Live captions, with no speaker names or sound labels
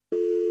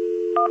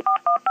Five,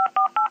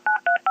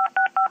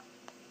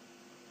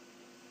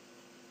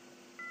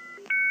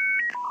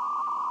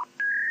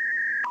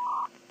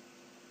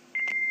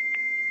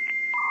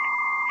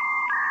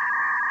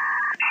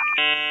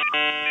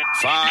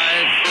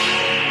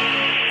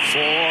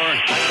 four,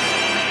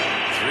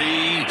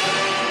 three,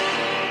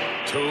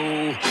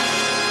 two,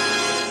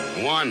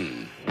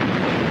 one.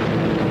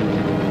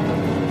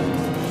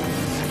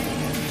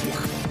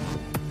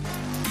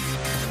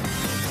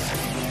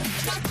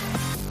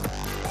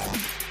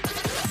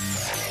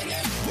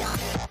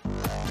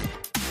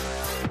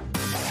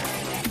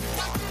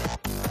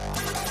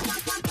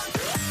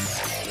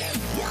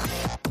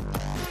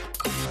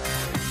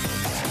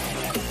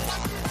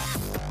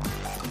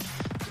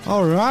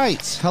 All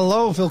right.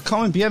 Hello,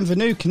 willkommen,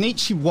 bienvenue,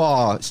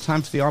 konnichiwa. It's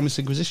time for the Amish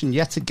Inquisition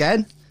yet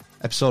again.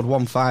 Episode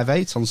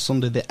 158 on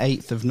Sunday the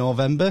 8th of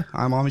November.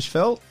 I'm Amish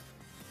Phil.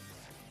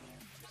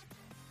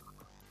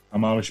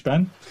 I'm Amish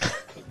Ben.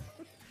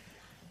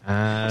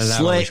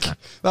 Slick.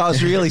 That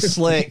was really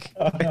slick.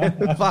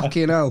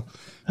 Fucking hell.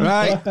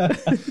 Right.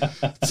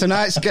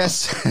 Tonight's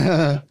guest...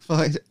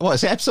 what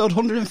is it, episode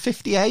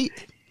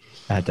 158?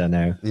 I don't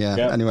know. Yeah,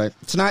 yep. Anyway.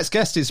 Tonight's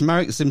guest is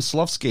Marek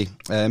Zmyslowski.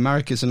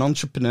 Marek is an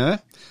entrepreneur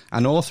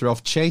and author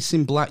of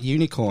Chasing Black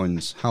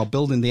Unicorns, How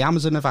Building the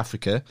Amazon of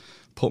Africa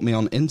Put Me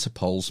on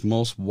Interpol's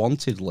Most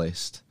Wanted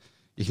List.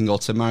 You can go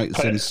to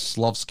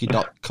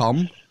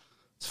marekzmyslowski.com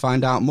to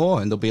find out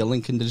more, and there'll be a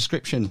link in the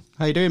description.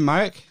 How you doing,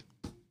 Marek?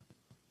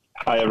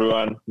 Hi,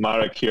 everyone.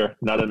 Marek here.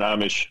 Not an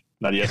Amish.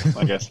 Not yet,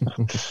 I guess.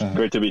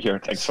 Great to be here.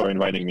 Thanks for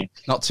inviting me.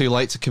 Not too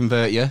late to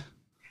convert you.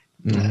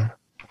 Mm-hmm.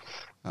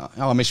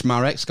 Amish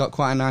Marek's got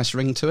quite a nice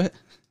ring to it.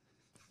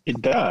 It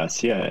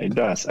does, yeah, it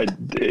does.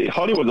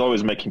 Hollywood's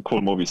always making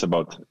cool movies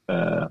about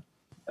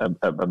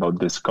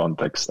this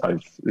context.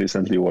 I've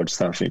recently watched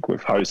something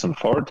with Harrison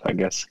Ford, I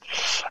guess.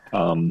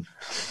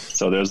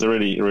 So there's a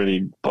really,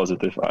 really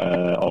positive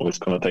always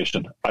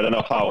connotation. I don't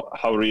know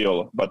how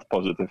real, but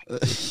positive.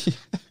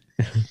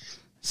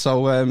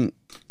 So,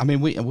 I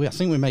mean, I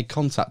think we made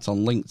contact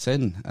on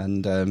LinkedIn,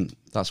 and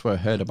that's where I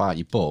heard about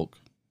your book.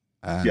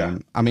 Yeah.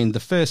 I mean, the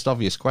first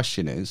obvious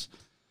question is,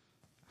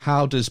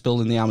 how does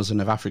Building the Amazon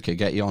of Africa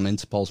get you on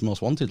Interpol's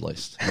Most Wanted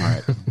list?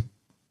 Right.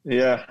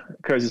 Yeah,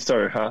 crazy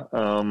story, huh?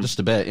 Just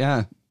a bit,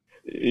 yeah.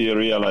 You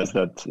realize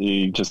that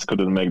you just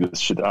couldn't make this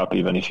shit up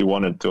even if you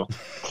wanted to.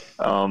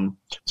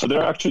 So there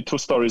are actually two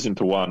stories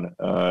into one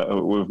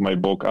with my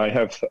book. I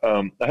have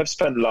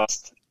spent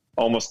last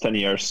almost 10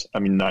 years,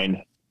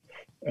 9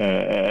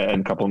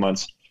 and a couple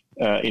months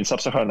in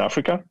sub-Saharan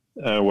Africa,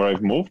 where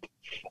I've moved.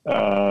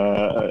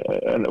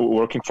 And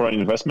working for an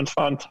investment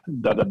fund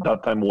that at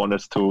that time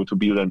wanted to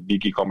build a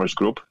big e-commerce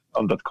group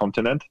on that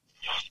continent.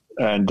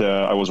 And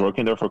I was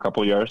working there for a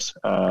couple of years.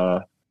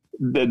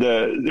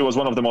 It was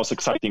one of the most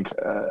exciting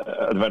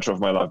adventure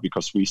of my life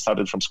because we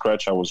started from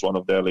scratch. I was one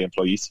of the early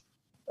employees.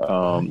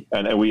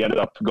 And we ended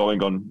up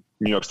going on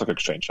New York Stock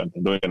Exchange and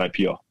doing an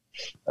IPO.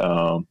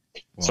 Wow.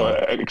 So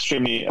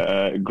extremely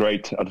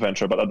great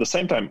adventure. But at the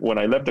same time, when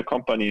I left the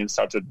company and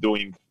started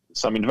doing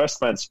some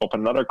investments,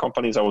 opened other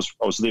companies. I was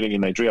living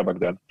in Nigeria back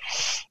then.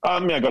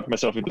 I got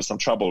myself into some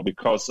trouble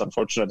because,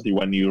 unfortunately,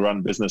 when you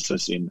run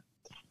businesses in,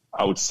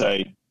 I would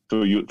say,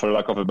 for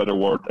lack of a better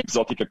word,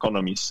 exotic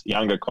economies,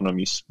 young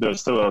economies,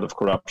 there's still a lot of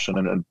corruption,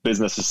 and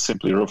business is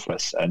simply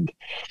ruthless. And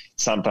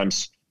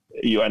sometimes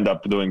you end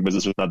up doing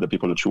business with not the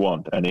people that you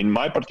want. And in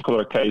my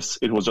particular case,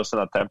 it was just an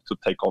attempt to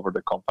take over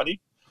the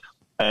company.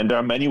 And there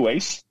are many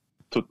ways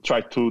to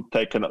try to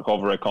take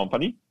over a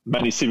company,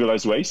 many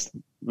civilized ways,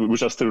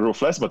 which are still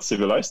ruthless but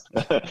civilized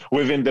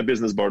within the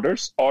business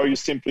borders, or you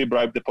simply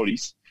bribe the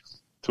police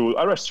to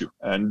arrest you.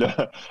 And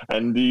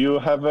you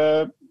have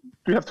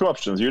two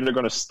options. You're either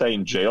going to stay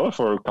in jail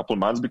for a couple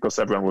months because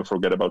everyone will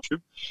forget about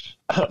you.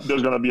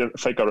 There's going to be a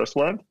fake arrest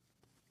warrant.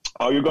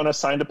 Or you're going to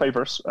sign the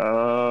papers,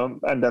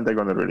 and then they're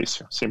going to release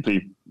you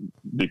simply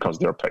because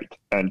they're paid.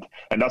 And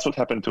that's what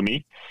happened to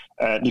me.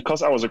 And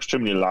because I was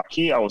extremely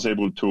lucky, I was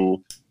able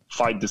to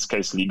fight this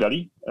case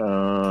legally.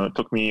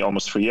 Took me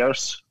almost 3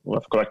 years.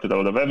 We've collected a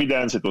lot of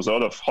evidence. It was a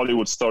lot of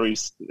Hollywood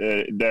stories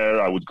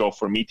there. I would go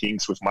for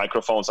meetings with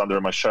microphones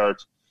under my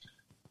shirt,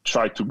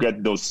 try to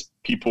get those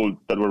people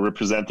that were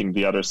representing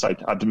the other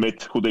side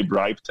admit who they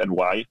bribed and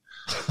why,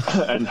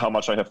 and how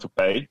much I have to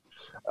pay.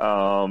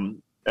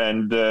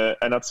 And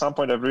at some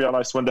point, I've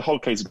realized when the whole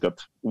case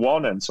got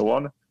won and so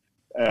on,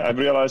 I've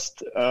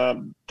realized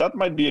that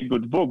might be a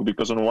good book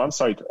because on one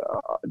side,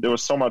 there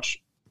was so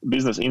much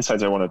business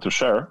insights I wanted to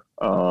share.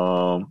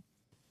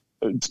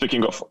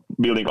 Speaking of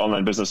building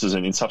online businesses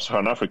in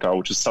sub-Saharan Africa,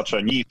 which is such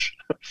a niche,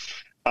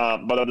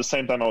 but at the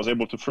same time, I was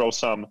able to throw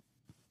some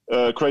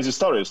crazy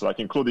stories, like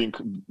including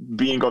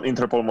being on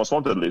Interpol Most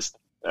Wanted list.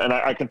 And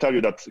I can tell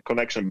you that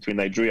connection between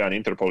Nigeria and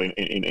Interpol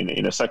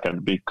in a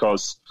second,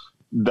 because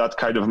that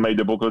kind of made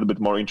the book a little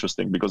bit more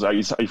interesting. Because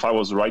if I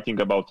was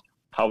writing about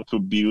how to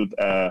build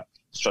a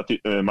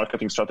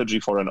marketing strategy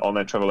for an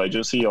online travel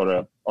agency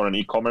or an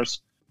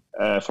e-commerce,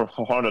 for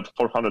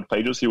 400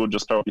 pages, you would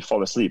just probably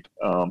fall asleep.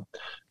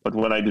 But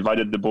when I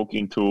divided the book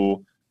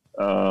into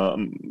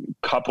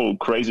couple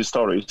crazy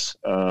stories.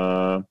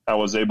 I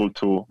was able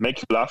to make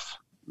you laugh,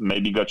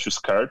 maybe got you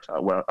scared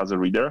as a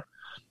reader,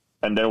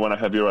 and then when I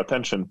have your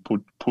attention,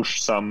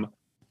 push some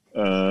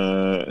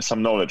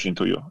knowledge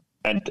into you.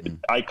 And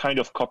I kind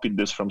of copied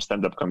this from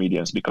stand-up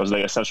comedians because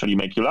they essentially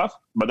make you laugh,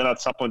 but then at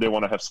some point they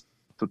want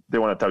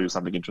to tell you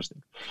something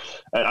interesting.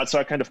 And so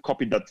I kind of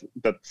copied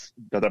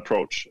that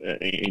approach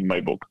in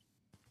my book.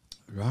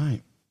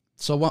 Right.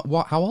 So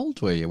how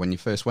old were you when you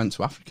first went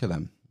to Africa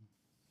then?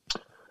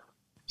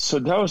 So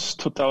that was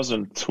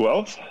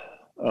 2012,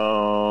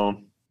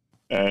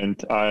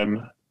 and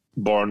I'm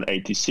born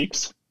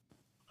 86.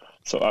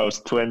 So I was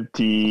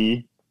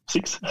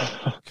 26.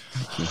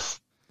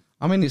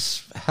 I mean,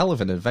 it's a hell of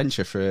an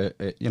adventure for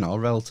a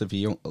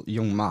relatively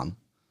young man.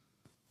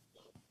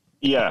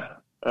 Yeah,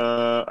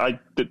 I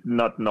did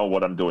not know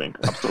what I'm doing.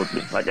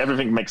 Absolutely, like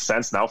everything makes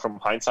sense now from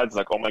hindsight. It's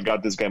like, oh my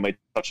god, this guy made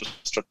such a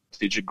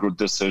strategic, good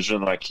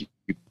decision. Like he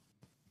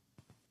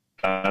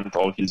planned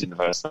all his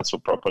investments so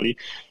properly.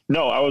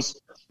 No, I was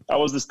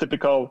this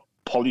typical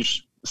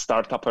Polish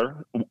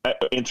startupper,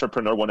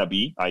 entrepreneur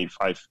wannabe.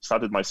 I've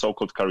started my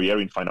so-called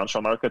career in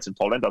financial markets in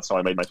Poland. That's how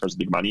I made my first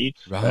big money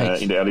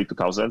in the early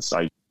 2000s.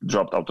 I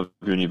dropped out of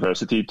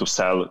university to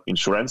sell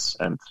insurance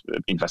and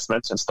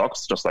investments and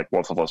stocks, just like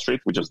Wolf of Wall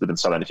Street. We just didn't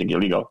sell anything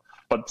illegal.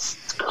 But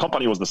the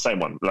company was the same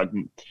one, like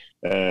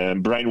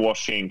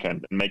brainwashing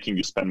and making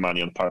you spend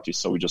money on parties,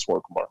 so we just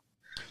work more.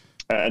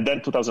 And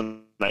then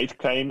 2008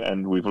 came,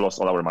 and we've lost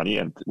all our money,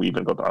 and we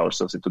even got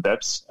ourselves into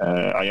debts.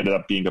 I ended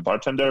up being a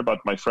bartender, but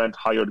my friend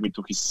hired me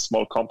to his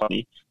small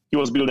company. He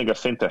was building a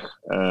fintech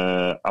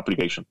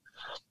application.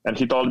 And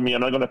he told me,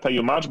 I'm not going to pay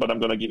you much, but I'm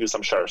going to give you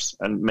some shares.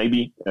 And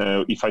maybe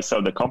if I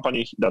sell the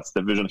company, that's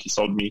the vision he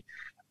sold me,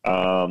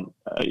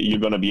 you're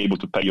going to be able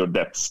to pay your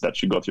debts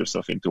that you got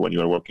yourself into when you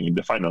were working in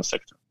the finance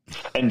sector.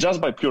 And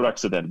just by pure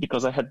accident,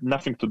 because I had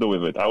nothing to do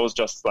with it, I was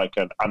just like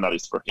an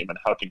analyst for him and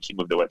helping him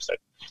with the website.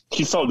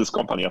 He sold this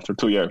company after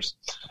 2 years.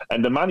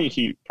 And the money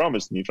he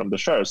promised me from the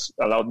shares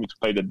allowed me to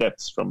pay the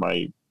debts from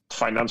my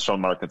financial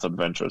markets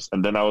adventures.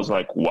 And then I was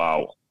like,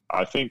 wow,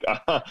 I think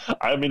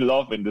I'm in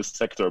love in this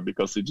sector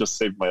because it just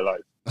saved my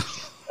life.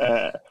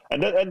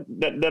 And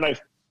then I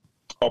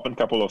opened a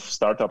couple of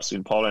startups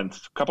in Poland,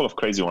 a couple of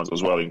crazy ones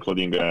as well,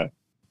 including a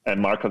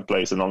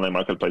marketplace, an online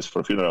marketplace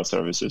for funeral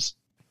services.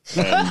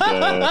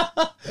 And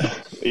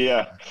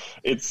yeah,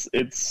 it's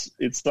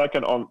like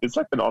an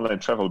online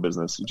travel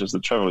business. Just the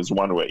travel is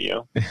one way, you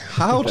know.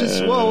 How does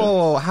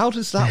whoa, how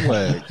does that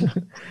work?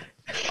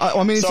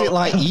 I mean, is it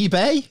like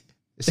eBay?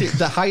 Is it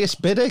the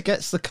highest bidder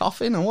gets the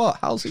coffin, or what?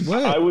 How's it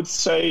work? I would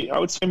say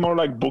more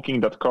like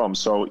Booking.com.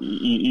 So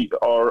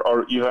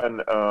or even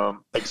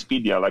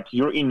Expedia. Like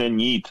you're in a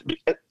need.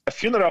 A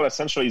funeral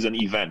essentially is an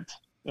event,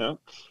 you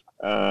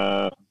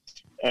know?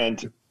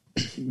 And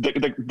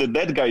the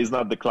dead guy is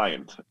not the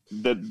client.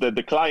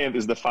 The client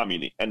is the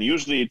family, and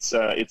usually it's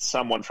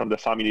someone from the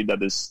family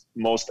that is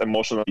most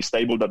emotionally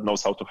stable, that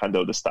knows how to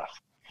handle the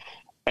stuff.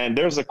 And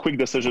there's a quick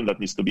decision that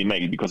needs to be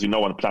made because no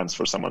one plans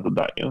for someone to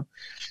die, you know?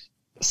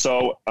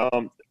 So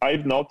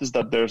I've noticed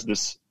that there's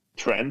this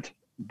trend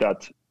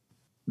that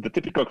the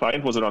typical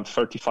client was around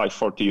 35,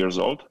 40 years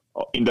old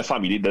in the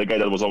family, the guy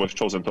that was always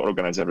chosen to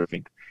organize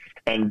everything.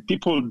 And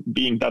people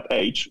being that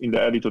age in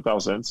the early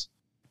 2000s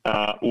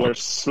were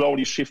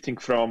slowly shifting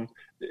from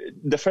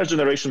the first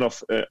generation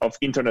of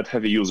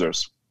internet-heavy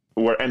users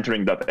were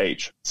entering that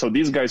age. So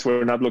these guys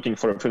were not looking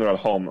for a funeral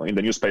home in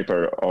the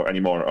newspaper or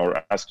anymore,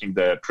 or asking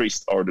the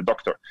priest or the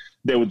doctor.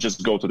 They would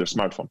just go to their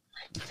smartphone.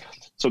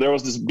 So there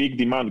was this big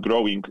demand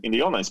growing in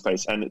the online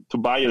space, and to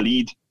buy a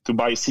lead, to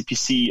buy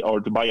CPC, or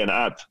to buy an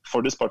ad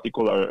for this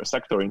particular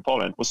sector in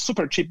Poland was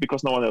super cheap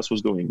because no one else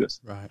was doing this.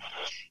 Right.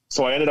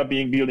 So I ended up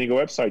building a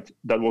website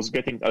that was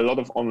getting a lot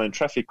of online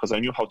traffic because I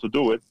knew how to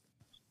do it.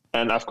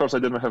 And of course, I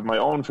didn't have my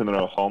own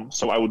funeral home.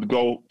 So I would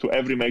go to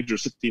every major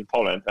city in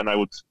Poland and I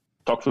would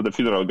talk to the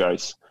funeral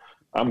guys.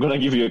 I'm going to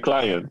give you a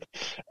client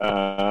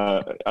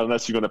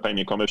unless you're going to pay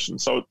me a commission.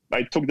 So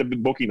I took the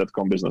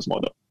Booking.com business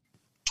model.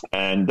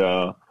 And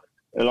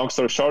long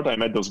story short, I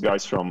met those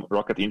guys from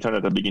Rocket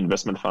Internet, a big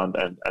investment fund.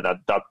 And at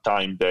that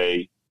time,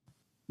 they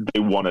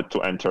wanted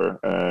to enter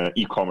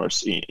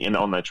e-commerce in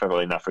online travel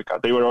in Africa.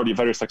 They were already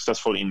very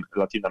successful in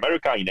Latin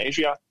America, in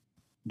Asia.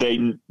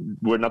 They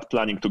were not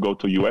planning to go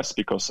to US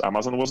because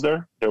Amazon was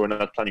there. They were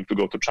not planning to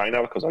go to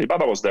China because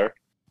Alibaba was there.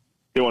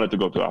 They wanted to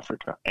go to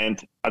Africa. And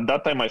at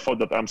that time, I thought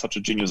that I'm such a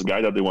genius guy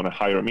that they want to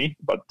hire me.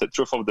 But the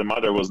truth of the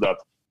matter was that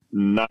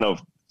none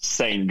of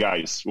sane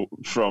guys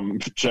from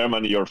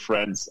Germany or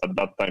friends at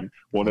that time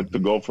wanted to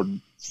go for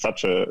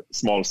such a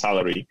small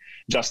salary,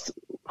 just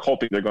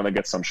hoping they're going to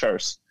get some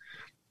shares.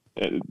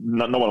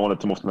 No one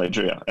wanted to move to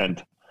Nigeria.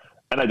 And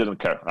I didn't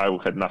care. I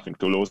had nothing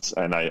to lose,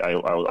 and I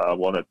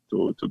wanted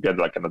to get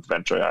like an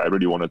adventure. I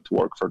really wanted to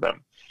work for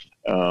them.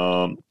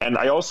 And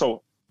I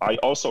also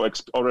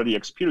already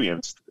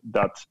experienced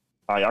that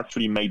I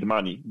actually made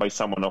money by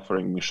someone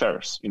offering me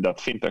shares in that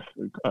fintech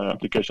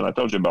application I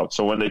told you about.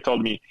 So when they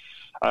told me,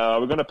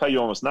 we're going to pay you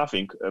almost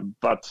nothing,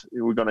 but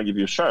we're going to give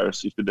you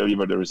shares if you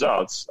deliver the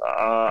results.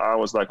 I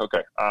was like,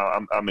 okay,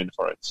 I'm in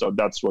for it. So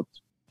that's what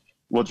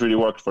really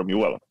worked for me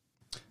well.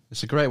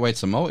 It's a great way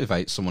to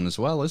motivate someone as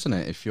well, isn't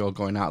it? If you're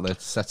going out there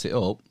to set it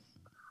up.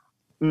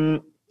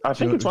 I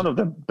think it's one of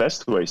the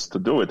best ways to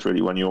do it,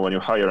 really, when you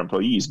hire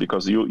employees,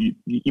 because you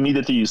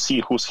immediately you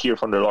see who's here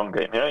from the long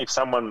game. Yeah, if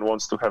someone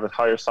wants to have a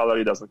higher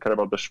salary, doesn't care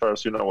about the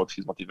shares, you know what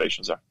his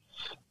motivations are.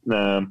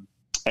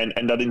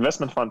 And that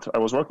investment fund I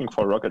was working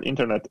for, Rocket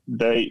Internet,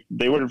 they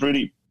were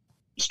really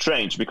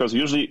strange, because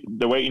usually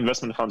the way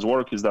investment funds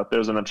work is that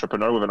there's an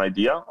entrepreneur with an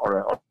idea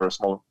or a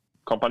small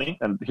company,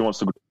 and he wants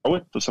to grow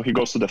it. So he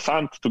goes to the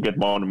fund to get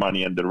more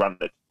money and they run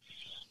it.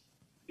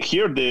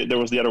 Here, there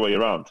was the other way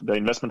around. The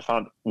investment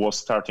fund was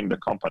starting the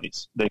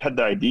companies. They had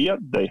the idea,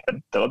 they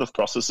had a lot of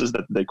processes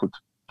that they could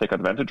take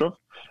advantage of,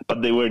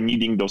 but they were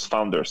needing those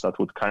founders that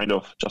would kind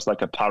of, just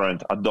like a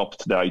parent,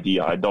 adopt the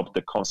idea, adopt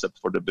the concept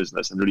for the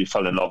business, and really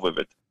fell in love with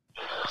it.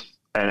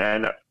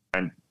 And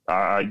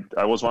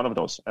I was one of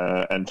those.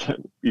 And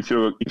if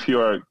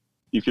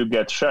you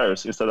get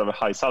shares instead of a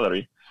high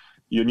salary,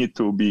 you need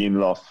to be in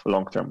love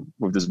long term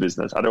with this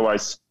business.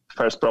 Otherwise,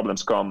 first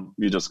problems come,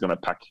 you're just gonna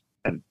pack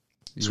and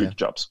switch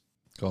jobs.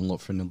 Go and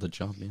look for another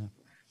job. Yeah.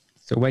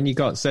 So when you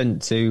got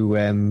sent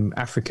to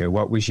Africa,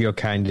 what was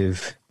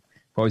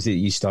it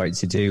you started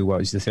to do? What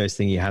was the first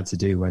thing you had to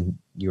do when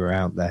you were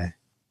out there?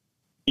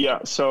 Yeah,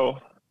 so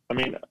I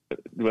mean,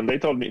 when they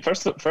told me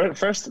first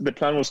the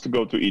plan was to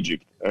go to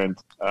Egypt, and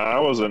I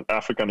was an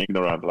African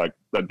ignorant, like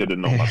that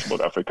didn't know much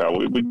about Africa.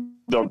 We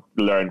don't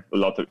learn a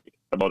lot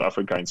about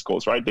Africa in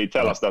schools, right? They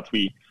tell us that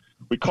we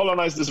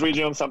colonized this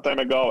region some time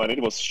ago and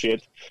it was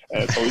shit,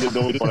 so we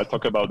didn't want to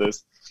talk about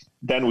this.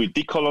 Then we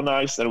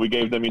decolonized and we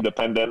gave them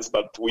independence,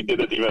 but we did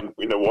it even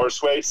in a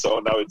worse way, so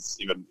now it's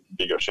even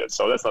bigger shit.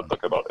 So let's not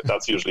talk about it.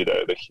 That's usually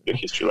the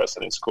history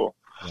lesson in school.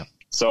 Yeah.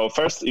 So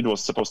first it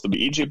was supposed to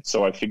be Egypt,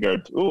 so I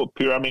figured,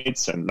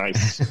 pyramids and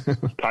nice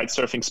kite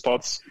surfing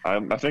spots. I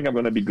think I'm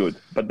going to be good.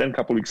 But then a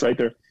couple weeks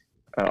later,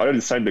 I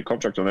already signed the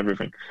contract on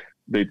everything.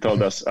 They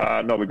told us,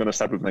 no, we're going to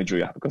start with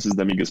Nigeria because it's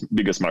the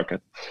biggest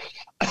market.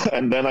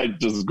 And then I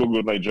just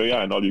Googled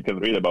Nigeria, and all you can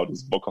read about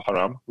is Boko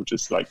Haram, which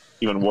is like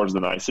even worse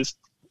than ISIS.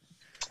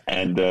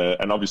 And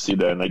obviously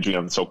the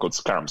Nigerian so-called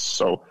scams.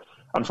 So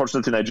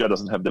unfortunately, Nigeria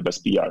doesn't have the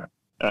best PR.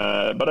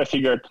 But I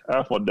figured,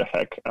 what the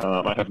heck,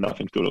 I have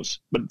nothing to lose.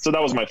 But so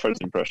that was my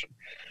first impression.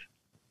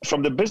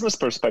 From the business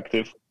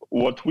perspective,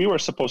 what we were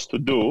supposed to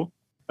do,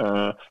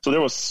 so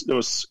there was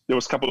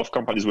a couple of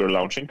companies we were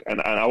launching,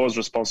 and I was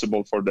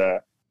responsible for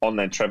the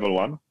online travel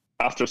one.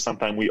 After some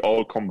time, we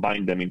all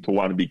combined them into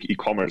one big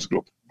e-commerce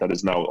group that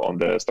is now on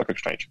the stock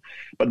exchange.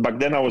 But back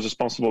then, I was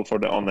responsible for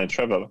the online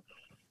travel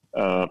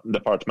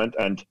department,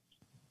 and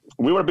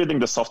we were building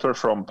the software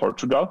from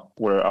Portugal,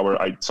 where our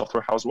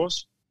software house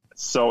was.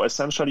 So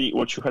essentially,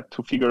 what you had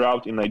to figure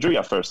out in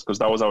Nigeria first, because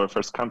that was our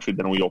first country,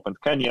 then we opened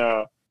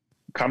Kenya,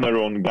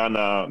 Cameroon,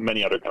 Ghana,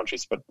 many other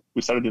countries, but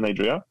we started in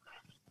Nigeria.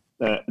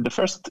 The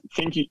first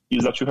thing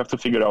is that you have to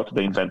figure out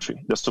the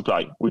inventory, the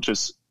supply, which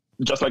is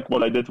just like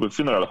what I did with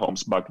funeral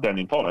homes back then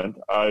in Poland.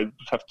 I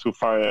have to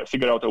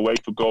figure out a way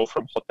to go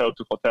from hotel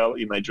to hotel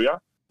in Nigeria.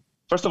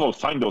 First of all,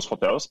 find those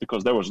hotels,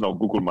 because there was no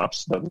Google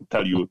Maps that would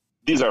tell you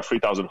these are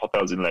 3,000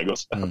 hotels in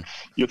Lagos.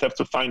 You'd have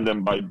to find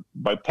them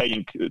by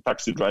paying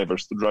taxi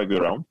drivers to drive you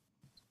around.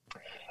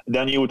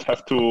 Then you would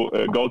have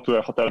to go to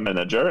a hotel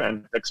manager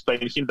and explain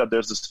to him that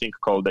there's this thing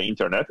called the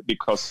internet,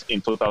 because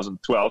in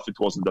 2012 it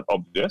wasn't that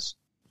obvious.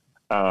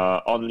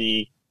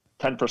 Only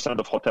 10%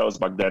 of hotels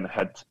back then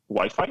had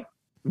Wi-Fi.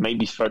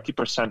 Maybe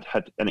 30%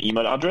 had an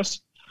email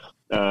address.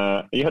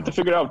 You had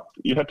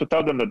to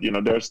tell them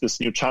that, there's this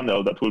new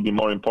channel that will be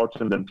more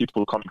important than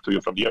people coming to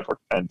you from the airport.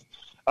 And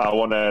I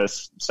want to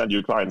send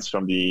you clients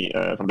from the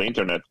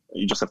internet.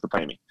 You just have to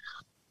pay me.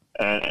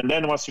 And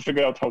then once you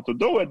figure out how to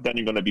do it, then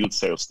you're going to build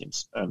sales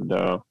teams. And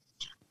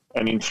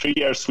in 3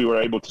 years, we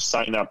were able to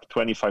sign up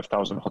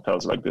 25,000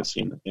 hotels like this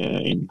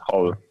in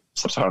whole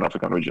sub-Saharan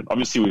African region.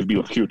 Obviously, we've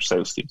built huge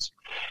sales teams.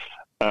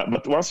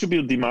 But once you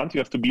build demand, you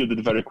have to build it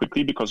very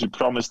quickly, because you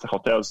promise the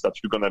hotels that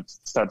you're going to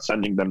start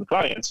sending them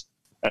clients,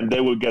 and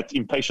they will get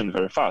impatient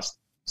very fast.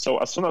 So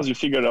as soon as you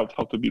figure out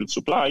how to build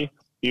supply,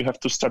 you have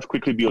to start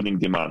quickly building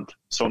demand.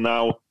 So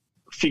now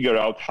figure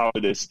out how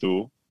it is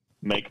to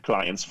make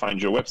clients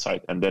find your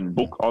website and then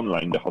book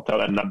online the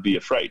hotel and not be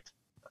afraid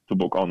to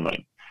book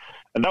online.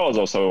 And that was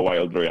also a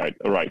wild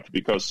ride,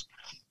 because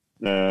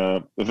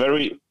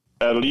very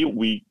early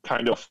we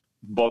kind of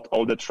bought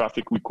all the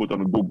traffic we could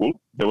on Google.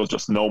 There was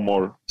just no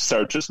more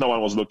searches. No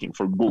one was looking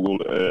for Google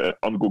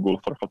on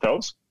Google for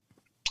hotels.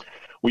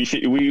 We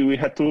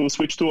had to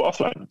switch to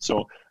offline.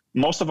 So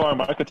most of our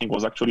marketing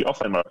was actually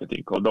offline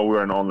marketing, although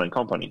we're an online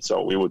company.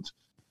 So we would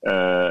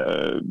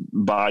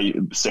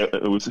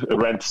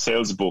rent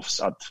sales booths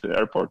at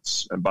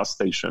airports and bus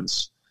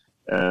stations.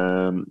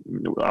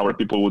 Our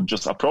people would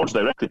just approach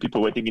directly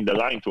people waiting in the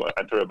line to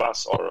enter a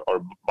bus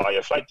or buy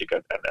a flight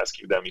ticket, and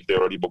asking them if they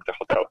already booked a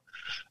hotel,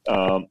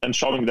 and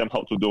showing them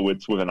how to do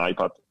it with an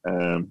iPad.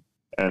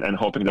 and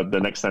hoping that the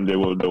next time they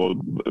will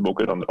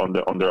book it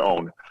on their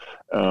own.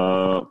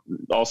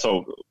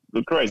 Also,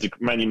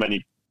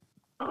 many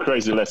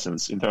crazy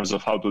lessons in terms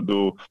of how to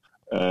do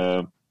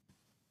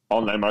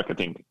online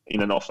marketing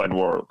in an offline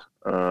world.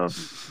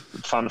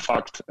 Fun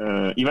fact: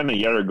 even a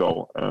year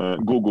ago,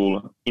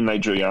 Google in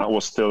Nigeria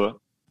was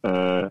still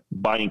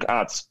buying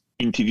ads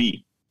in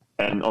TV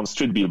and on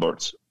street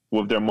billboards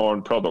with their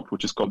modern product,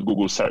 which is called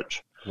Google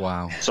Search.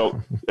 Wow.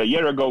 So a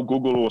year ago,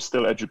 Google was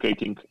still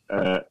educating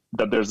that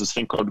there's this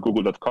thing called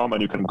google.com,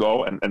 and you can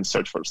go and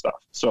search for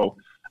stuff. So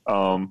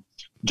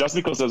just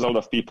because there's a lot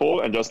of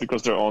people and just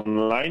because they're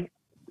online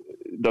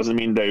doesn't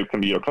mean they can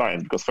be your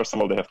client, because first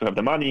of all, they have to have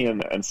the money,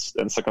 and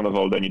second of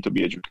all, they need to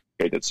be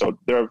educated. So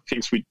there are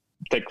things we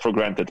take for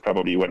granted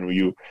probably when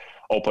you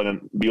open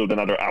and build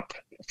another app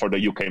for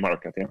the UK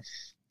market.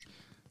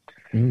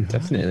 Yeah,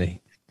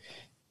 definitely.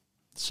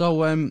 So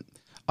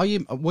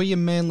were you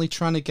mainly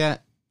trying to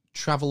get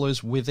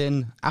travelers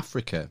within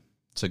Africa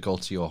to go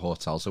to your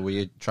hotels, or were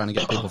you trying to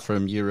get people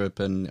from Europe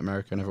and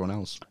America and everyone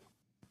else?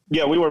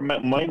 Yeah, we were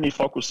mainly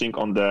focusing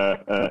on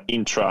the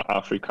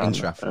intra-African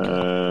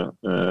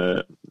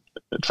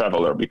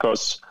traveler,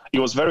 because it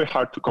was very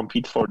hard to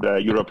compete for the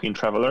European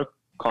traveler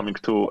coming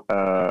to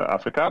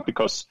Africa,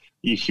 because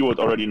he would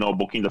already know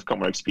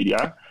Booking.com or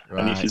Expedia,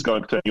 and if he's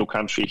going to a new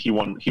country, he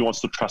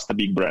wants to trust a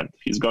big brand.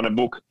 He's gonna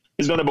book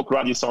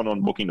Radisson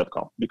on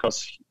Booking.com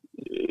because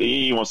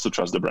he wants to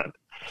trust the brand.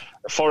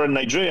 For a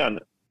Nigerian,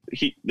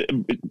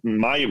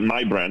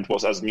 my brand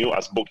was as new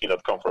as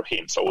Booking.com for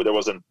him, so there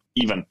wasn't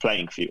even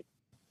playing field.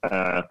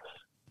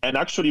 And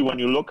actually, when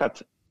you look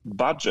at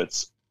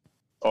budgets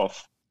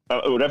of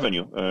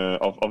revenue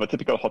of a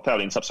typical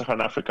hotel in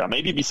sub-Saharan Africa,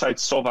 maybe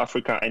besides South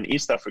Africa and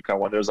East Africa,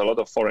 when there's a lot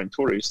of foreign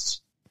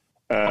tourists,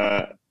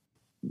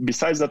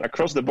 besides that,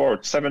 across the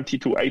board, 70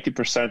 to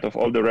 80% of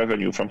all the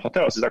revenue from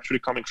hotels is actually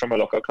coming from a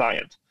local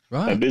client,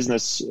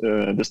 business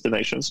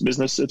destinations,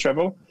 business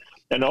travel.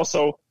 And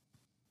also,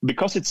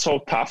 because it's so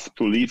tough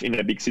to live in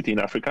a big city in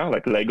Africa,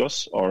 like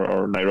Lagos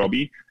or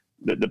Nairobi,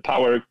 the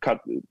power cut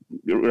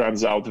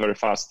runs out very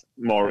fast,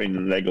 more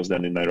in Lagos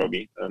than in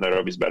Nairobi.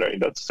 Nairobi is better in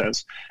that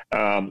sense.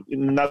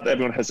 Not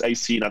everyone has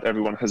AC, not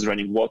everyone has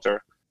running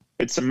water.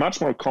 It's a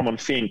much more common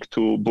thing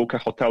to book a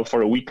hotel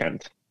for a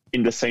weekend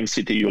in the same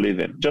city you live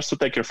in, just to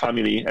take your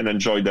family and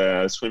enjoy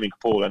the swimming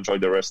pool, enjoy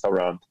the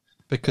restaurant,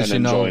 and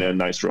enjoy a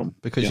nice room.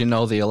 Because you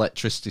know the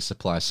electricity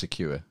supply is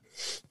secure.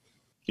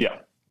 Yeah.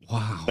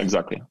 Wow.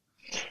 Exactly.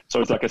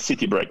 So it's like a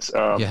city breaks.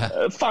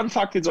 Fun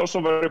fact, it's also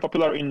very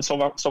popular in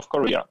South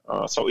Korea.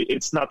 So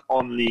it's not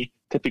only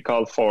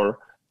typical for,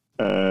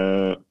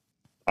 I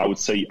would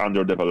say,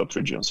 underdeveloped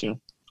regions,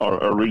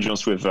 or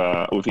regions with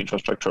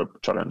infrastructure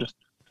challenges.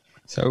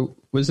 So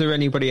was there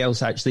anybody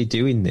else actually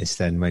doing this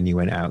then when you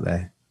went out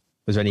there?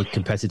 Was there any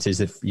competitors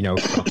of,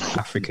 across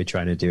Africa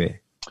trying to do it?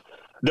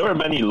 There were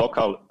many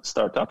local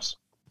startups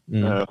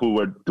who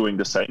were doing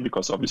the same,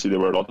 because obviously there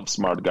were a lot of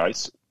smart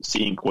guys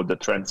seeing what the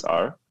trends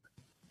are.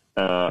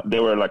 They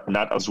were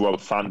not as well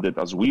funded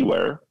as we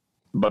were,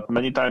 but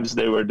many times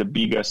they were the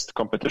biggest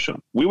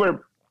competition.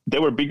 They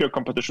were bigger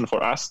competition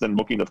for us than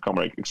Booking.com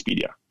or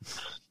Expedia.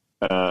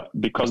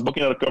 Because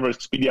Booking.com or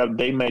Expedia,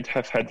 they might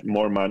have had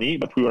more money,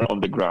 but we were on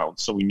the ground,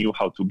 so we knew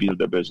how to build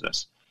the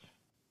business.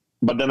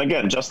 But then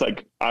again, just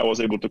like I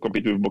was able to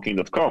compete with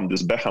Booking.com,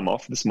 this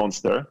behemoth, this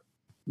monster,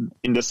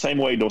 in the same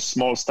way, those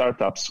small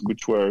startups,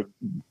 which were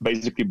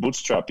basically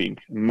bootstrapping,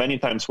 many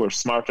times were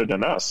smarter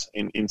than us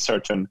in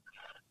certain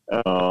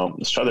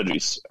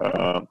strategies,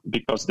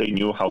 because they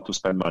knew how to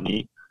spend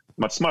money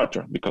much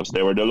smarter, because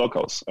they were the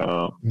locals.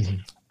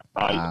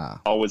 I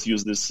always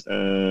use this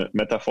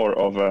metaphor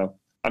of,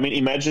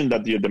 imagine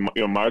that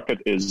your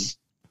market is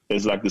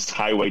like this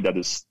highway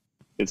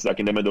it's like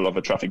in the middle of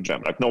a traffic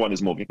jam. Like no one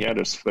is moving. Yeah,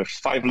 there's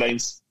 5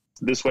 lanes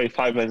this way,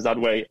 5 lanes that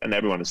way, and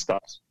everyone is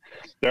stopped.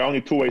 There are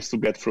only 2 ways to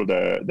get through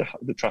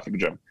the traffic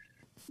jam.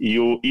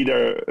 You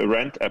either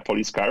rent a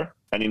police car,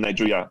 and in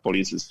Nigeria,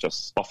 police is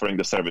just offering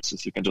the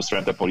services. You can just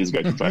rent a police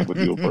guy to drive with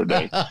you for a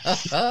day.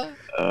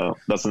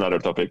 That's another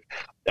topic.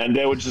 And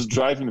they would just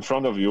drive in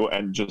front of you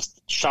and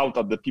just shout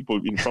at the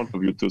people in front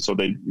of you too, so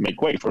they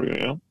make way for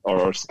you,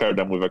 or scare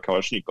them with a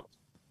Kalashnikov.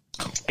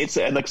 It's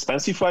an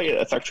expensive way.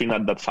 It's actually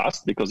not that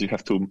fast, because you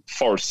have to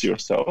force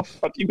yourself,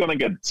 but you're gonna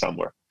get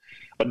somewhere.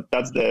 But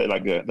that's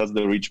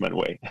the rich man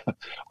way.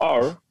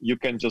 Or you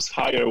can just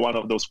hire one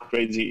of those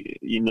crazy,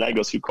 in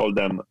Lagos you call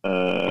them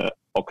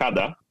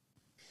Okada.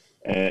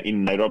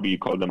 In Nairobi you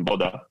call them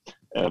Boda,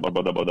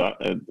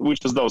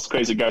 which is those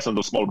crazy guys on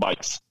those small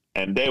bikes.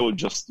 And they will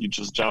just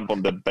jump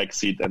on the back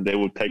seat and they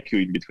will take you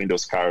in between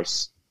those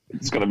cars.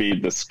 It's going to be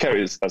the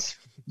scariest as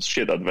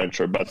shit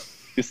adventure, but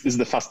this is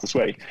the fastest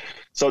way.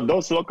 So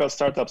those local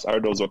startups are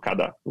those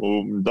Okada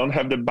who don't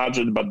have the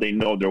budget, but they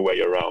know their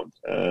way around.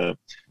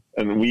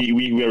 And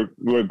we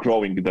were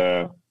growing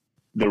the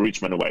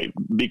Richmond way.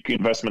 Big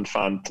investment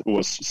fund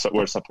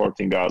were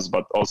supporting us,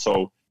 but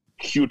also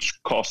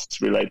huge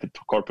costs related to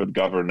corporate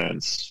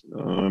governance,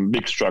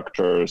 big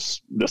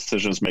structures,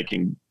 decisions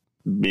making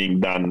being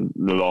done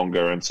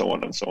longer, and so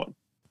on and so on.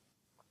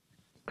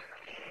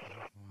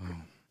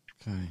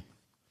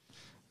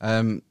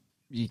 Okay.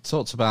 You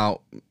talked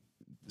about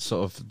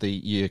sort of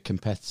your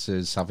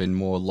competitors having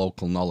more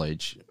local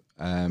knowledge.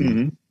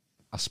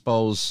 I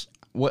suppose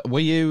were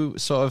you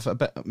sort of a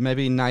bit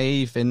maybe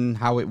naive in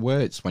how it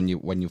works when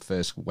you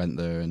first went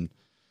there? And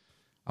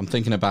I'm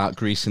thinking about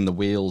greasing the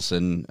wheels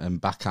and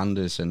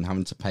backhanders and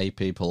having to pay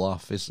people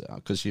off. Is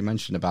because you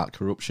mentioned about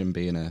corruption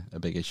being a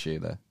big issue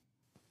there.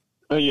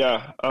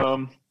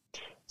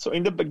 So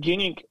in the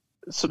beginning,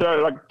 so there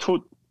are like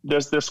two.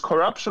 There's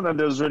corruption and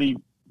there's really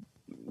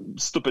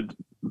stupid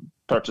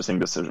purchasing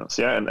decisions,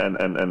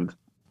 and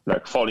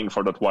like falling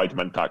for that white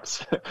man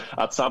tax.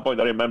 At some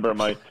point, I remember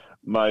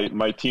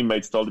my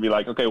teammates told me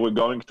like, okay, we're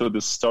going to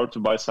the store to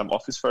buy some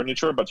office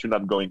furniture, but you're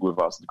not going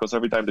with us because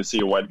every time they see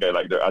a white guy,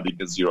 like they're adding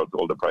a zero to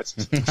all the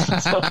prices.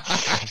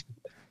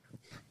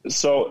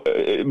 So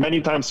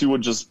many times you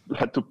would just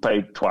had to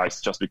pay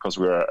twice just because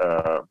we're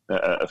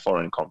a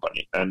foreign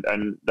company, and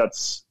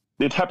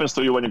it happens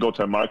to you when you go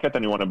to a market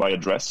and you want to buy a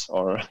dress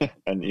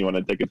and you want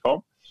to take it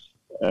home.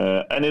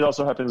 And it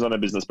also happens on a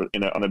business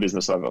on a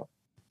business level,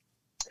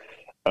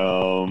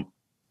 and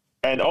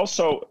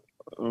also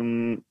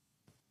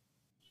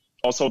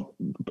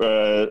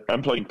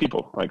employing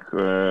people. Like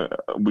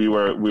we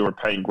were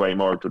paying way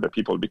more to the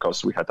people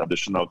because we had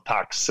additional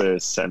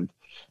taxes, and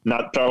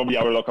not probably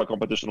our local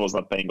competition was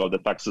not paying all the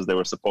taxes they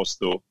were supposed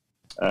to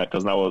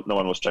because no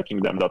one was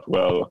checking them that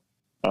well.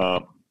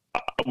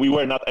 We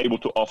were not able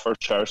to offer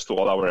shares to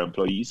all our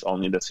employees.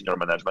 Only the senior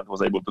management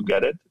was able to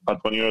get it.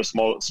 But when you're a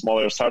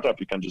smaller startup,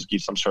 you can just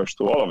give some shares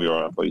to all of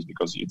your employees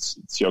because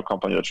it's your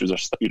company that you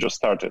just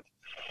started.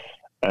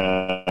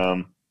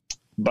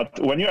 But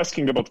when you're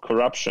asking about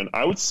corruption,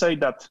 I would say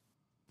that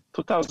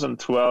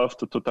 2012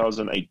 to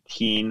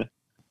 2018,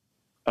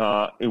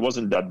 it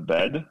wasn't that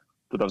bad.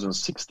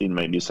 2016,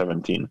 maybe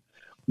 17,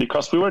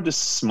 because we were this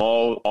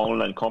small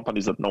online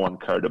companies that no one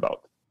cared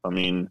about. I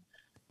mean,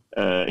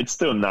 it's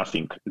still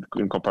nothing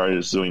in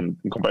comparison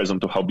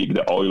to how big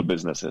the oil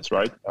business is,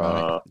 right?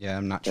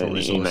 Natural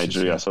resources in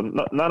Nigeria. So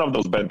none of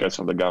those bad guys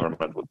from the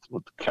government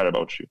would care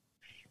about you.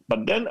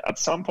 But then at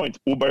some point,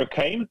 Uber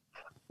came,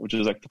 which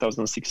is like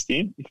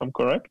 2016, if I'm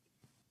correct.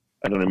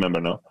 I don't remember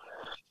now.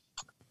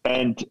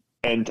 And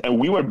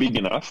we were big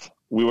enough.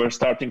 We were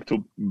starting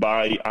to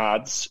buy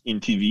ads in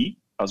TV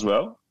as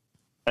well,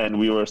 and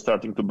we were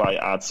starting to buy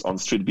ads on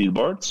street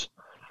billboards.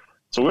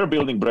 So we're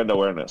building brand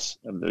awareness,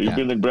 and you're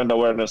building brand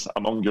awareness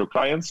among your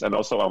clients and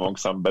also among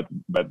some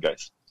bad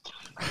guys.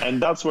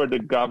 And that's where the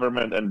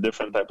government and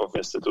different type of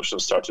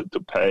institutions started to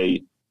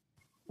pay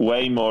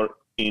way more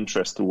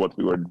interest to what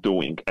we were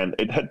doing. And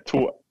it had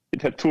two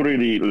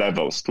really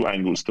levels, two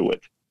angles to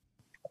it.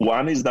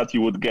 One is that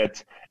you would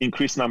get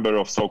increased number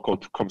of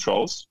so-called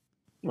controls.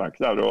 Like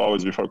that will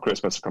always before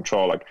Christmas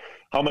control, like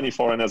how many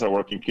foreigners are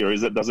working here?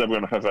 Does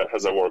everyone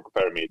has a work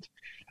permit?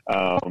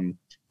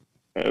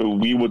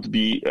 We would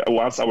be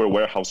once our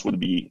warehouse would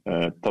be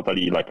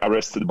totally like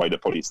arrested by the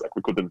police. Like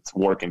we couldn't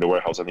work in the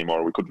warehouse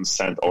anymore. We couldn't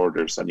send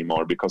orders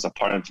anymore because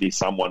apparently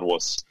someone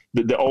was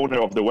the owner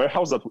of the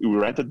warehouse that we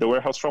rented the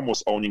warehouse from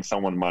was owing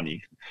someone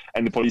money,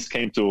 and the police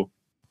came to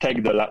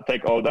take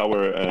all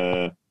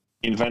our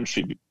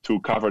inventory to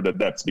cover the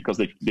debts because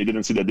they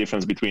didn't see the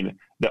difference between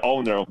the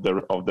owner of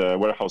the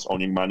warehouse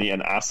owning money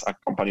and us, a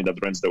company that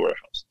rents the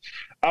warehouse.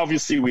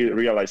 Obviously, we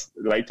realized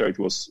later it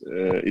was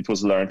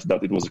learned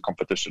that it was a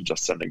competition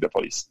just sending the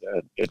police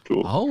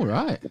to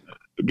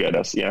get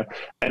us. Yeah,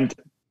 and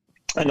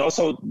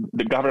also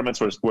the governments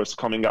was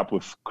coming up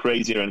with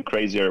crazier and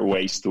crazier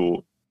ways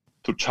to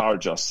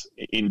charge us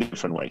in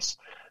different ways.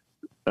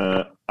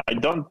 I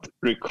don't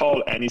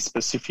recall any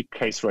specific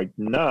case right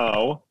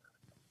now.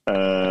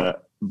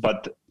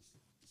 But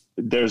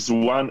there's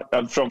one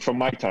from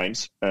my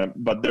times,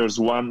 but there's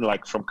one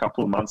like from a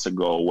couple of months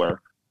ago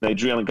where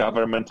Nigerian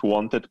government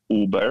wanted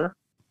Uber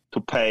to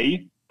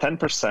pay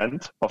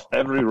 10% of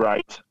every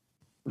ride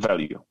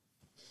value.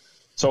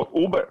 So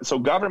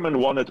government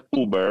wanted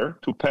Uber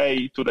to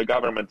pay to the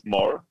government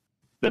more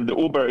than the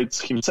Uber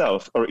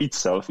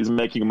itself is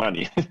making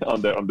money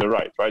on the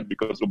ride, right?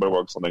 Because Uber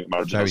works on the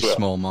margin as well. Very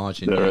small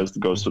margin. The rest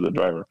goes to the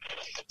driver.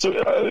 So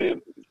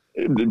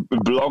the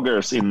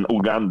bloggers in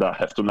Uganda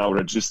have to now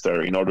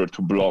register in order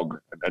to blog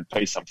and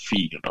pay some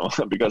fee,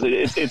 because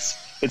it's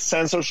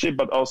censorship,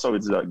 but also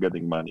it's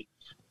getting money.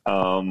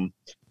 And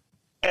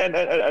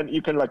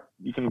you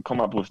can come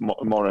up with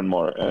more and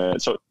more.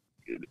 So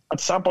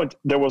at some point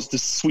there was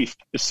this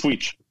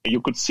switch.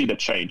 You could see the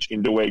change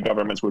in the way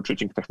governments were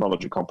treating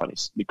technology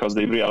companies because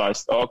they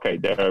realized, okay,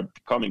 they're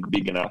becoming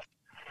big enough.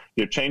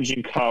 They're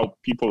changing how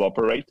people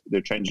operate. They're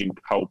changing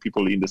how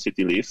people in the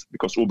city live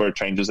because Uber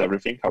changes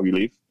everything, how you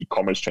live.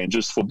 E-commerce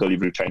changes, food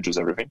delivery changes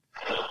everything.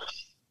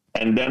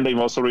 And then they've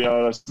also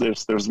realized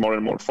there's more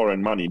and more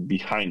foreign money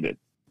behind it.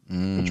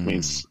 which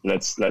means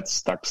let's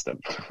tax them.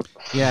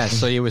 Yeah,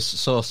 so you were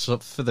so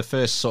for the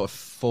first sort of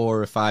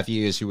 4 or 5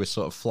 years, you were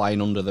sort of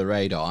flying under the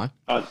radar.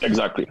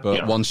 Exactly.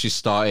 But once you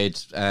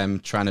started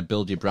trying to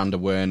build your brand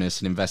awareness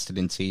and invested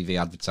in TV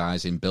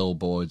advertising,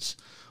 billboards,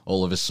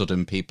 all of a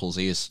sudden people's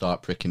ears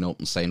start pricking up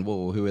and saying,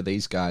 "Whoa, who are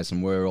these guys?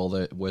 And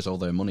where's all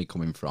their money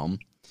coming from?"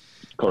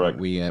 Correct.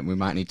 We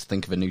might need to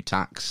think of a new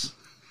tax.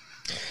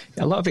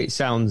 A lot of it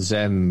sounds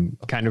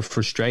kind of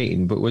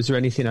frustrating, but was there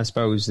anything, I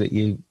suppose, that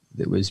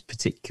was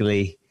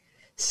particularly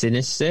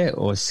sinister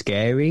or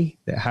scary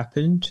that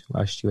happened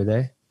whilst you were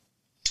there?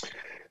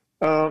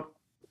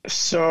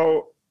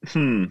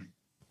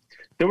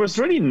 There was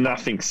really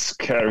nothing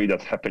scary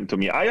that happened to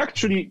me. I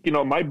actually,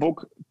 my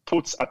book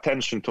puts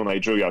attention to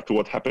Nigeria, to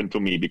what happened to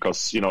me,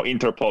 because,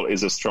 Interpol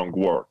is a strong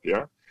word,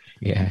 yeah?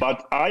 Yeah.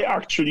 But I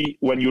actually,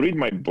 when you read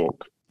my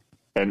book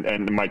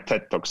and my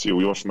TED Talks, you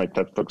watch my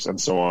TED Talks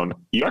and so on,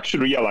 you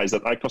actually realize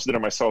that I consider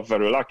myself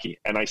very lucky,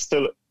 and I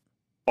still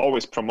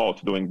always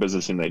promote doing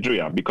business in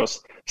Nigeria,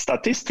 because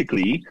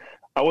statistically,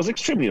 I was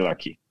extremely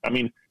lucky. I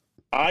mean,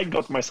 I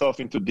got myself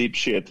into deep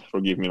shit,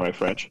 forgive me my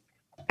French,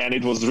 and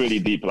it was really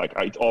deep. Like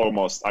I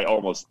almost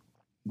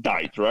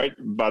died, right?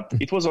 But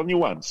it was only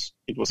once.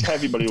 It was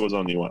heavy, but it was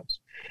only once.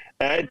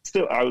 And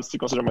I would still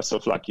consider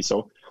myself lucky.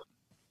 So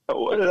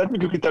let me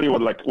quickly tell you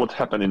what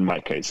happened in my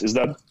case is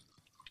that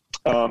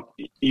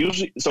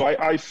usually, so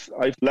I've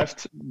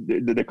left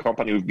the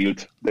company we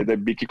built. The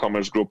big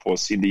e-commerce group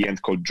was in the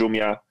end called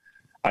Jumia.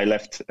 I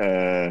left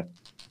a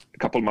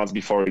couple months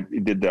before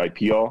it did the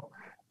IPO,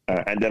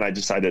 and then I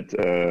decided,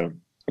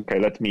 okay,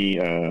 let me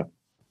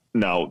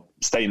now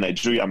stay in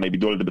Nigeria, maybe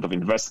do a little bit of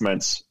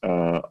investments.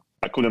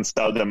 I couldn't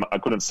sell them. I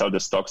couldn't sell the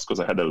stocks because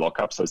I had a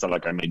lockup, so it's not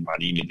like I made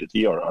money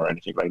immediately or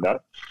anything like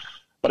that.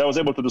 But I was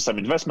able to do some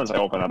investments. I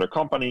opened another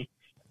company,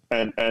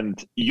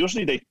 and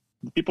usually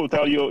people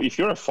tell you, if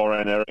you're a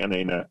foreigner and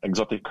in an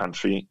exotic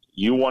country,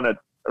 you want to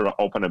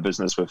open a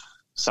business with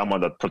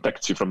someone that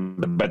protects you from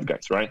the bad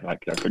guys, right?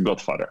 Like a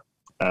godfather.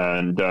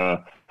 And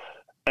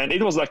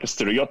it was like a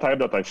stereotype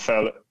that I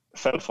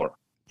fell for.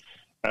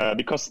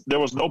 Because there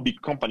was no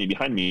big company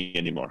behind me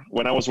anymore.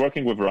 When I was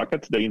working with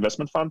Rocket, the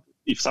investment fund,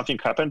 if something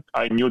happened,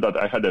 I knew that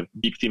I had a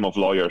big team of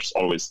lawyers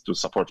always to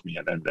support me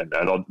and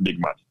a lot of big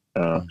money.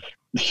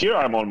 Here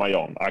I'm on my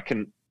own.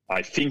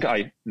 I think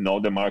I know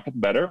the market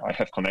better. I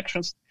have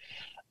connections,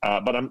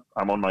 but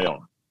I'm on my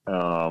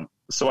own.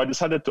 So I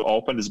decided to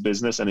open this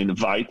business and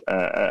invite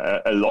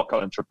a local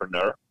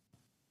entrepreneur.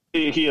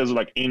 He is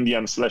like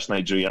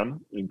Indian/Nigerian,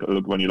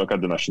 when you look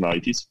at the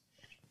nationalities,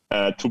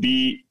 to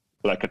be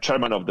like a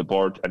chairman of the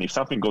board. And if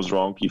something goes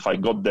wrong, if I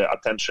got the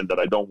attention that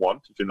I don't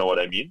want, if you know what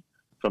I mean,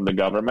 from the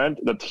government,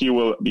 that he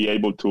will be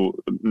able to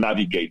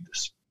navigate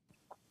this.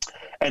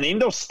 And in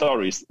those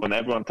stories, when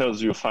everyone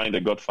tells you find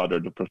a godfather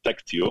to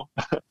protect you,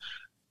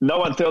 no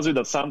one tells you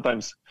that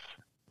sometimes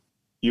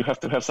you have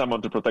to have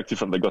someone to protect you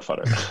from the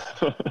godfather.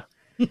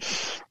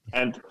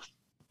 And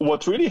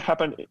what really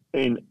happened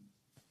in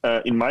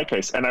my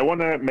case, and I want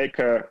to make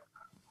a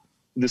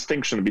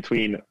distinction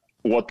between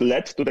what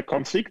led to the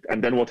conflict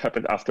and then what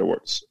happened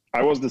afterwards.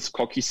 I was this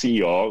cocky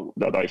CEO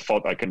that I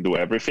thought I can do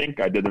everything.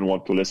 I didn't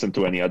want to listen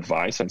to any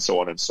advice and so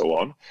on and so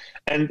on.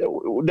 And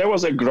there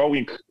was a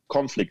growing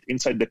conflict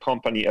inside the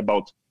company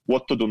about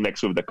what to do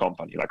next with the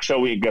company. Like, shall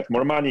we get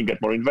more money,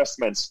 get more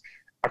investments,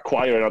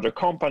 acquire another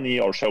company,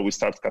 or shall we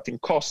start cutting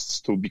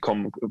costs to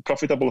become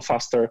profitable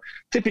faster?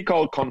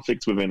 Typical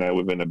conflicts within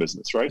a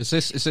business, right? Is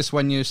this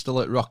when you're still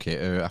at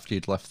Rocket, or after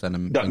you'd left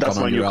then? That's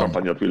my new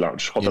company that we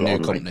launched, Hotel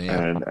Online. Company,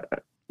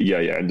 yeah.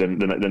 And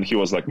and then he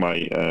was like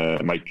my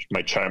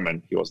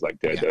chairman. He was like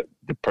the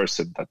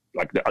person that,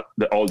 like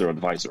the older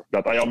advisor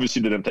that I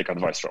obviously didn't take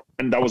advice from,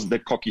 and that was the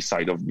cocky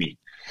side of me.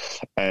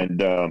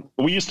 And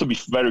we used to be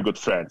very good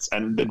friends.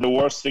 And the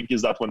worst thing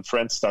is that when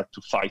friends start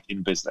to fight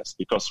in business,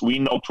 because we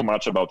know too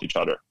much about each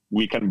other,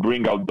 we can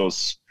bring out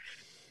those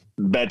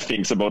bad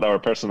things about our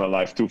personal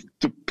life to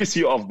piss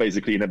you off,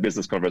 basically, in a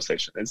business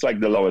conversation. It's like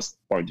the lowest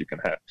point you can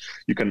have,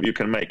 you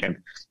can make. And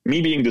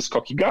me being this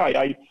cocky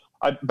guy,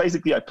 I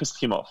pissed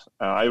him off.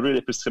 I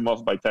really pissed him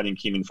off by telling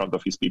him in front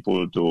of his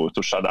people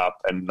to shut up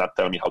and not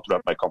tell me how to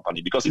run my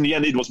company. Because in the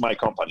end, it was my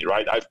company,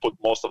 right? I've put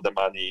most of the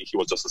money. He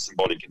was just a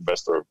symbolic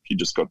investor. He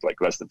just got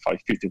like less than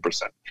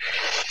 15%.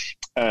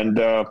 And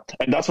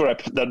that's where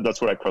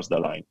I crossed the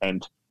line.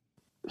 And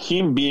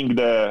him being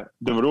the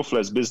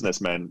ruthless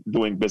businessman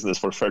doing business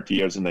for 30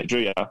 years in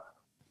Nigeria,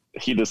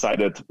 he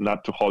decided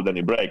not to hold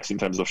any breaks in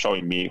terms of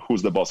showing me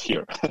who's the boss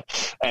here.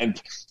 And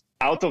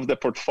out of the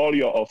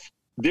portfolio of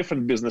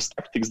different business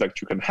tactics that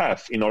you can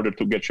have in order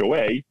to get your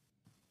way,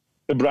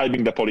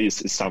 bribing the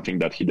police is something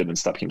that he didn't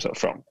stop himself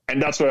from.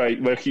 And that's where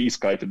he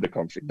escalated the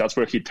conflict. That's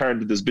where he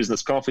turned this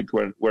business conflict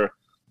where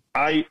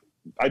I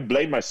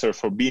blame myself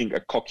for being a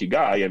cocky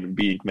guy and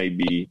being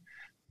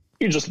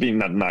just being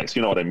not nice,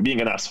 you know what I mean,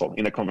 being an asshole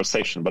in a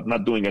conversation, but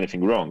not doing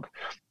anything wrong.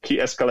 He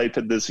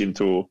escalated this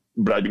into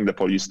bribing the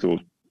police to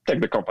take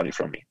the company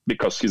from me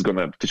because he's going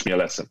to teach me a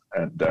lesson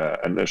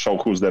and show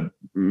who's the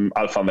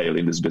alpha male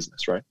in this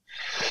business, right?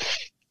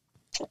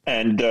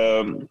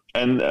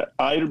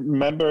 I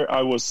remember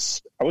I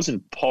was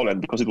in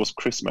Poland because it was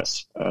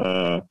Christmas.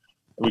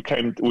 We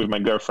came with my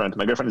girlfriend.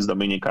 My girlfriend is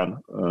Dominican.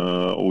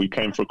 We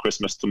came for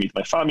Christmas to meet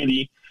my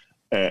family.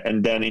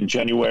 And then in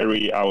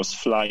January, I was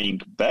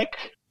flying back.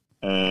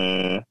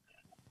 And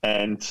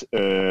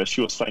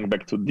she was flying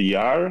back to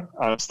DR.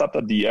 I stopped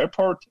at the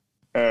airport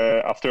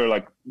after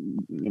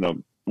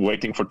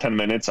waiting for 10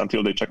 minutes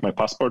until they checked my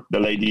passport. The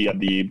lady at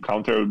the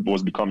counter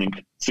was becoming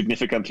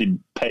significantly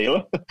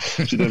pale.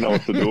 She didn't know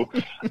what to do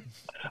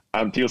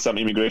until some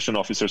immigration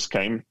officers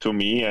came to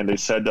me and they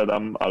said that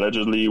I'm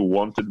allegedly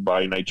wanted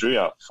by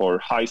Nigeria for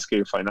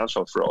high-scale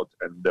financial fraud.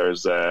 And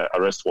there's an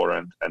arrest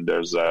warrant and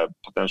there's a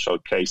potential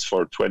case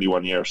for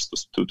 21 years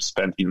to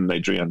spend in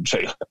Nigerian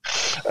jail.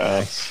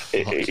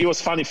 It was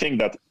a funny thing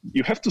that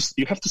you have to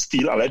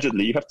steal,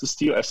 allegedly, you have to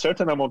steal a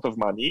certain amount of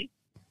money.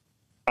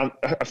 And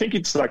I think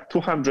it's like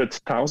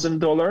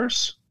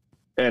 $200,000,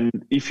 and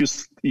if you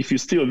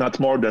steal not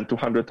more than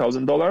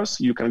 $200,000,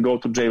 you can go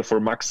to jail for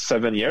max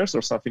 7 years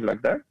or something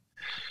like that.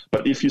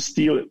 But if you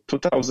steal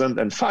 $2,000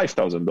 and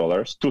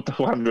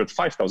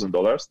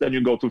 $205,000, then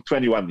you go to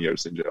 21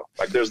 years in jail.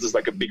 Like there's this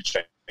like a big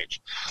change.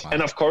 Wow.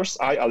 And of course,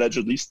 I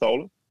allegedly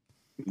stole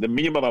the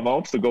minimum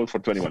amount to go for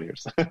 21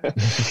 years.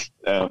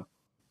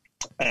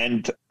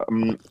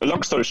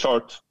 Long story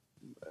short,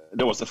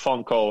 there was a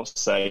phone call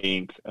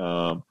saying.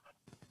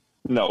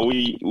 No,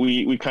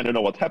 we kind of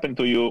know what happened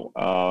to you.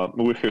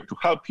 We're here to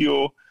help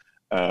you.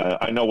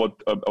 I know what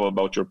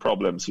about your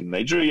problems in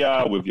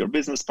Nigeria with your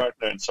business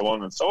partner and so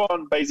on and so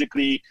on.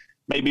 Basically,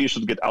 maybe you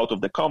should get out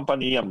of the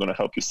company. I'm going to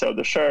help you sell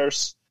the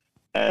shares,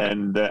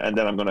 and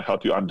then I'm going to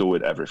help you undo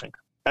it, everything.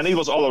 And it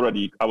was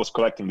already, I was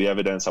collecting the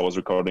evidence, I was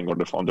recording on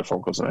the phone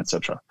calls, and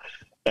etc.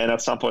 And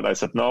at some point I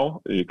said, no,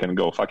 you can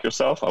go fuck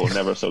yourself. I will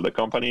never sell the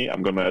company.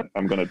 I'm gonna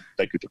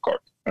take you to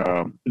court.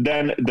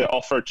 Then the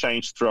offer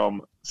changed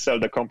from sell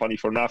the company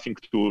for nothing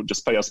to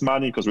just pay us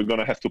money because we're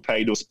gonna have to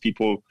pay those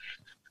people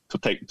to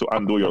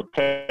undo your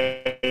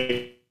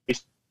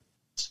case.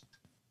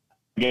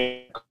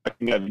 Again,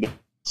 collecting evidence.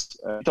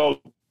 It all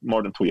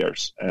more than 2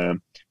 years.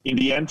 In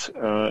the end,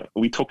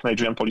 we took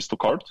Nigerian police to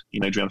court,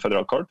 in Nigerian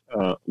federal court.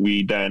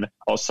 We then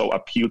also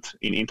appealed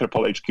in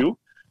Interpol HQ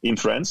in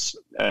France,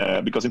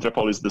 because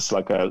Interpol is this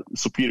like a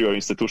superior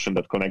institution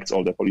that connects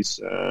all the police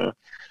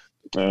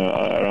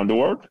around the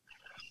world.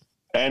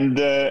 And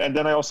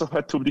then I also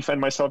had to defend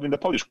myself in the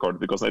Polish court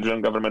because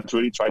Nigerian government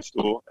really tried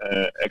to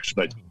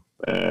extradite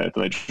to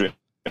Nigeria.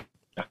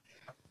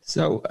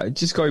 So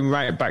just going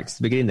right back to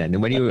the beginning then,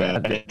 and when you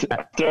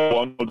after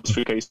one of the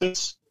 3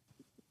 cases,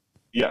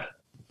 yeah.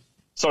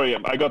 Sorry,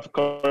 I got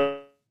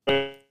carried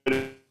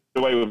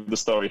away with the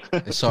story.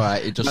 It's all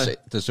right.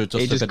 There's just a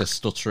bit of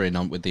stuttering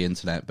on with the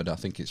internet, but I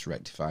think it's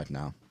rectified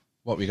now.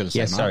 What were you going to say,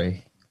 Yeah, Mark?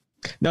 sorry.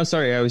 No,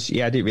 sorry. I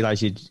didn't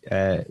realize you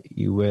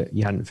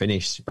hadn't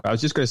finished. I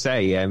was just going to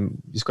say,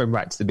 just going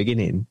back to the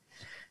beginning,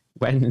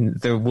 when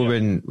the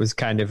woman was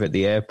kind of at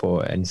the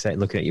airport and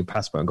looking at your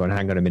passport and going,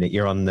 "Hang on a minute,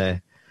 you're on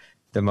the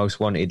most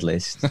wanted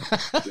list."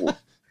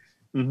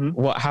 Mm-hmm.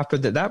 What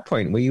happened at that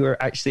point? Were you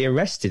actually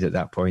arrested at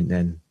that point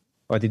then?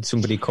 Or did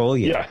somebody call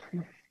you? Yeah.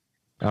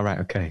 All right,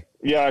 okay.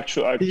 Yeah,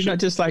 actually. Did you not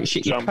just like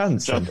shit your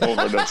pants? Jump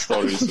over that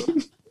story. So.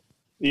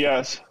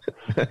 Yes.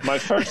 My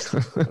first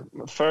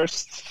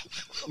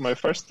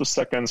 2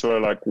 seconds were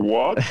like,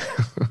 what?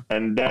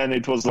 And then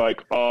it was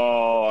like,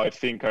 oh, I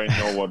think I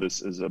know what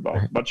this is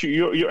about. But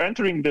you're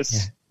entering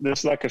this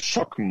like a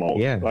shock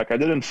mode. Yeah. Like I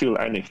didn't feel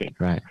anything.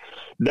 Right.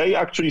 They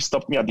actually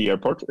stopped me at the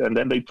airport and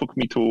then they took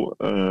me to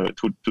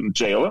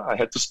jail. I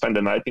had to spend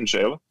the night in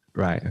jail.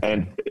 Right. Okay.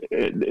 And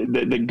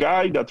the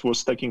guy that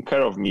was taking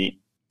care of me,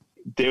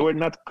 they were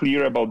not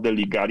clear about the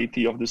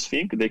legality of this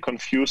thing. They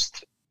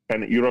confused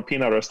an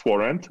European arrest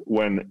warrant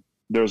when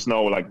there's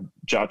no like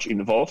judge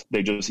involved.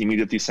 They just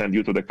immediately send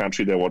you to the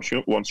country they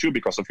wants you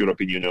because of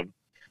European Union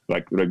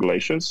like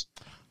regulations,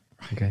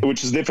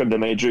 which is different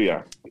than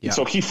Nigeria. Yeah.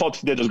 So he thought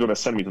they're just going to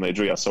send me to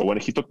Nigeria. So when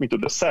he took me to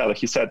the cell,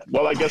 he said,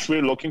 well, I guess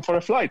we're looking for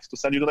a flight to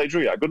send you to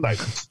Nigeria. Good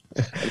night.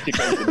 And he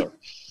closed the door.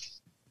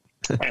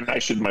 And I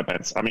shit my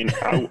pants. I mean,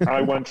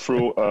 I went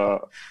through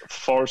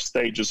 4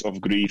 stages of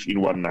grief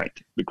in one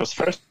night. Because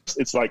first,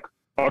 it's like,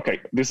 okay,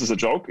 this is a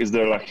joke. Is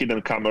there a hidden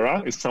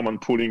camera? Is someone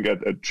pulling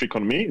a trick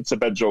on me? It's a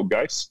bad joke,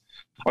 guys.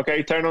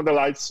 Okay, turn on the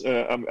lights.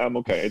 I'm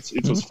okay.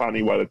 It was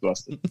funny while it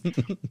lasted.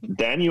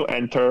 Then you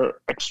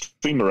enter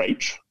extreme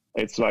rage.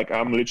 It's like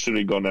I'm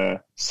literally going to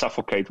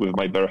suffocate with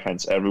my bare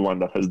hands everyone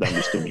that has done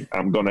this to me.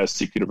 I'm going to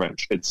seek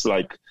revenge. It's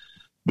like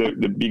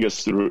the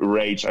biggest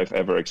rage I've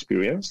ever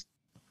experienced.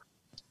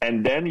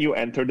 And then you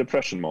enter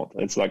depression mode.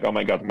 It's like, oh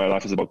my God, my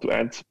life is about to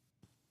end.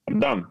 I'm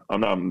done.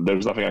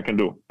 There's nothing I can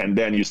do. And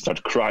then you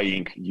start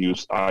crying.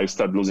 I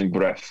start losing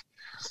breath.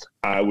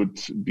 I would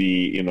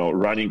be,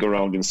 running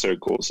around in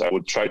circles. I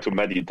would try to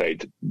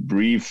meditate,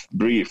 breathe.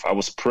 I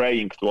was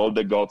praying to all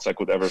the gods I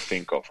could ever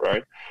think of,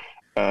 right?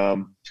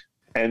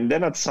 And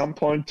then at some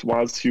point,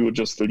 once you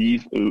just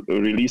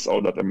release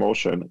all that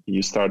emotion,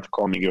 you start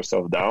calming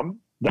yourself down.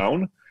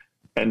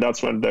 And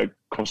that's when the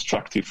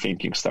constructive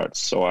thinking starts.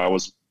 So I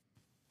was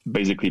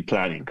basically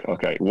planning.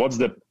 Okay, what's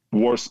the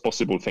worst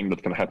possible thing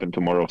that can happen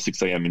tomorrow,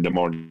 6 a.m. in the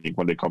morning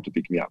when they come to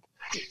pick me up?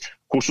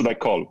 Who should I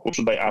call? Who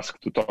should I ask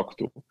to talk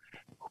to?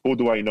 Who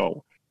do I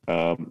know?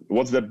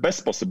 What's the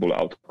best possible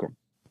outcome?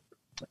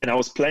 And I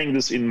was playing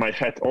this in my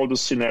head, all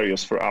those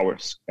scenarios for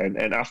hours. And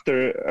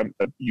after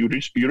you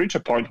reach a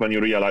point when you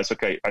realize,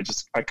 okay,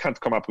 I can't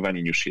come up with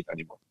any new shit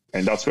anymore.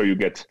 And that's where you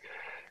get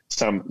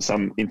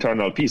some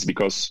internal peace,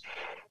 because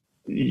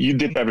you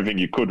did everything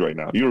you could right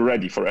now. You're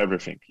ready for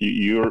everything.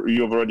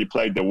 You've already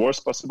played the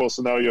worst possible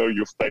scenario.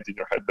 You've played in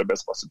your head the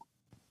best possible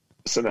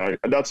scenario.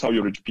 And that's how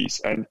you reach peace.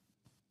 And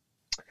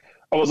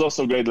it was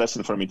also a great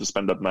lesson for me to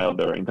spend that night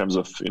there in terms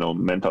of,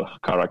 mental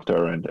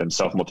character and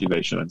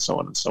self-motivation and so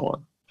on and so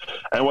on.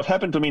 And what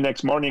happened to me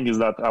next morning is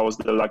that I was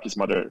the luckiest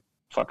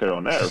motherfucker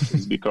on earth,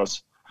 is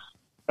because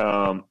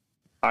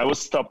I was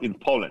stopped in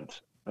Poland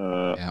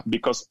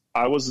because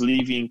I was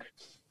leaving.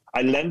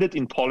 I landed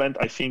in Poland,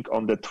 I think,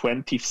 on the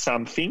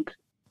 20-something.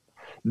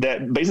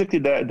 Basically,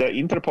 the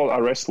Interpol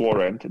arrest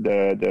warrant,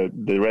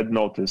 the red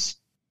notice,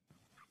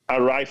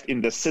 arrived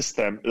in the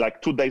system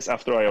like 2 days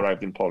after I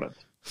arrived in Poland.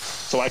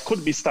 So I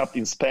could be stopped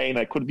in Spain,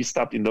 I could be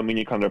stopped in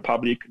Dominican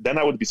Republic, then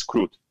I would be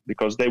screwed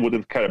because they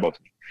wouldn't care about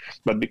me.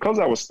 But because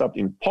I was stopped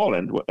in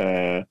Poland,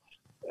 when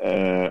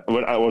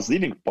I was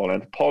leaving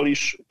Poland,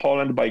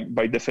 Poland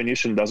by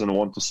definition doesn't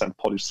want to send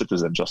Polish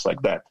citizens just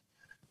like that.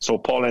 So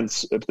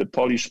the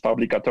Polish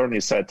public attorney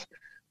said,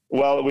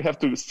 well, we have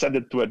to send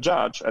it to a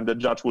judge, and the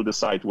judge will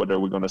decide whether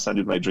we're going to send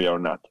it to Nigeria or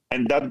not.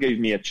 And that gave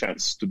me a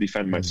chance to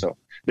defend myself.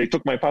 They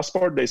took my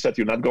passport. They said,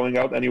 you're not going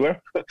out anywhere.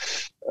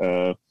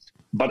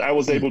 But I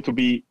was able to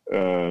be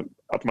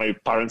at my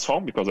parents'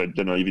 home because I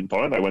didn't live in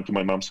Poland. I went to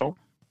my mom's home.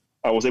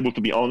 I was able to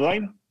be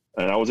online,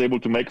 and I was able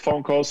to make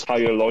phone calls,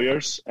 hire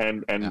lawyers,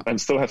 and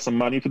still have some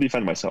money to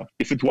defend myself.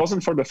 If it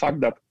wasn't for the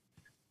fact that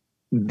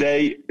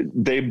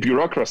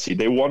bureaucracy,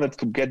 they wanted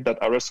to get that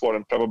arrest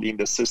warrant probably in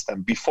the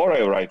system before I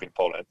arrived in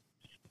Poland,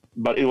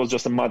 but it was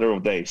just a matter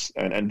of days,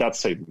 and that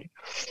saved me.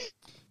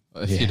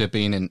 If you'd have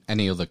been in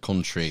any other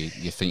country,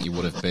 you think you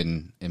would have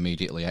been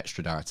immediately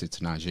extradited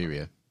to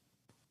Nigeria?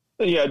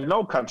 Yeah,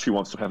 no country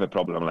wants to have a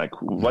problem. Like,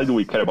 why do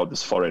we care about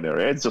this foreigner?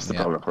 It's just a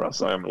problem for us.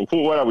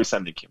 Where are we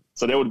sending him?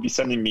 So they would be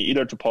sending me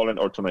either to Poland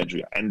or to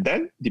Nigeria. And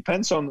then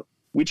depends on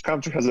which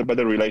country has a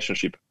better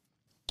relationship.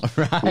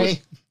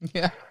 Right.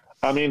 Yeah.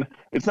 I mean,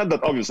 it's not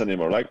that obvious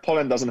anymore. Like,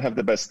 Poland doesn't have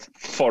the best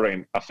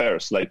foreign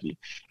affairs lately.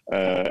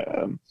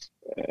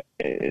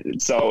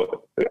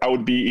 So I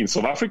would be in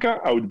South Africa,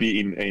 I would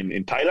be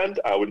in Thailand,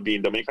 I would be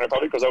in Dominican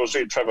Republic, because I was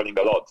really traveling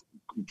a lot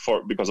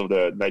because of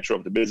the nature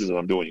of the business that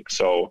I'm doing.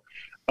 So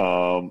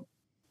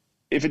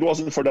if it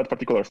wasn't for that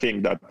particular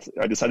thing that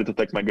I decided to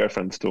take my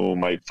girlfriend to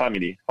my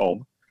family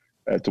home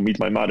to meet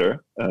my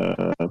mother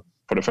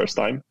for the first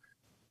time,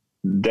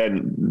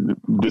 then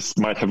this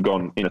might have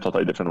gone in a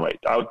totally different way.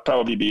 I would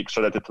probably be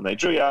extradited to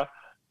Nigeria,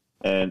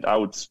 and I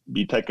would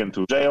be taken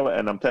to jail.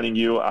 And I'm telling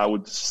you, I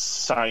would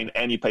sign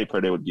any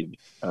paper they would give me,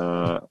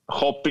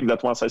 hoping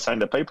that once I sign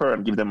the paper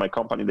and give them my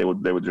company, they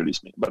would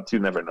release me. But you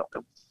never know.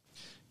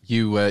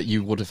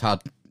 You would have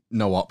had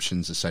no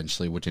options,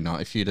 essentially, would you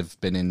not? If you'd have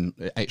been in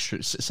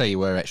say you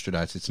were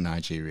extradited to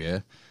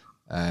Nigeria,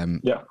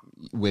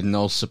 with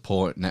no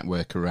support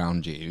network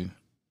around you,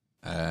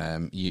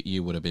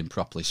 you would have been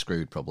properly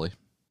screwed, probably.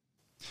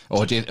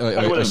 Or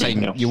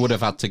you would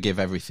have had to give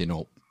everything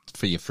up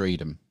for your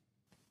freedom.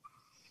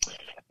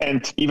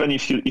 And even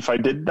if I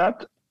did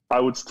that, I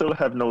would still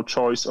have no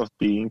choice of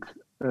being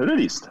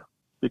released,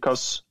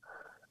 because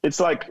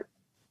it's like,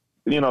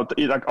 like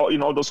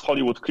in all those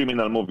Hollywood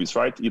criminal movies,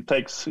 right? You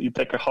take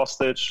a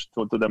hostage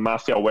to the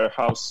mafia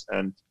warehouse,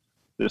 and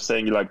they're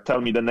saying, like,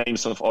 tell me the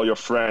names of all your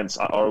friends,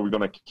 or we're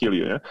gonna kill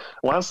you. Yeah?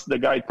 Once the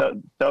guy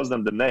tells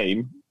them the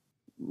name,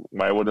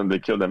 why wouldn't they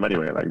kill them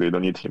anyway? Like, they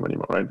don't need him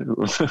anymore, right?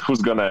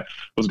 Who's gonna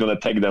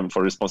take them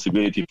for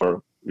responsibility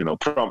for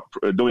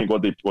doing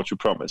what you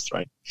promised,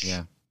 right?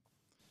 Yeah.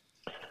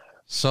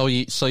 So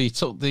you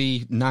took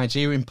the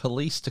Nigerian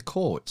police to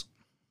court?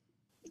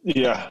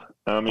 Yeah,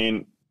 I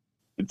mean,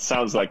 it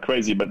sounds like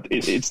crazy, but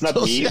it's not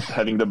me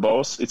having the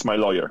boss. It's my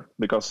lawyer,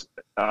 because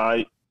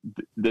I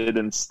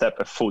didn't step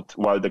a foot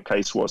while the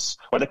case was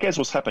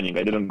happening.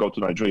 I didn't go to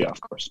Nigeria,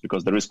 of course,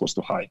 because the risk was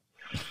too high.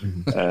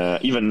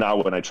 Even now,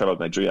 when I travel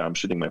to Nigeria, I'm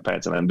shitting my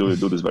pants, and I do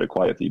this very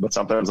quietly. But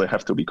sometimes I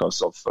have to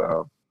because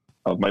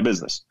of my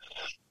business.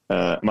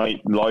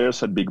 My lawyers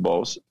had big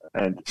balls,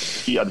 and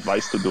he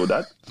advised to do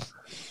that.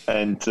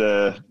 And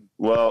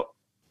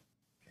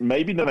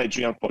maybe the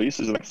Nigerian police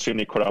is an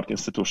extremely corrupt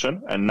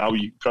institution, and now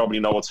you probably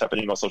know what's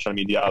happening on social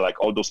media, like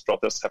all those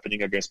protests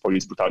happening against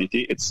police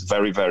brutality. It's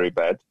very, very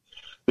bad.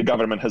 The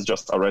government has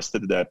just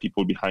arrested the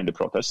people behind the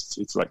protests.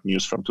 It's like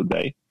news from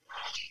today.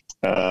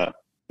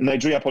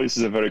 Nigeria police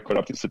is a very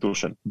corrupt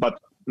institution, but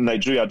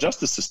Nigeria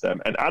justice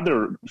system and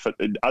other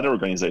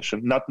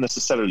organizations, not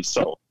necessarily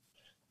so.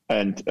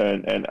 And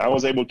I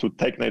was able to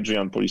take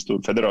Nigerian police to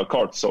federal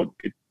court. So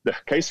the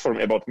case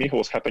about me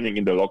was happening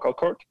in the local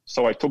court.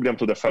 So I took them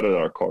to the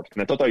federal court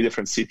in a totally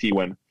different city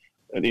when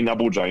in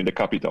Abuja, in the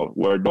capital,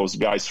 where those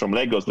guys from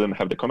Lagos didn't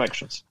have the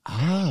connections.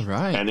 Ah,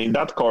 right. And in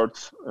that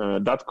court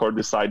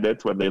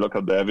decided, when they look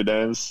at the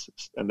evidence,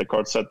 and the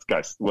court said,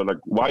 guys, well, like,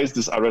 why is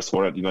this arrest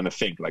warrant even a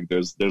thing? Like,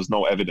 there's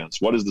no evidence.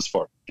 What is this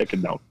for? Take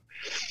it down.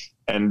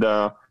 And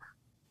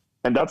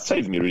that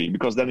saved me, really,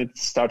 because then it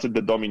started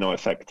the domino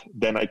effect.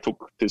 Then I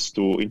took this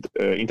to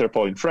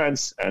Interpol in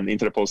France, and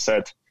Interpol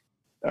said,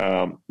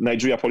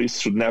 Nigeria police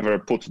should never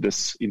put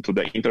this into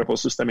the Interpol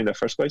system in the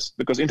first place,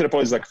 because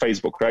Interpol is like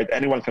Facebook, right?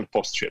 Anyone can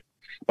post shit.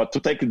 But to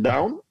take it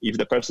down, if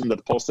the person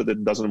that posted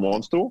it doesn't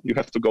want to, you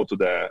have to go to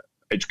the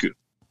HQ.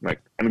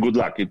 Like, and good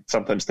luck. It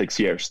sometimes takes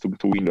years to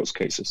win those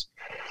cases.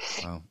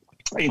 Wow.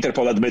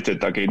 Interpol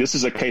admitted, okay, this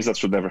is a case that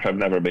should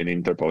never been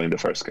Interpol in the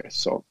first case.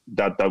 So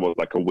that was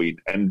like a win.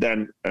 And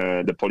then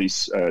the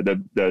police,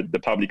 the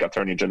public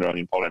attorney general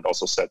in Poland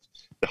also said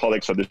the whole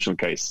extradition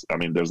case, I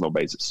mean, there's no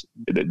basis.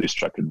 They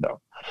struck it down.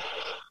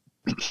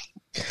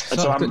 And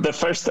so I'm the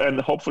first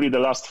and hopefully the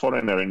last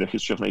foreigner in the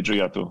history of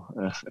Nigeria to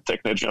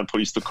take Nigerian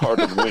police to court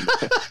and win.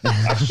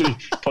 Actually,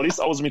 police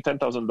owes me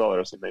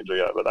 $10,000 in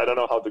Nigeria, but I don't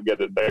know how to get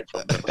it back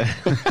from them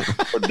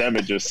for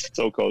damages,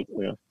 so-called.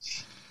 Yeah.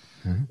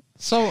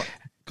 So,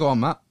 go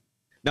on, Matt.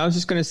 No, I was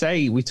just going to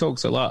say, we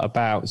talked a lot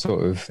about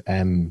sort of,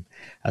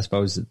 I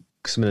suppose,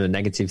 some of the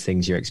negative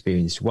things you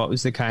experienced. What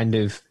was the kind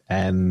of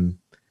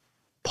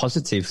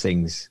positive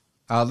things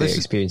that you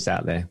experienced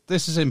out there?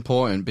 This is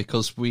important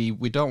because we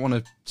don't want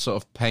to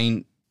sort of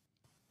paint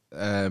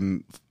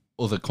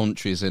other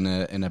countries in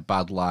a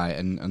bad light,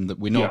 and that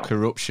we know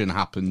corruption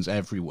happens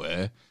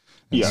everywhere.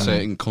 And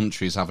certain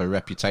countries have a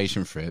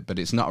reputation for it, but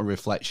it's not a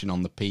reflection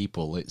on the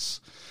people.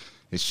 It's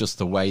just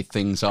the way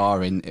things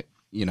are in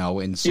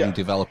some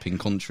developing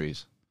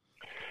countries.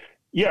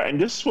 Yeah, and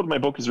this is what my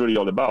book is really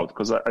all about,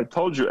 because I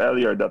told you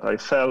earlier that I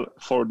fell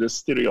for this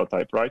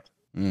stereotype, right?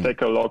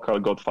 Take a local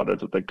godfather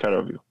to take care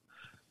of you.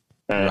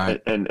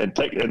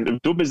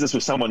 And do business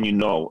with someone you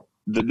know.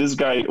 This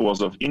guy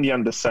was of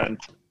Indian descent,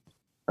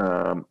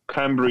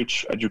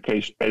 Cambridge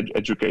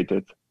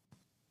educated,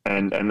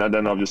 and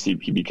then obviously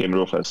he became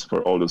ruthless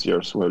for all those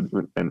years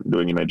and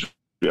doing in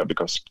Nigeria,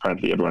 because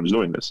apparently everyone is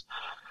doing this.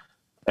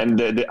 And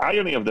the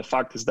irony of the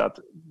fact is that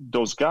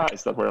those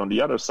guys that were on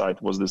the other side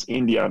was this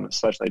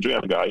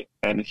Indian/Nigerian guy,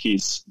 and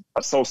his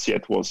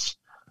associate was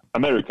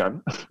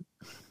American.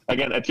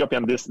 Again,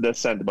 Ethiopian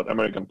descent, but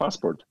American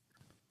passport.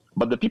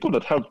 But the people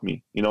that helped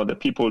me, the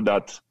people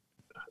that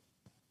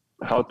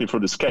helped me through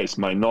this case,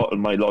 my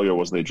lawyer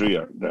was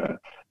Nigeria, the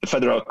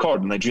federal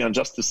court, the Nigerian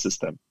justice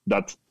system,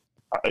 that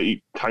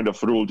kind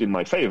of ruled in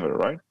my favor,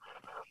 right?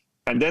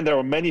 And then there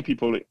were many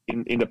people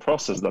in the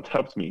process that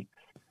helped me.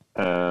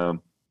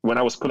 When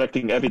I was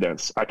collecting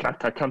evidence, I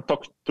can't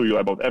talk to you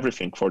about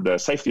everything for the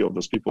safety of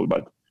those people,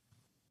 but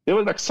there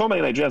were like so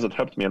many Nigerians that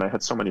helped me, and I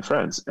had so many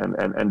friends.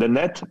 And the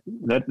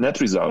net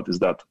result is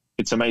that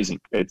it's amazing.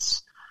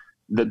 It's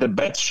the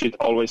bad shit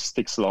always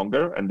sticks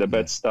longer, and the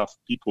bad stuff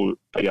people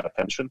pay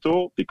attention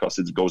to because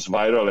it goes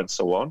viral and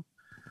so on.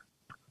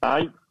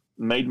 I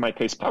made my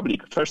case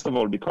public, first of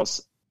all,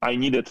 because I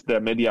needed the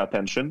media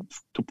attention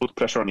to put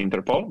pressure on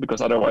Interpol, because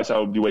otherwise I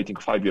would be waiting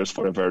 5 years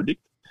for a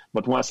verdict.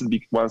 But once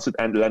it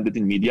landed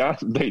in media,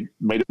 they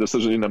made a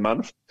decision in a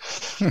month.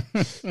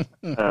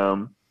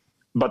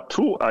 But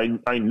two,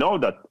 I know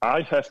that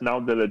I have now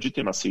the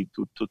legitimacy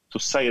to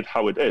say it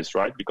how it is,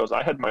 right? Because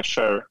I had my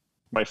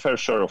fair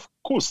share of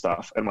cool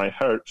stuff and my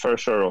fair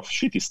share of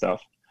shitty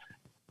stuff.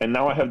 And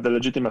now I have the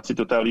legitimacy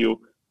to tell you,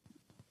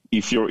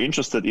 if you're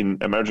interested in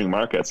emerging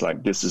markets,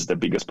 like, this is the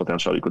biggest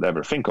potential you could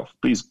ever think of.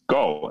 Please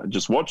go and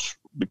just watch,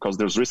 because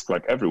there's risk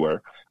like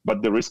everywhere,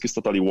 but the risk is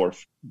totally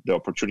worth the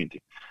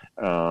opportunity.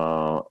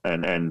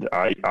 And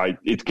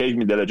it gave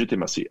me the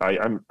legitimacy.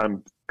 I'm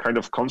kind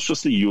of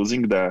consciously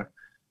using the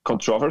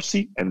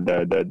controversy and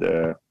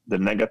the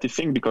negative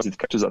thing because it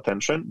catches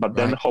attention. But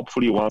then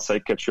hopefully once I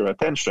catch your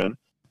attention,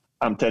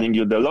 I'm telling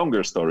you the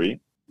longer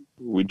story,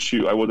 which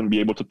I wouldn't be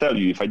able to tell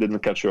you if I didn't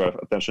catch your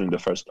attention in the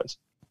first place.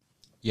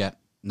 Yeah.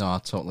 No, I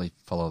totally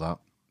follow that.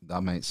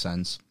 That makes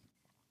sense.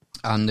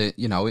 And,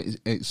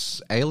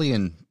 it's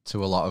alien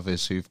to a lot of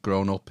us who've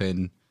grown up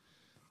in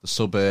the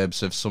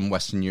suburbs of some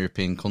Western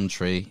European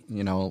country,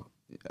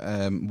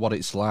 what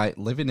it's like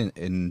living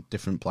in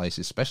different places,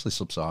 especially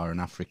sub-Saharan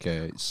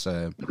Africa. It's,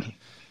 the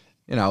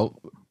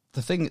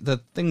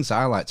things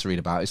I like to read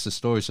about is the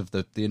stories of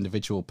the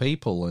individual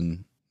people.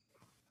 And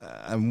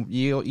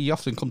you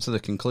often come to the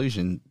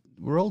conclusion,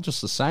 we're all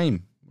just the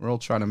same. We're all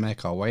trying to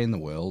make our way in the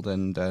world.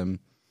 And,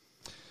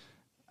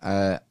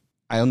 I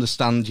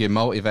understand your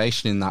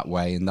motivation in that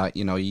way, in that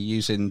you're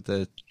using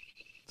the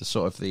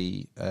sort of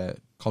the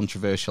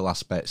controversial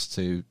aspects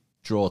to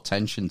draw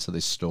attention to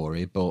this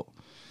story, but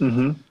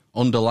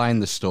underlying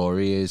the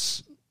story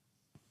is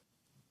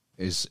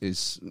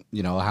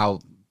how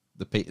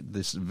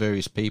this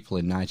various people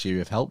in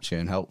Nigeria have helped you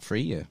and helped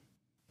free you.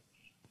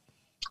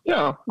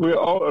 Yeah, we're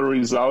all a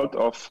result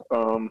of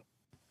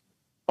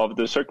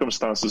the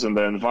circumstances and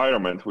the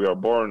environment we are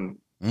born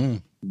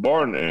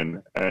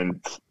in,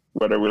 and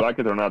whether we like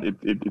it or not,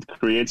 it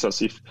creates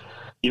us.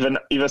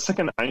 if a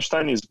second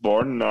Einstein is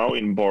born now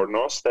in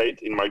Borno state,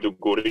 in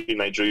Maiduguri,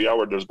 Nigeria,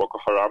 where there's Boko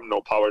Haram,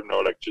 no power,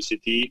 no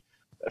electricity,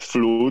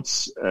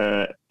 floods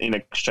in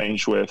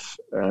exchange with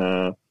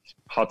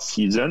hot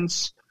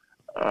seasons,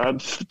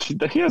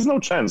 he has no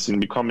chance in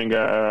becoming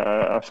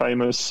a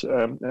famous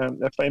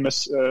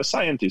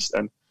scientist.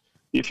 And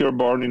if you're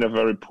born in a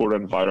very poor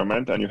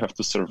environment and you have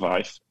to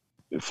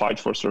fight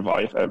for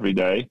survive every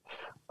day,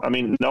 I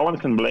mean, no one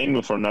can blame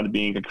you for not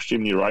being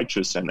extremely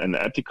righteous and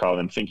ethical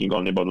and thinking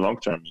only about long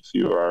term if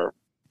you are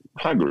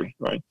hungry,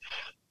 right?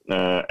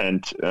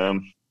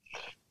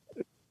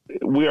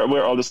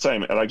 We're all the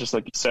same. And like you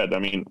said, I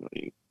mean,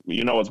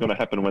 you know what's going to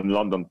happen when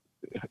London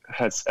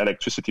has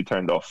electricity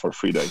turned off for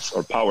 3 days,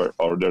 or power,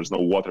 or there's no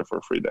water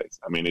for 3 days.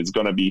 I mean, it's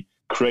going to be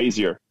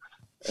crazier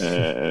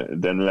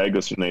than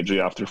Lagos in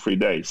Nigeria after 3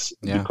 days,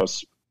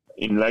 because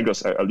in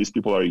Lagos, at least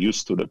people are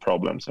used to the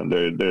problems and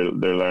they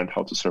learned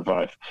how to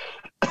survive.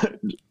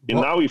 And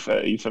now, if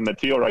a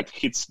meteorite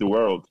hits the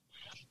world,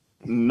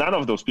 none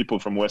of those people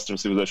from Western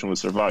civilization will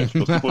survive.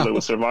 Those people that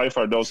will survive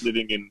are those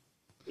living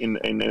in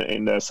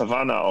the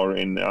savannah or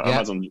in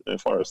Amazon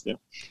forest. Yeah.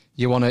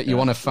 You want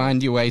to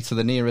find your way to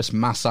the nearest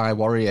Maasai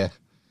warrior,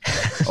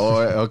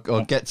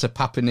 or get to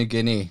Papua New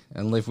Guinea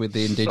and live with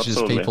the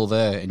indigenous people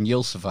there, and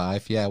you'll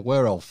survive. Yeah,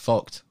 we're all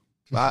fucked.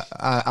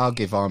 I'll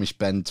give Amish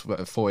Ben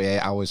 48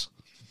 hours.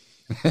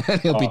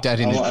 He'll be dead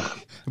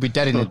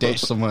in a ditch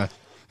somewhere.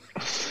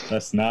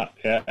 That's not.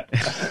 Yeah.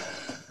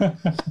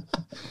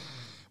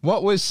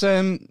 What was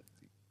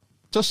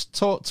just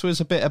talk to us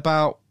a bit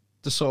about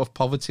the sort of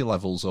poverty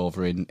levels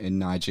over in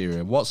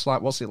Nigeria. What's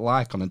it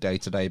like on a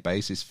day-to-day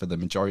basis for the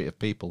majority of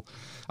people?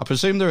 I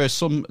presume there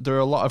are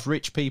a lot of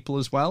rich people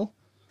as well.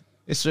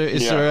 Is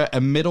there a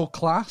middle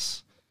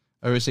class,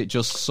 or is it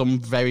just some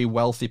very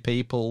wealthy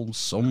people,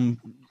 some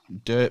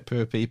dirt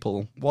poor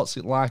people? What's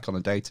it like on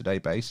a day-to-day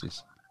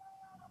basis?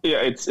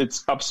 Yeah,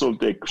 it's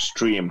absolutely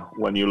extreme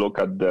when you look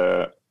at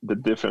the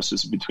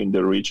differences between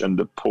the rich and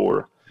the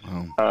poor.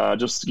 Wow.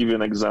 Just to give you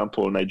an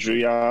example,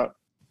 Nigeria,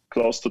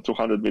 close to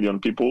 200 million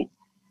people.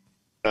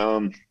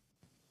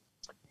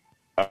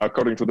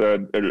 According to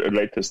the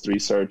latest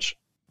research,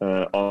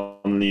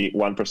 only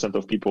 1%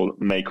 of people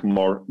make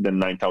more than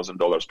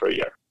 $9,000 per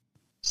year.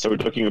 So we're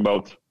talking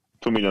about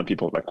 2 million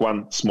people, like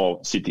one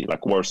small city,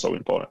 like Warsaw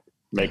in Poland,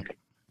 make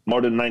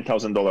more than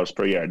 $9,000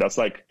 per year. That's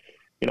like,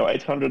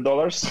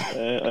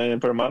 $800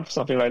 per month,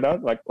 something like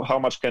that. Like, how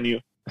much can you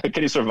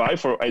survive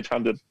for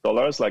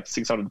 $800, like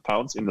 600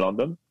 pounds in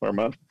London per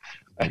month?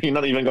 And you're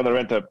not even going to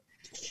rent a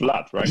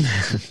flat, right?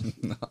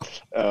 No.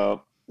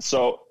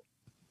 So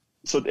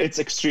it's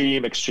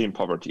extreme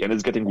poverty, and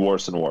it's getting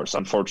worse and worse,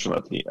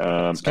 unfortunately.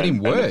 It's getting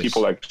worse. And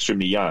people are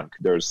extremely young.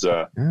 There's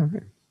like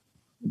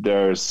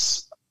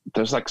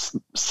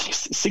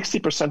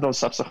 60% of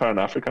sub-Saharan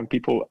African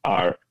people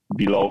are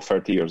below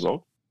 30 years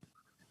old.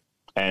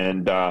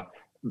 And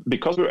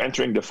because we're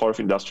entering the fourth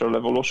industrial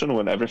revolution,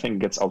 when everything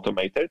gets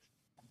automated,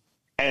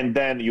 and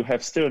then you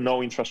have still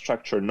no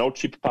infrastructure, no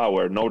cheap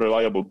power, no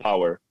reliable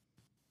power,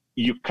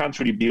 you can't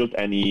really build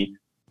any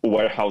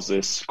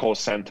warehouses, call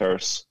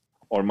centers,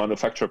 or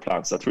manufacture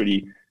plants that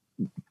really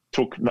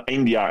took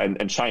India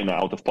and China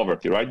out of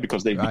poverty, right?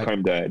 Because they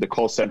became the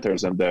call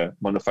centers and the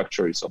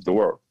manufacturers of the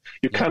world.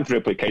 You can't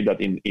replicate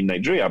that in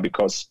Nigeria,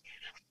 because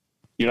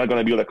you're not going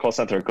to build a call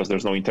center because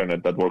there's no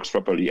internet that works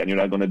properly, and you're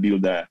not going to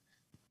build a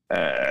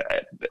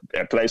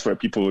place where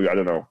people,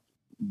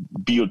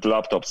 build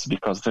laptops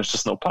because there's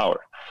just no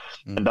power.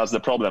 And that's the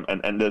problem.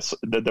 And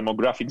the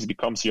demographics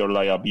becomes your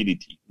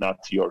liability, not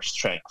your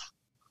strength,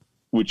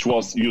 which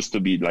used to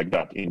be like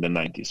that in the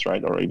 90s,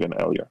 right? Or even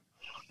earlier.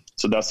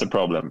 So that's the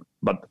problem.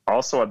 But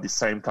also at the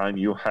same time,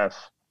 you have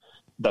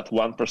that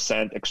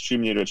 1%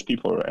 extremely rich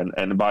people.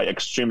 And by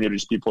extremely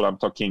rich people, I'm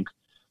talking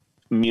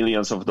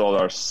millions of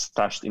dollars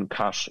stashed in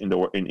cash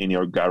in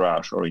your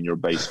garage or in your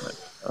basement.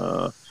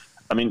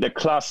 The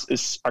class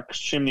is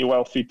extremely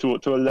wealthy to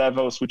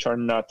levels which are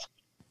not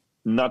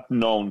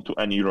known to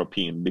any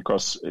European,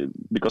 because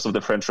of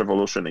the French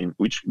Revolution in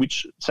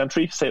which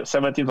century,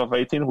 17th or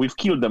 18th, we've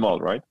killed them all,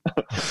 right?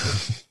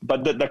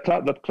 But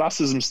that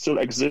classism still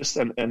exists,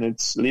 and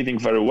it's living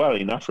very well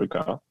in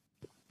Africa,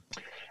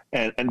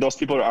 and those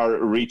people are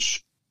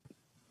rich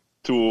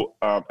to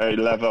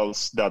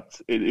levels that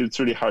it's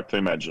really hard to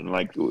imagine.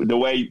 Like the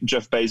way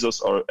Jeff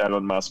Bezos or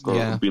Elon Musk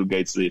or Bill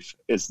Gates live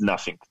is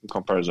nothing in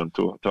comparison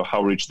to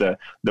how rich the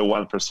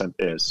 1%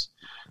 is.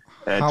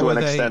 To an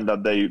extent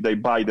that they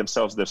buy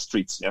themselves their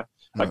streets. Yeah.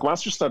 Like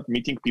once you start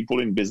meeting people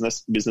in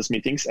business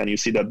meetings, and you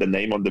see that the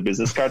name on the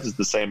business card is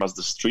the same as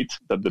the street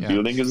that the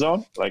building is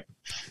on, like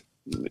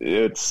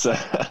it's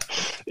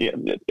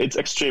it's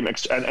extreme.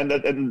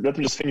 And let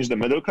me just finish the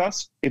middle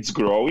class. It's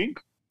growing,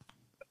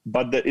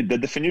 but the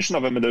definition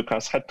of a middle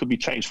class had to be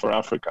changed for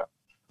Africa.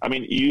 I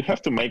mean, you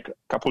have to make a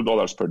couple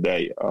dollars per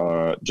day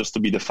just to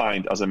be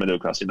defined as a middle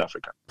class in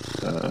Africa.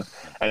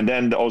 And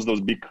then also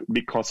those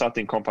big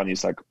consulting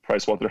companies like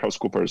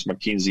PricewaterhouseCoopers,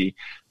 McKinsey,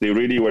 they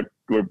really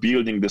were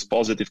building this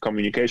positive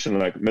communication,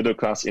 like middle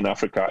class in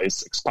Africa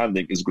is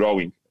expanding, is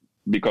growing.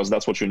 because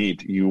that's what you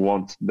need. You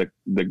want the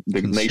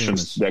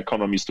nations, the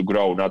economies to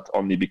grow, not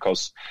only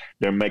because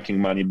they're making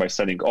money by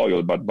selling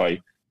oil, but by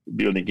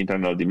building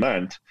internal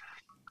demand.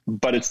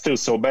 But it's still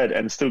so bad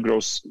and still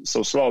grows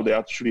so slow. They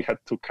actually had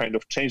to kind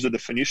of change the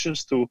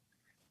definitions to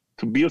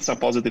build some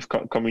positive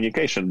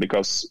communication,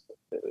 because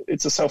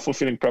it's a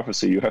self-fulfilling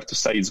prophecy. You have to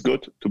say it's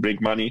good to bring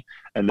money,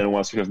 and then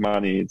once you have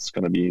money, it's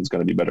gonna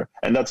be better.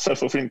 And that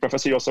self-fulfilling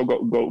prophecy also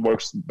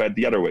works bad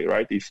the other way,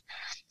 right? If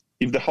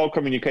the whole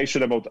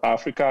communication about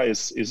Africa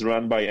is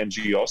run by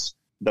NGOs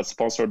that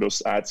sponsor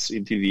those ads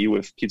in TV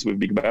with kids with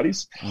big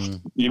bellies,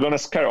 you're gonna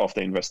scare off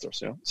the investors.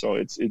 Yeah, so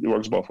it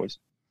works both ways.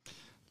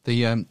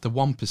 The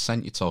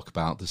 1% you talk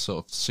about, the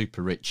sort of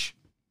super rich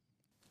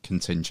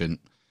contingent.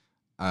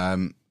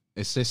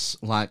 Is this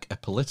like a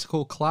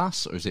political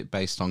class, or is it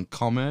based on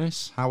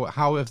commerce?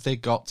 How have they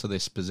got to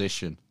this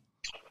position?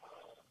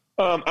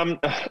 I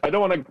don't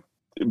want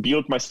to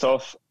build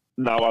myself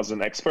now as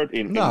an expert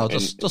in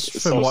just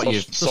from what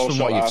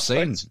you've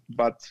seen.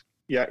 But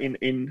yeah,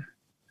 and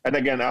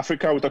again,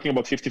 Africa, we're talking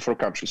about 54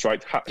 countries,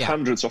 right?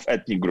 Hundreds of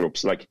ethnic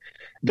groups. Like,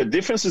 the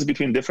differences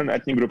between different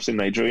ethnic groups in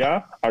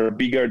Nigeria are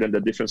bigger than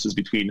the differences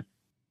between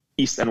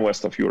East and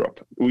West of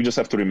Europe. We just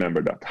have to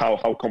remember that, how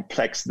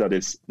complex that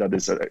is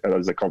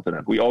as a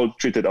continent. We all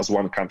treat it as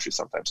one country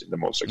sometimes in the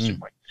most extreme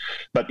way.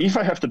 But if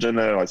I have to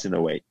generalize in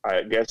a way,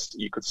 I guess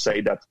you could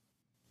say that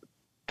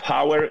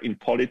power in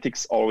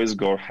politics always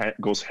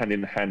goes hand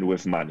in hand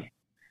with money.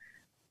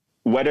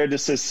 Whether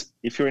this is,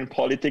 if you're in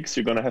politics,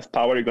 you're going to have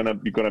power, you're going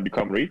to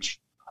become rich,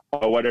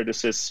 or whether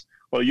this is,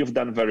 well, you've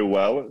done very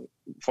well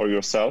for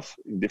yourself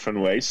in different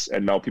ways,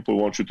 and now people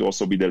want you to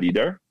also be the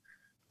leader.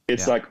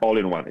 It's like all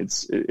in one.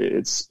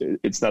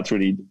 It's not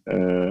really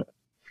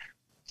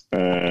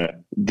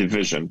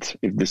divisioned,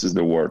 if this is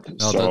the word.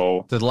 No,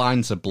 so the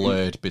lines are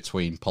blurred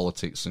between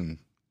politics and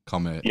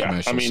commercial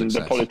success.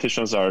 The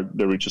politicians are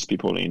the richest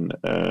people in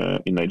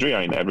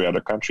Nigeria, in every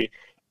other country.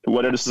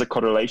 Whether this is a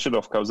correlation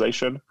of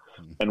causation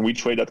and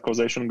which way that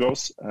causation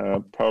goes,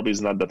 probably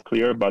is not that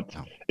clear. But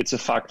it's a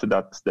fact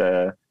that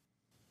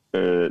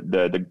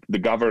the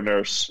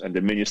governors and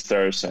the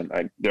ministers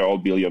they're all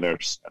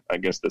billionaires. I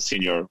guess the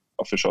senior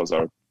officials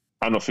are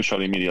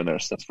unofficially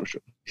millionaires. That's for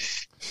sure.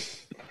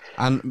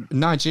 And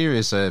Nigeria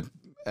is a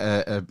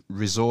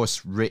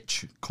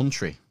resource-rich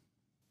country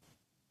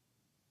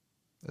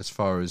as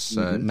far as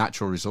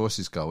natural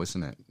resources go,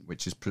 isn't it?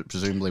 Which is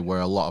presumably where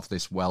a lot of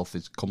this wealth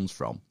comes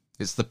from.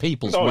 It's the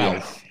people's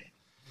wealth.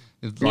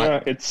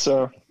 Yeah, it's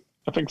I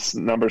think it's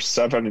number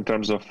 7 in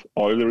terms of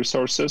oil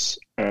resources,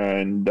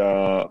 and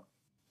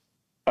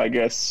I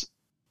guess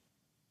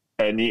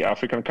any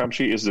African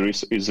country is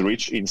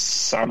rich in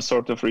some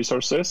sort of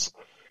resources.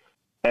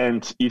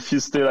 And if you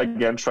still,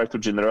 again, try to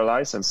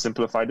generalize and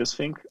simplify this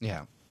thing in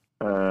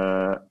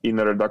a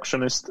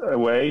reductionist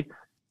way,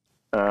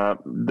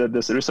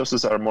 the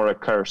resources are more a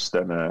curse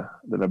than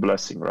a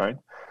blessing, right?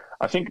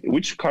 I think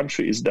which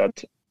country is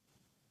that?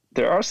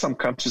 There are some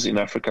countries in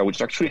Africa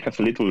which actually have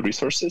little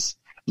resources.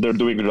 They're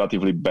doing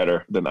relatively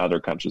better than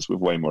other countries with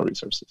way more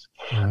resources.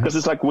 Because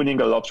it's like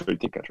winning a lottery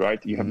ticket, right?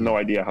 You have no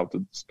idea how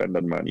to spend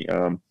that money.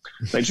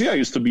 Nigeria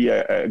used to be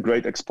a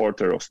great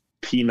exporter of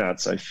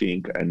peanuts, I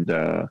think, and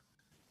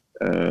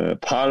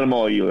palm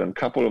oil and a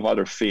couple of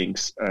other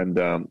things. And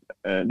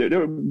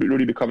they're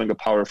really becoming a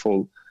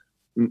powerful,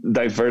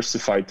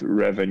 diversified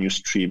revenue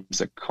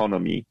streams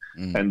economy.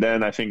 And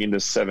then I think in the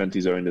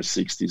 70s or in the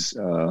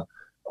 60s,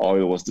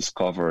 oil was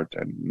discovered,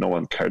 and no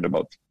one cared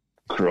about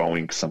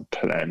growing some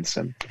plants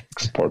and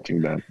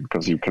exporting them,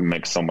 because you can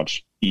make so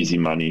much easy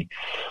money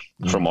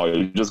from oil.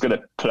 You just get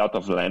a plot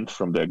of land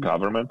from the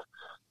government,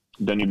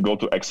 then you go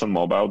to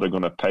ExxonMobil, they're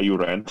going to pay you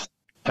rent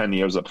 10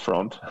 years up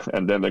front,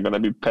 and then they're going to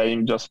be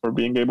paying just for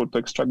being able to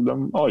extract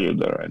them oil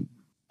there. And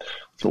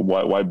so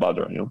why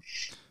bother,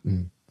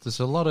 There's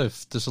a lot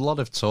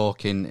of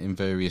talk in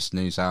various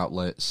news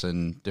outlets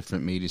and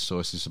different media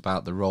sources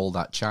about the role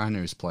that China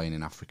is playing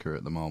in Africa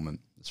at the moment,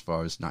 as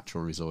far as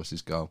natural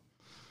resources go.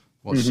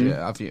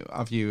 Have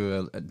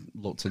you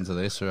looked into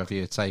this, or have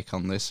you a take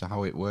on this?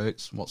 How it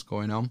works? What's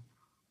going on?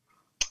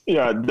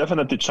 Yeah,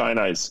 definitely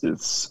China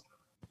is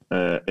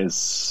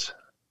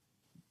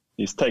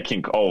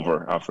taking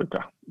over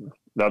Africa.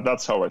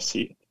 That's how I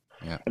see it.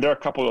 Yeah. And there are a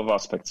couple of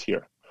aspects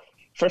here.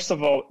 First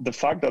of all, the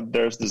fact that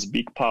there's this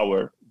big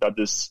power that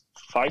is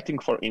fighting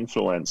for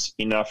influence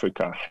in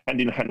Africa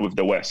hand in hand with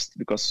the West,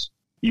 because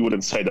you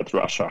wouldn't say that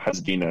Russia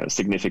has been a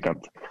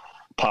significant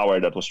power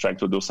that was trying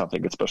to do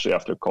something, especially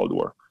after Cold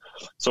War.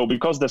 So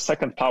because the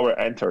second power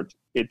entered,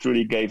 it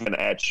really gave an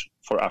edge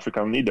for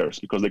African leaders,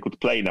 because they could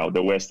play now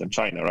the West and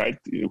China, right?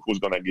 Who's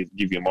going to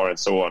give you more and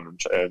so on.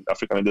 And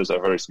African leaders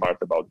are very smart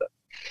about that.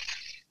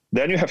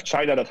 Then you have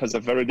China that has a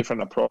very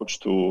different approach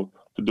to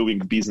doing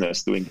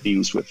business, doing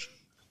deals with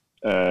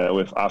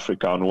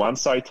Africa. On one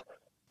side,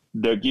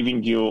 they're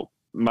giving you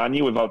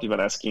money without even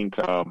asking.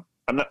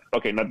 Not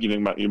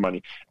giving you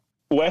money.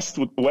 West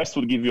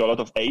would give you a lot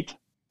of aid,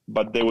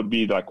 but there would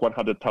be like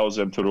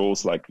 100,000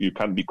 rules, like you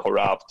can't be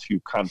corrupt,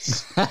 you can't,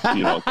 steal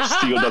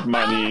that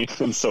money,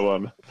 and so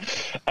on.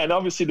 And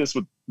obviously, this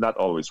would not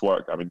always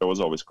work. I mean, there was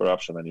always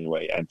corruption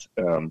anyway, and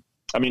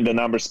the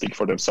numbers speak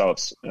for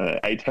themselves.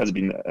 West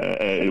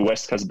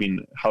has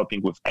been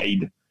helping with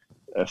aid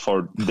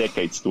for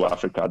decades to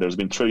Africa. There's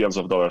been trillions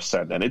of dollars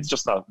sent, and it's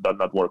just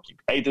not working.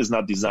 Aid is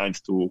not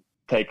designed to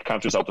take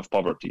countries out of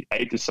poverty.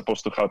 Aid is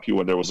supposed to help you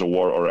when there was a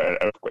war or an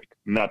earthquake,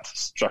 not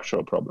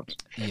structural problems.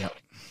 Yeah.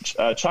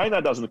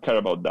 China doesn't care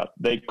about that.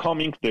 They're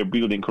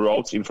building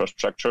roads,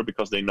 infrastructure,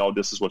 because they know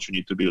this is what you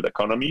need to build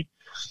economy.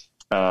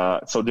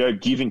 So they're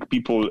giving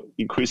people,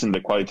 increasing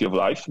the quality of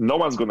life. No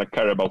one's going to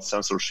care about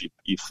censorship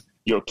if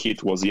your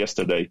kid was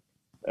yesterday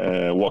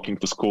walking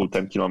to school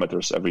 10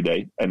 kilometers every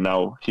day, and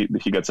now he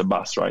gets a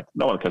bus, right?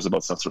 No one cares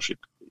about censorship.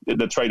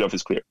 The trade-off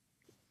is clear.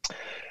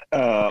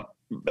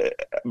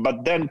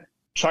 But then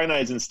China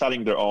is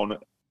installing their own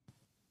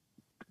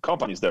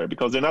companies there,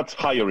 because they're not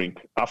hiring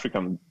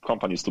African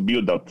companies to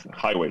build out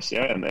highways,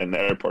 and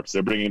airports.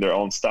 They're bringing their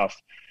own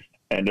stuff,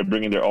 and they're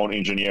bringing their own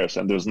engineers,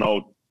 and there's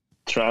no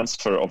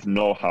transfer of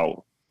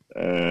know-how.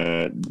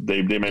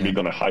 They may be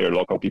going to hire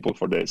local people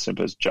for the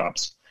simplest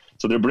jobs.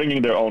 So they're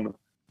bringing their own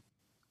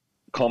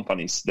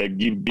companies. They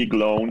give big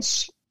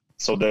loans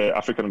so the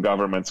African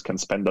governments can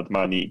spend that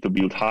money to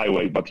build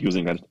highway, but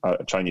using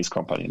a Chinese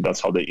company. That's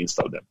how they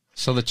install them.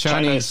 So the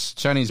Chinese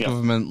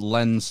government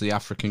lends the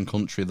African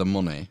country the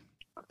money.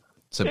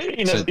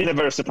 In a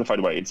very simplified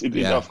way.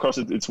 Of course,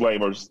 it's way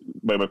more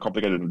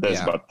complicated than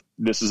this, but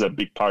this is a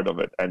big part of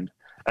it. And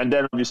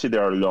then obviously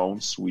there are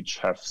loans which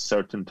have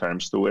certain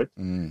terms to it,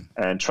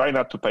 and try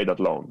not to pay that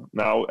loan.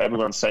 Now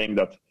everyone's saying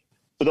that.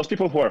 So those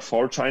people who are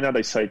for China,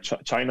 they say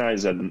China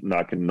is a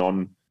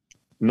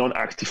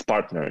non-active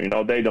partner.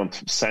 They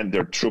don't send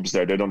their troops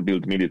there. They don't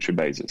build military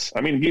bases.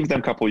 I mean, give them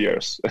a couple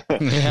years.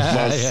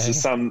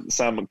 Some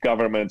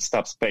government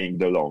stops paying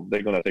the loan,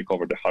 they're going to take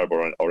over the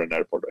harbor or an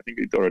airport. I think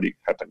it already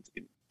happened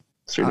in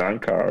Sri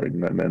Lanka or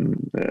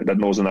that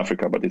Northern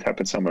Africa, but it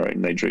happened somewhere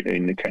in Nigeria,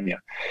 in Kenya.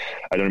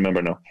 I don't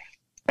remember now.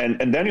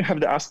 And then you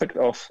have the aspect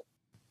of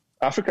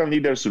African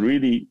leaders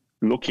really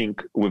looking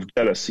with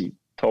jealousy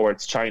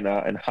towards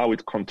China and how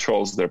it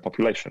controls their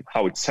population,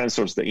 how it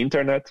censors the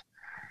internet,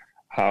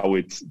 how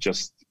it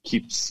just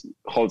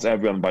holds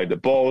everyone by the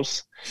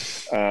balls.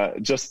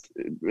 Just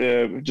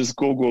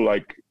Google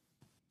like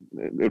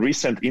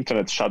recent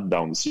internet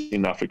shutdowns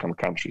in African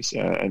countries,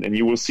 and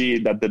you will see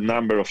that the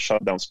number of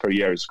shutdowns per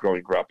year is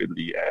growing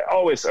rapidly,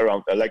 always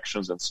around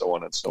elections and so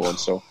on and so on.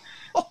 So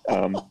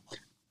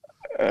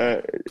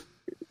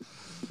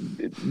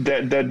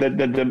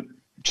the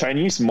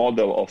Chinese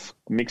model of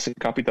mixing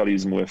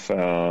capitalism with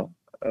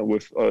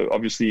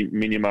obviously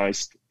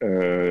minimized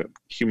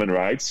human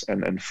rights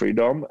and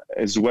freedom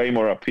is way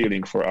more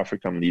appealing for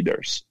African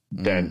leaders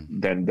than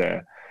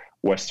the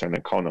Western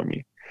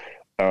economy.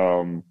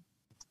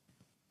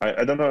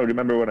 I don't know. I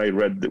remember when I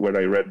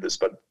read this,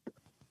 but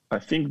I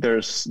think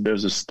there's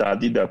a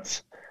study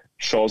that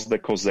shows the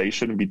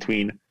causation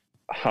between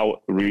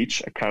how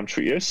rich a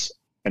country is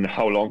and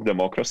how long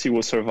democracy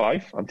will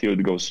survive until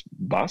it goes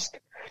bust.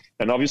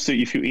 And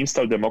obviously, if you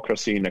install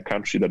democracy in a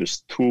country that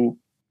is too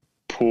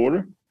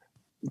poor,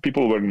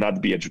 people will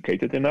not be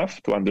educated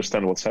enough to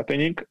understand what's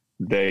happening.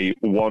 They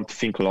won't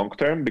think long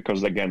term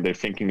because, again, they're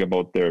thinking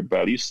about their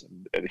bellies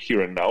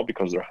here and now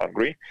because they're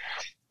hungry.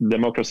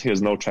 Democracy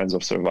has no chance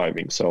of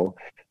surviving. So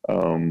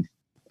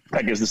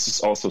I guess this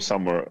is also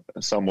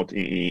somewhat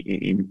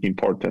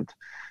important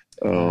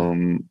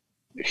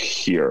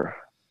here.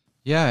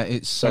 Yeah,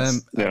 it's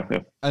and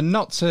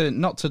not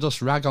to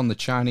just rag on the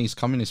Chinese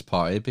Communist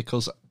Party,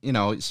 because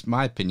it's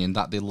my opinion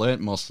that they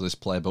learnt most of this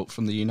playbook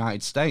from the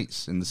United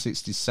States in the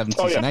 60s,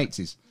 70s, and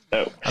 80s.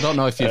 I don't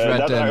know if you've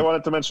read. I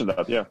wanted to mention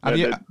that. Yeah,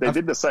 they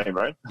did the same,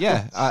 right?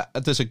 Yeah,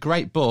 there's a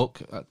great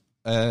book,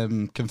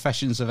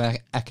 Confessions of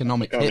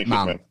Economic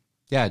Hitman.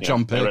 Yeah,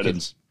 John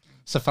Perkins.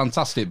 It's a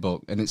fantastic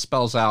book, and it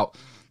spells out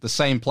the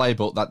same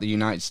playbook that the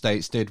United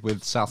States did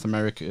with South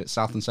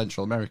and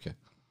Central America.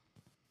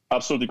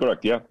 Absolutely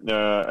correct. Yeah,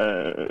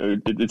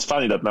 it's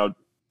funny that now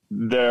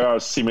there are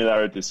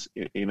similarities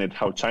in it.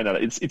 How China,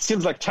 it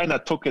seems like China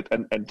took it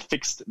and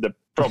fixed the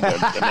problem,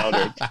 and now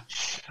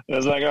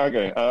it's like,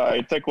 okay,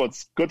 I take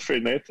what's good for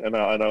it, and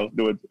I'll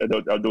do it.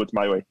 I'll do it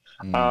my way.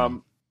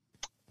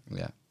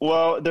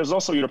 Well, there's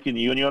also European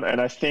Union, and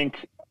I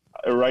think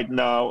right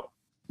now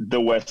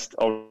the West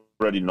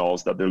already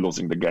knows that they're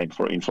losing the game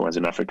for influence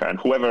in Africa, and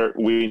whoever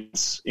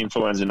wins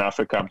influence in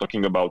Africa, I'm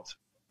talking about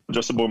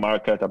just a bull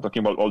market, I'm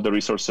talking about all the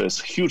resources,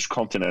 huge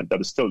continent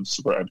that is still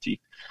super empty.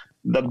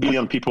 That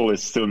billion people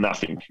is still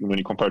nothing when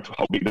you compare to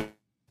how big the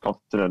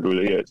continent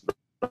really is.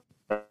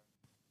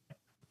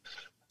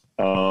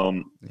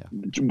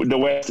 The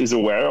West is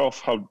aware of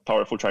how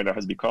powerful China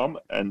has become,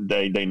 and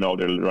they know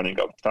they're running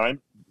out of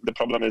time. The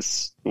problem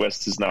is the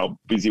West is now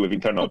busy with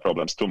internal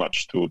problems too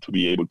much to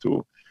be able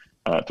to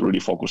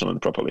really focus on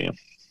it properly.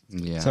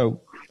 Yeah.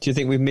 So do you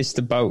think we've missed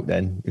the boat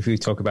then, if we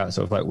talk about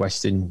sort of like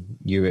Western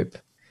Europe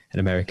and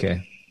America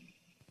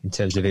in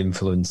terms of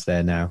influence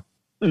there now?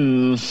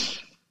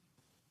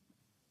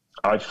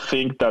 I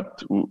think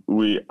that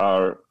we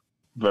are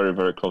very,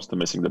 very close to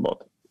missing the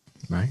boat.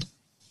 Right.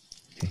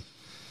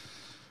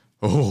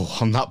 Oh,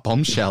 on that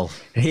bombshell.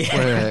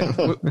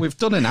 We've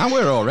done an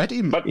hour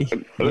already. But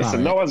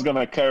listen, no one's going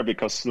to care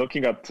because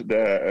looking at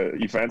the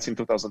events in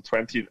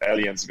 2020,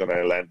 aliens going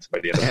to land by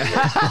the end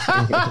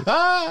of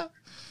the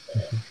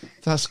year.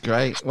 That's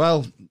great.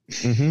 Well,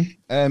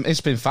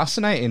 it's been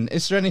fascinating.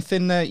 Is there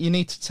anything you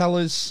need to tell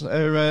us?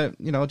 Or, do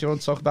you want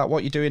to talk about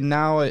what you're doing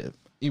now? Are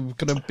you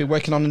going to be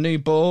working on a new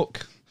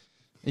book?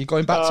 Are you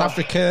going back to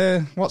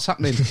Africa? What's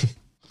happening?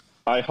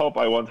 I hope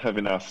I won't have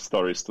enough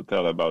stories to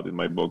tell about in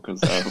my book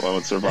because I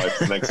won't survive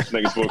the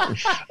next book.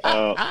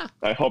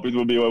 I hope it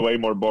will be way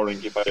more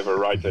boring if I ever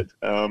write it.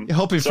 You're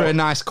hoping for a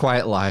nice,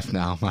 quiet life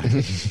now,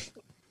 Marek.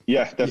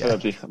 Yeah,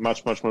 definitely. Yeah.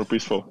 Much more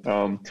peaceful.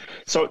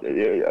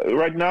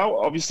 Right now,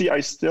 obviously,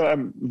 I still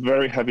am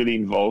very heavily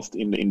involved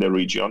in the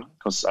region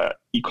because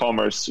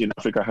e-commerce in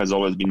Africa has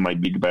always been my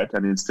big bet,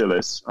 and it still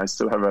is. I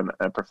still have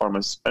a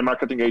performance and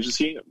marketing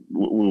agency.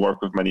 We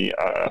work with many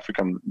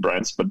African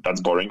brands, but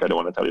that's boring. I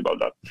don't want to tell you about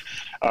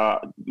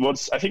that.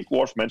 What's, I think,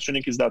 worth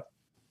mentioning is that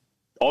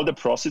all the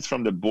proceeds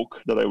from the book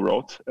that I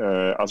wrote,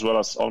 as well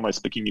as all my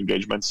speaking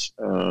engagements,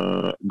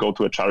 go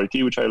to a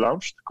charity which I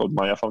launched called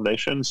Maya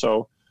Foundation.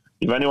 So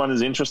if anyone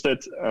is interested,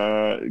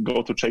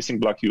 go to Chasing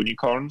Black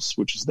Unicorns,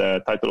 which is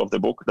the title of the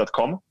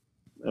book.com.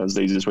 That's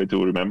the easiest way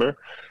to remember.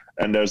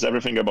 And there's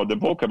everything about the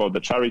book, about the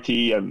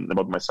charity, and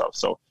about myself.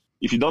 So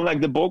if you don't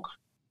like the book,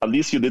 at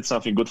least you did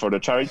something good for the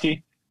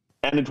charity.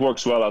 And it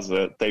works well as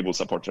a table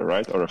supporter,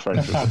 right? Or a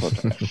furniture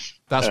supporter.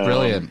 That's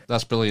brilliant.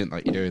 That's brilliant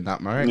that you're doing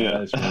that, Marek.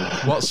 Yeah.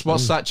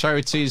 What's that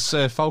charity's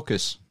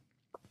focus?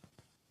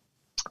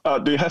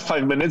 Do you have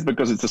 5 minutes?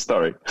 Because it's a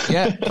story.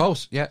 Yeah,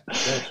 close. Yeah.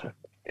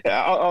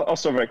 Yeah,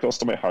 also very close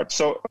to my heart.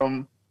 So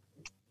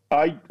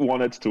I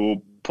wanted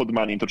to put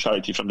money into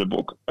charity from the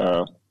book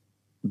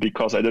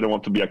because I didn't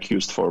want to be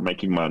accused for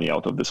making money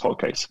out of this whole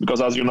case. Because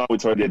as you know,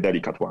 it's already a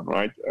delicate one,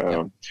 right?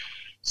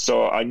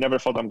 So I never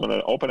thought I'm going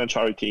to open a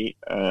charity.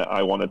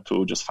 I wanted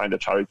to just find a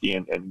charity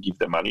and give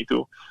the money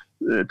to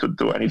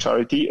any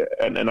charity.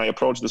 And I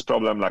approached this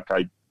problem like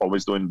I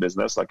always do in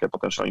business, like a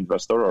potential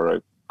investor or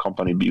a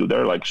company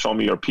builder, like show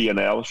me your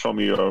P&L, show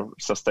me your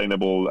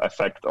sustainable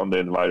effect on the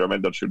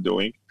environment that you're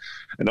doing.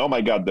 And oh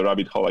my God, the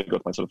rabbit hole I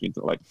got myself into,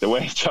 like the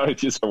way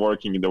charities are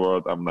working in the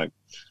world,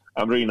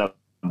 I'm really not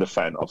the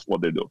fan of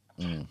what they do.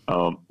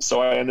 So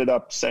I ended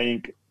up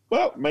saying,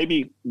 well,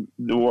 maybe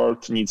the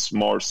world needs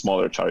more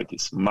smaller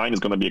charities. Mine is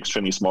going to be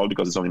extremely small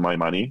because it's only my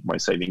money, my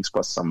savings,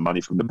 plus some money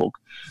from the book.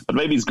 But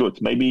maybe it's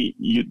good. Maybe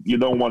you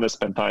don't want to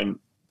spend time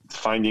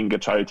finding a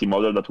charity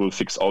model that will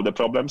fix all the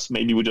problems.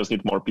 Maybe we just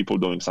need more people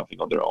doing something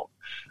on their own.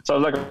 So I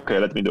was like, okay,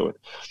 let me do it.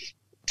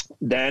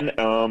 Then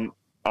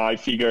I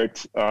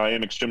figured I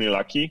am extremely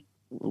lucky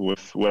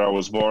with where I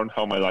was born,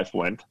 how my life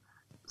went.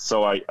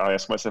 So I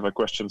asked myself a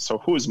question. So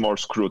who is more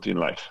screwed in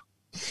life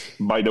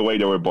by the way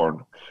they were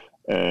born?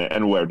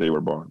 And where they were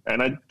born.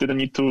 And I didn't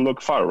need to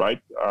look far, right?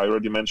 I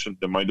already mentioned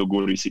the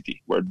Maiduguri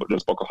city, where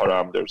there's Boko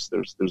Haram,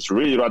 there's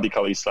really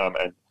radical Islam,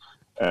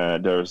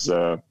 and there's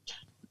a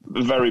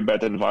very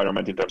bad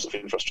environment in terms of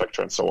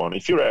infrastructure and so on.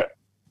 If you're a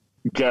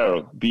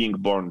girl being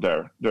born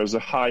there, there's a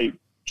high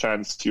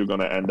chance you're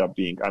going to end up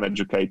being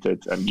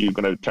uneducated and you're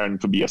going to turn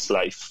to be a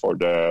slave for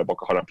the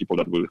Boko Haram people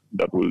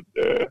that will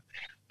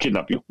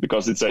kidnap you,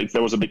 because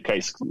there was a big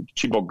case.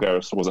 Chibok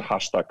girls was a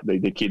hashtag.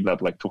 They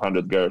kidnapped like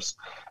 200 girls,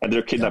 and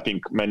they're kidnapping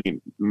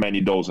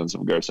many dozens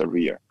of girls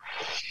every year.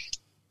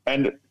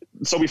 And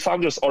so we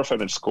found this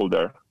orphanage school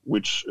there,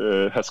 which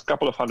has a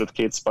couple of hundred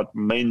kids, but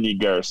mainly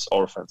girls,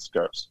 orphans,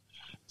 girls.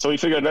 So we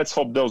figured, let's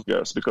help those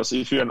girls, because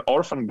if you're an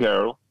orphan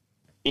girl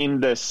in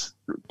this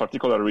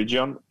particular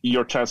region,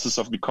 your chances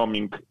of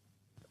becoming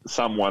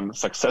someone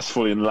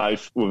successful in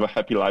life with a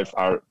happy life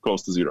are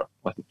close to zero.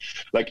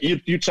 Like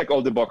you check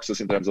all the boxes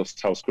in terms of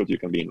how screwed you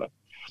can be in life.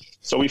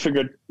 So we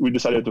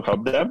decided to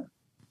help them.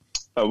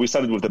 We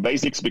started with the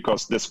basics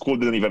because the school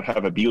didn't even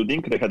have a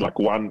building. They had like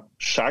one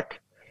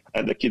shack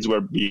and the kids were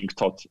being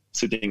taught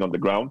sitting on the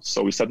ground.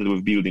 So we started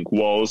with building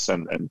walls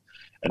and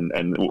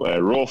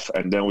a roof,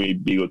 and then we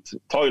built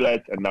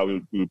toilet, and now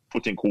we're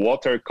putting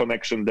water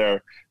connection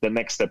there. The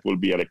next step will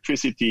be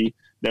electricity.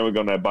 Then we're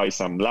going to buy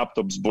some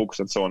laptops, books,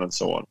 and so on and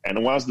so on.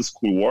 And once the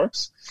school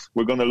works,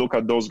 we're going to look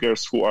at those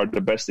girls who are the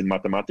best in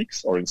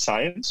mathematics or in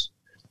science.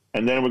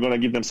 And then we're going to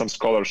give them some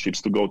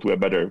scholarships to go to a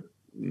better,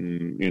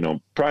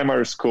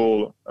 primary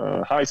school,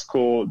 high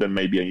school, then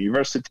maybe a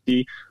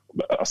university,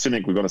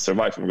 assuming we're going to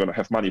survive and we're going to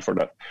have money for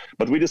that.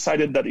 But we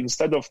decided that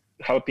instead of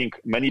helping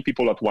many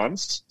people at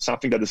once,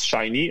 something that is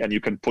shiny and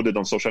you can put it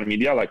on social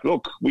media, like,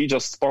 look, we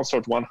just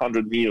sponsored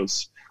 100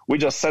 meals. We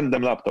just send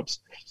them laptops.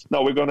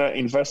 No, we're going to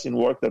invest in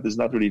work that is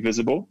not really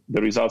visible.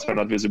 The results are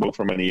not visible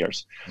for many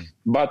years.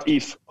 But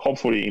if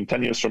hopefully in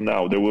 10 years from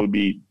now, there will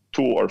be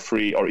 2 or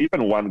 3 or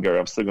even one girl,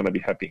 I'm still going to be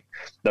happy,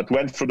 that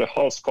went through the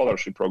whole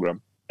scholarship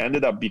program,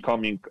 ended up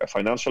becoming a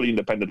financially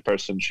independent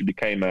person. She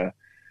became an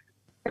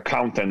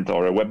accountant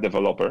or a web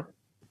developer.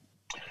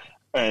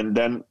 And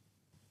then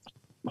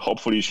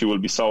hopefully she will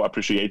be so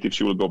appreciative.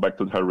 She will go back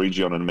to her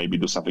region and maybe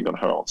do something on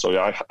her own. So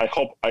yeah, I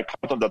hope I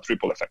count on that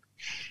ripple effect.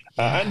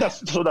 And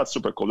that's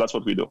super cool. That's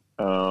what we do.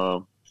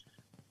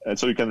 And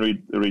so you can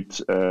read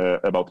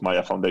about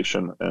Maya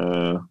Foundation.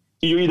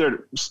 You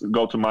either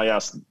go to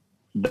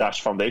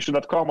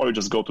mayas-foundation.com or you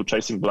just go to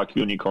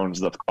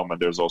chasingblackunicorns.com, and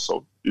there's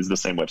also, it's the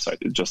same website.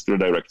 It just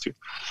redirects you.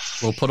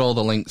 We'll put all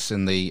the links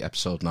in the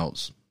episode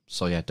notes.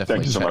 So yeah,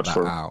 definitely. Thank you so much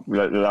for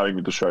allowing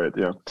me to share it.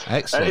 Yeah,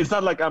 excellent. And it's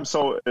not like I'm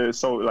so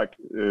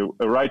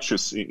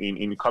righteous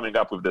in coming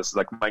up with this.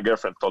 Like my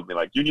girlfriend told me,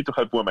 like, you need to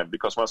help women,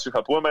 because once you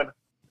help women,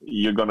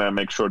 you're gonna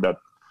make sure that,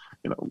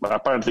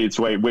 apparently it's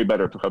way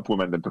better to help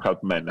women than to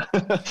help men,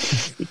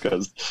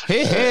 because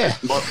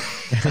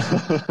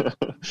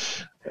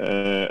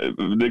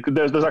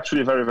there's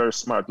actually a very, very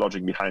smart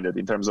logic behind it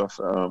in terms of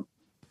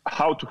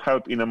how to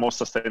help in a most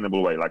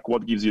sustainable way, like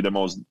what gives you the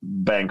most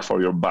bang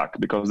for your buck,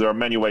 because there are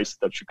many ways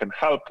that you can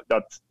help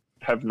that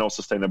have no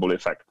sustainable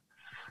effect,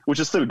 which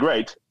is still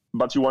great,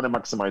 but you want to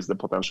maximize the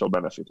potential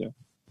benefit.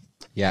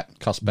 Yeah,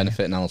 cost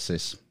benefit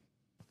analysis.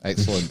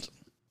 Excellent.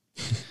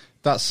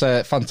 That's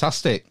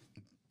fantastic.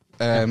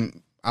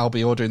 I'll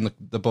be ordering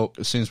the book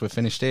as soon as we're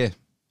finished here.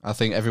 I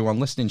think everyone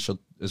listening should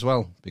as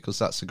well, because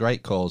that's a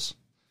great cause.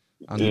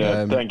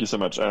 And, thank you so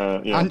much.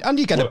 And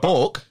you get a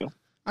book.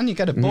 And you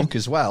get a book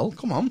as well.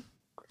 Come on.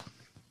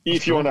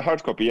 If you want a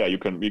hard copy, you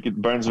can. It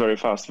burns very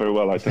fast, very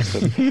well. I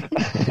tested.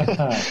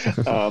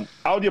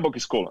 Audiobook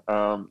is cool.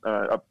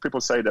 People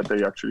say that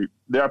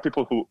there are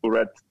people who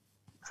read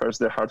first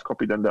the hard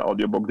copy, then the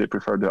audiobook. They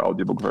prefer the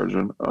audiobook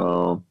version.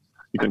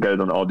 You can get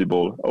it on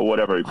Audible or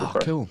whatever you prefer.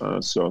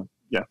 Cool. So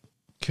yeah.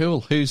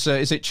 Cool. Who's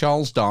is it?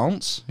 Charles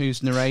Dance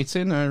who's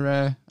narrating,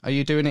 or are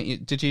you doing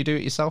it? Did you do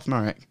it yourself,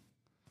 Marek?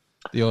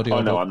 The audio.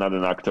 Oh no, I'm not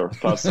an actor.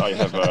 Plus, I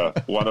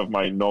have one of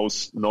my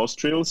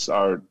nostrils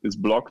is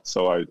blocked,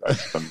 so I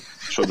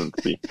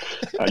shouldn't be.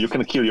 You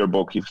can kill your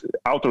book if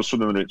authors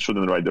shouldn't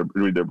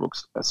read their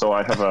books. So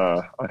I have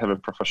a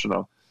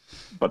professional.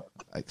 But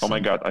excellent. Oh my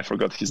god, I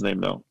forgot his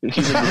name now.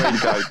 He's a great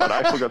guy, but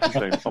I forgot his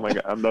name. Oh my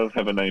god, I don't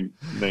have a name.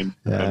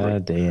 Oh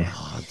dear.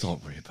 Oh,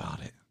 don't worry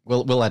about it.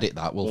 We'll edit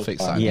that. We'll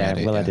fix that. Yeah,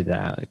 we'll edit that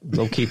out.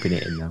 We're keeping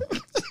it in now.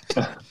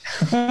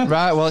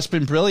 Right. Well, it's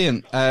been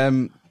brilliant.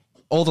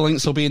 All the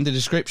links will be in the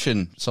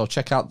description, so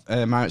check out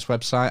Marek's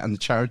website and the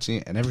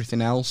charity and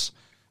everything else.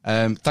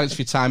 Thanks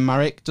for your time,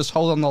 Marek. Just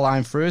hold on the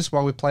line for us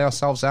while we play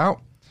ourselves out.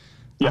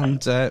 Yeah.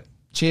 And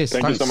cheers.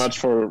 Thanks. You so much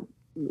for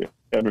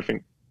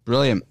everything.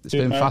 Brilliant. It's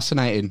been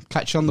fascinating.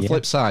 Catch you on the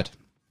flip side.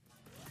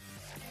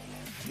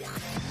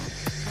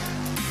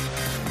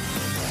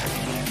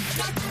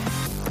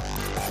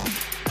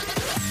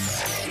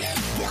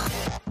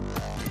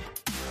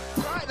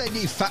 Right then,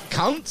 you fat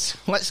cunt.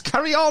 Let's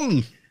carry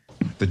on.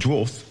 The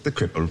dwarf, the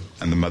cripple,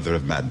 and the mother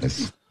of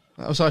madness.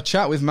 That was our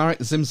chat with Marek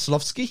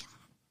Zmyslowski.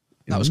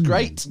 That was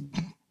great.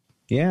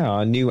 Yeah,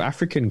 our new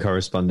African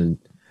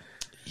correspondent.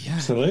 Yeah,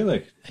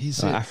 absolutely.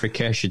 He's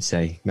Africa, I should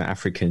say, not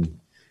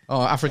African.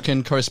 Oh,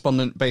 African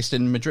correspondent based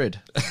in Madrid.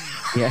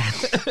 Yeah,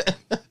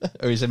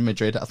 or he's in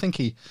Madrid. I think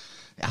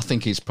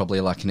he's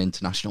probably like an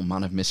international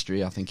man of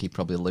mystery. I think he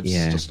probably lives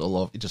just all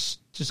over. He just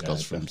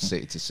goes from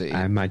city to city.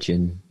 I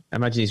imagine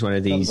he's one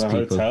of these people.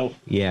 Hotel.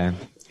 Yeah,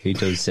 who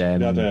does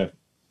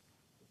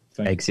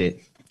Exit.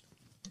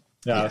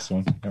 Yeah, that's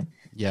one.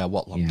 Yeah,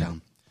 what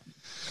lockdown?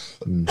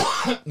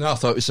 Yeah. No, I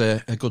thought it was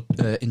a good,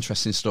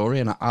 interesting story,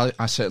 and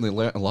I certainly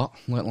learnt a lot.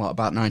 Learnt a lot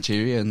about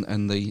Nigeria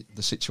and the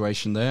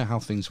situation there, how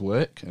things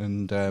work,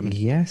 and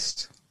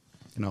yes,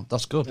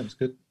 that's good. That's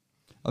good.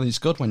 I think it's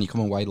good when you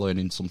come away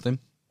learning something.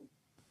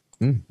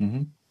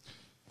 Mm-hmm.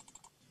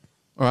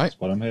 All right, that's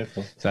what I'm here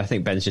for. So I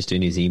think Ben's just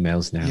doing his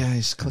emails now. Yeah,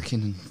 he's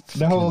clicking. And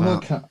no,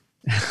 look,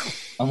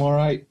 I'm all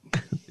right.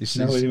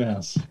 No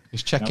emails.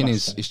 He's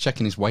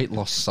checking his weight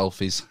loss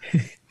selfies.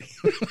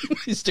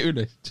 He's doing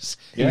it.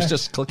 He was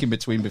just clicking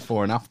between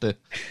before and after.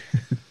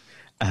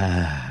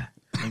 Fat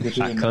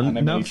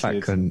cunt, not fat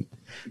cunt.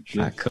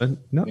 Fat cunt,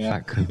 not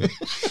fat cunt.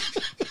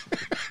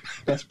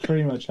 That's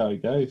pretty much how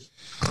it goes.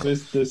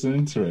 There's an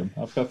interim.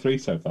 I've got 3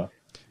 so far.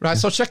 Right,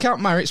 so check out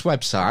Marek's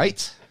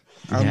website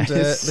and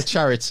the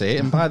charity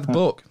and buy the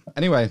book.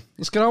 Anyway,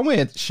 let's get on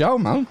with the show,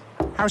 man.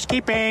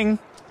 Housekeeping.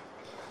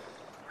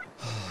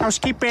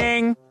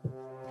 Housekeeping.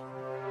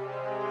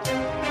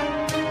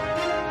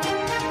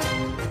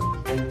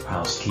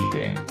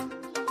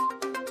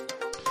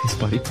 It's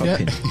body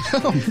popping.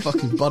 Yeah. I'm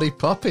fucking body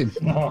popping.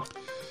 Oh.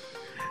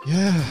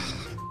 Yeah.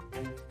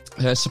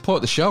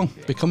 Support the show.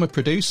 Become a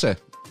producer.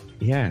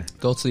 Yeah.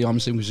 Go to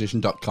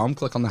thearmsinquisition.com,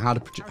 click on the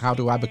How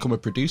Do I Become a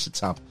Producer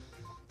tab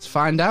to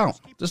find out.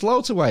 There's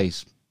loads of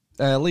ways.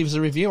 Leave us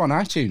a review on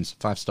iTunes.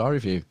 5-star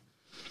review.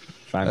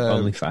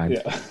 Only 5.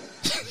 Yeah.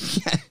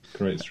 Yeah.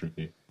 Great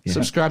review. Yeah.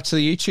 Subscribe to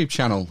the YouTube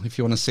channel if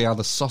you want to see how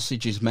the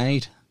sausage is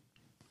made.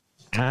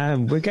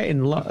 We're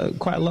getting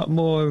quite a lot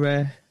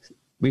more.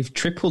 We've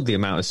tripled the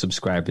amount of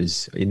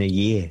subscribers in a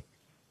year.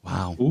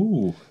 Wow.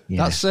 Ooh.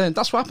 Yeah.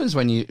 That's what happens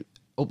when you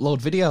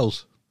upload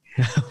videos.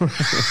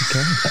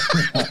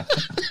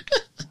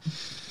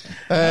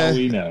 Now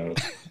we know.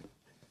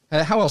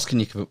 How else can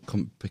you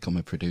become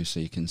a producer?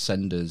 You can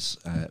send us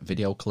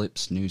video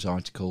clips, news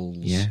articles,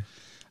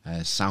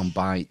 sound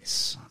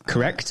bites.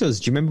 Correct us.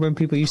 Do you remember when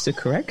people used to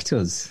correct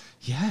us?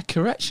 Yeah,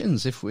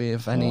 corrections if we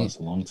have any. That's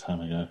a long time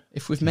ago.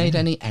 If we've made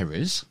any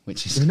errors,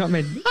 which is We've not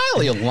made.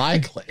 highly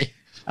unlikely.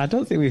 I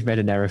don't think we've made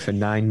an error for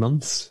 9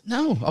 months.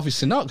 No,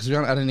 obviously not, because we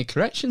haven't had any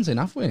corrections in,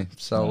 have we?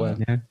 So,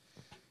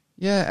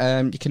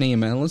 Yeah. you can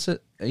email us at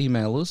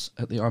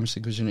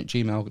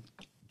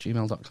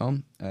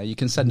thearmistagvision@gmail.com. You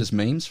can send us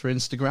memes for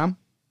Instagram.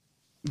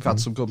 We've had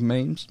some good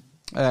memes.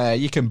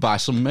 You can buy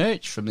some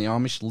merch from the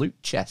Amish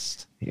Loot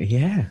Chest.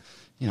 Yeah.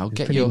 You know,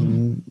 get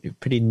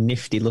pretty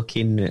nifty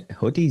looking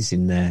hoodies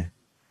in there.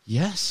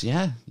 Yes,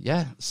 yeah.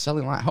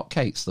 Selling like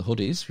hotcakes, the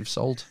hoodies. We've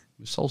sold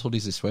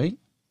hoodies this week.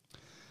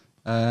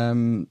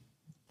 How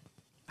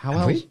Have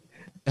else? we?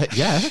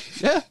 Yeah.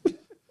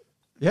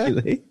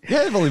 Really?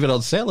 Yeah, they've only been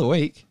on sale a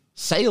week.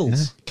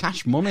 Sales,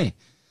 cash money.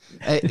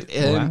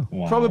 Wow.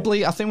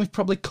 Probably, I think we've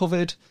probably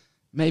covered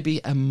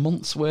maybe a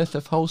month's worth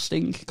of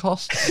hosting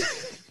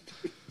costs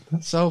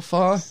so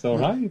far. It's all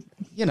right.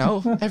 You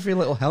know, every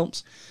little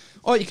helps.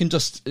 Or you can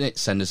just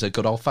send us a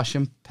good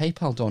old-fashioned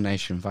PayPal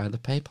donation via the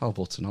PayPal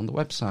button on the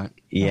website.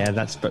 Yeah,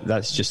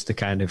 that's just the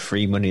kind of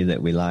free money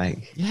that we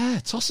like. Yeah,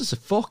 toss us a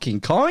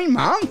fucking coin,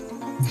 man.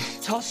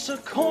 Toss a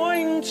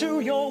coin to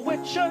your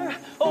witcher,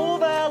 O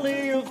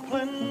Valley of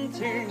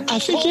Plenty. I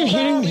think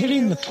you're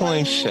hitting the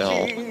point,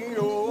 Phil.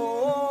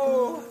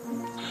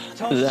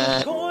 Toss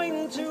That a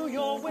coin to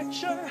your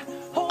witcher,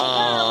 O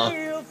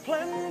Valley of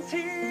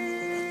Plenty.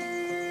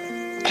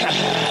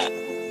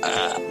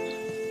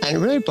 it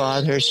really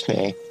bothers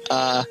me.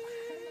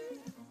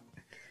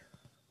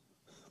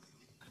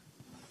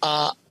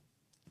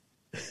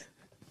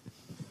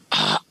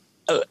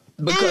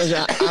 Because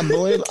I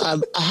believe I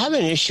have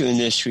an issue in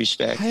this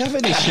respect. I have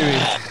an issue.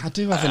 I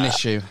do have an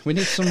issue. We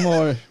need some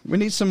more. We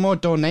need some more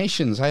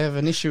donations. I have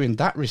an issue in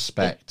that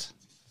respect.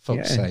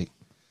 Fuck's sake.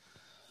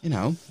 You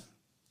know.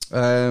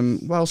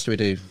 What else do we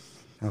do?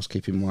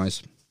 Housekeeping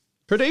wise,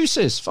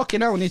 producers. Fucking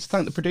hell, we need to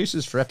thank the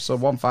producers for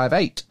episode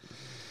 158.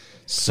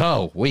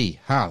 So we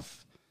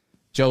have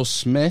Joe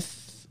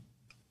Smith.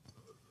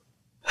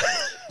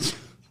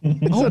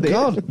 Oh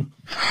God.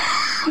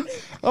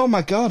 Oh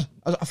my God.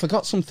 I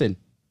forgot something.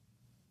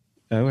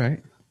 Oh,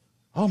 right.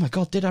 Oh my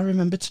God, did I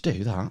remember to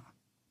do that?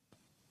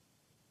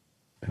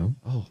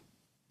 Oh.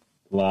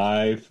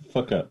 Live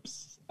fuck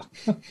ups.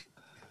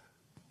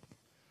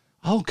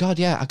 Oh God,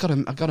 yeah, I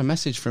got a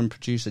message from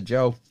producer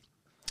Joe.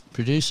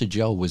 Producer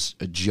Joe was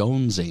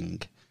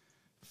jonesing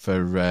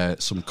for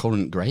some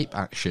current grape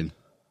action.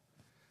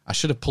 I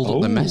should have pulled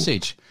up the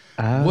message.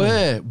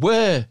 Where?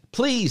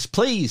 Please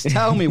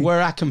tell me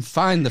where I can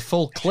find the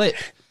full clip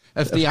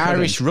of the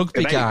Irish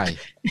rugby guy.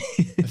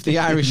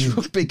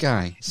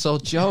 So,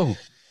 Joe,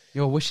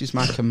 your wish is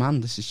my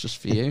command. This is just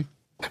for you.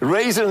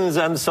 Raisins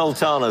and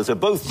sultanas are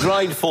both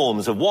dried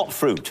forms of what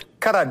fruit?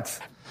 Currants.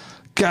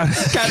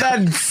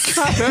 Currants.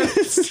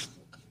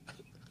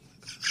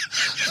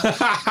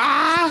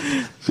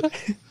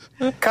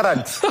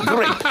 Currants.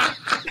 Grape.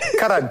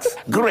 Currants.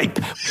 Grape.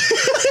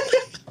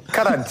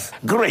 Currants.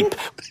 Grape.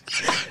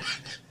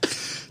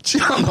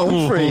 John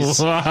Humphreys.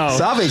 Wow.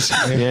 Savage.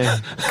 Yeah.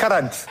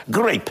 Currants.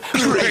 Grape.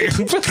 Grape.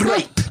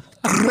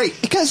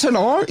 He gets an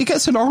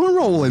R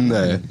roll in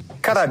there.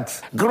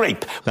 Currants.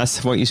 Grape.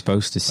 That's what you're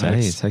supposed to say.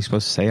 It's how you're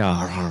supposed to say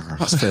R.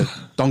 That's for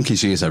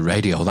Donkey's Years of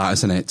Radio, that,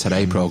 isn't it?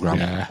 Today programme.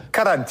 Yeah.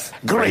 Currants.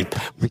 Grape.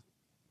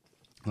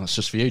 That's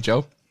just for you,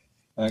 Joe.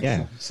 Excellent.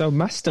 Yeah. So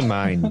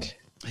Mastermind.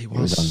 He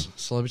was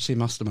Celebrity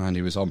Mastermind,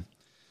 he was on.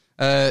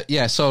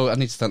 So I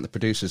need to thank the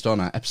producers, don't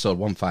I? Episode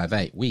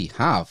 158. We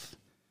have,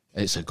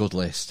 it's a good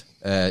list.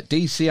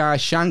 DCI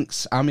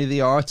Shanks, Amy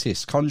the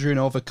Artist, Conjuring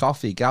Over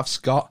Coffee, Gav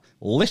Scott,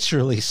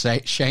 literally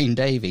Shane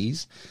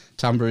Davies,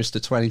 Tambarista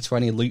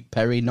 2020, Luke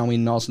Perry, Noe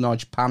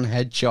Nosnodge,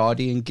 Panhead,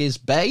 Chardy, and Giz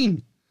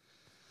Bain.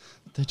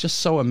 They're just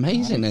so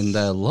amazing in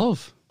their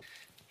love.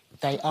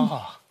 They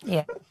are.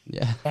 Yeah.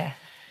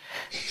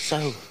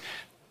 So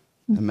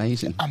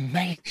Amazing.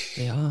 amazing.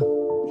 They are.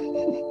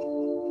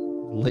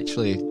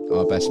 Literally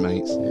our best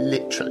mates.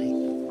 Literally.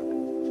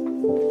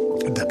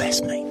 The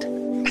best mate.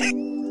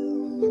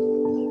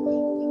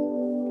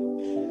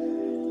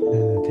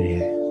 Oh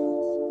dear.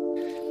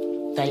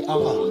 They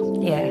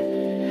are. Yeah.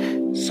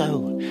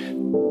 So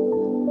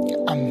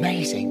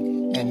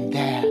amazing in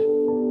their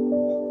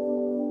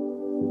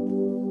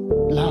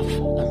love.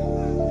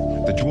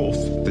 The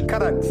dwarf, the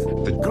Currants.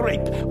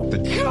 Grape.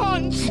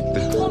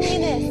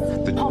 Communist,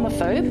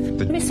 homophobe,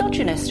 The-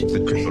 misogynist. the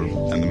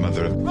cripple, and the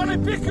mother of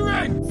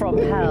From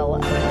hell.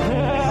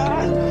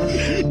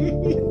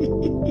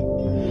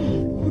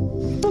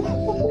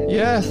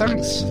 Yeah,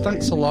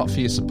 thanks a lot for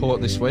your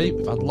support this week.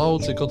 We've had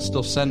loads of good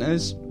stuff sent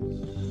us.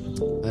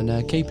 And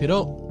keep it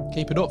up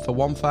for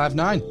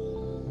 159.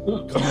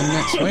 Coming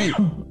next week.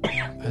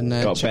 And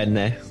Got Ben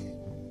there.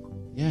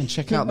 yeah, and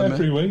check out the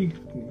Every week.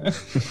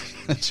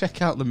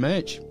 check out the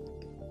merch.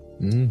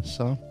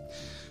 So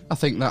I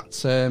think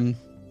that's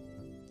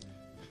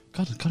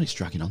God, it's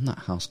dragging on, that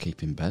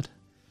housekeeping bed.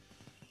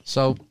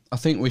 So I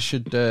think we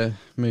should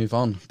move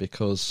on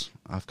because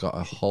I've got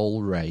a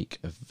whole rake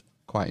of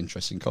quite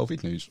interesting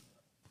COVID news.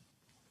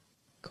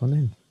 Go on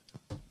in.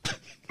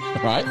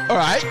 All right.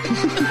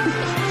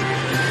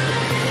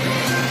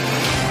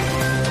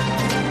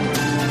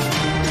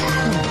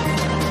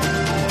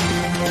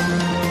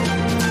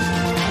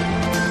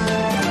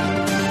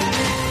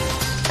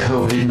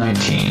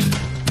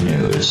 COVID-19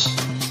 news.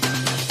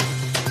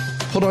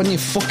 Put on your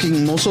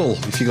fucking muzzle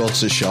if you go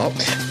to the shop.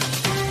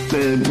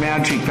 The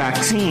magic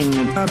vaccine.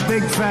 A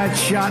big fat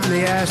shot in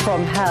the ass.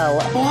 From hell.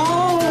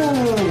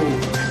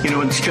 Oh! You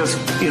know, it's just,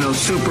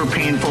 super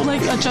painful.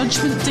 Like a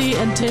judgment day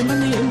and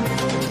terminating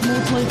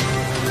mostly.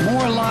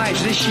 More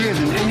lives this year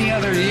than any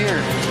other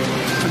year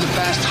for the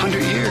past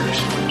 100 years.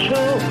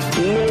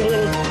 2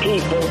 million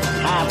people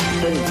have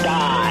to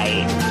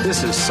die.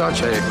 This is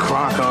such a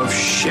crock of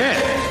shit.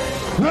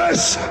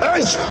 This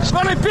is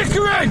Smelly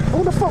Pickering!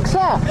 Who the fuck's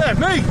that? Yeah,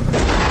 me!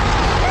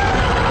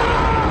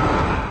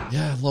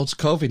 Yeah, loads of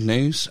COVID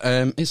news.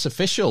 It's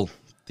official.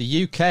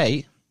 The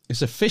UK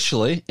is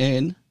officially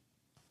in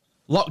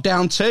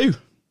lockdown 2.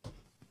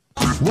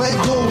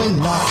 We're going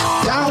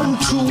lockdown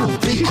 2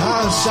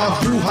 because of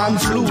Wuhan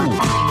flu.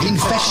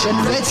 Infection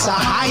rates are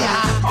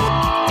higher.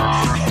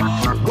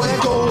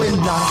 We're going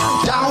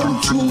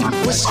lockdown 2.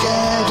 We're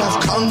scared of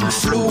Kung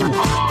Flu.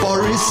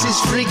 Boris is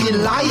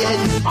friggin'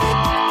 lying.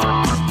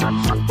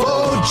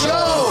 Oh,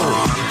 Joe!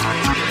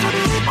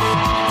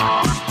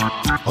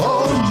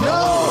 Oh,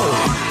 no!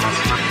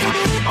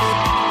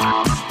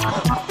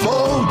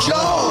 Oh,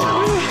 Joe!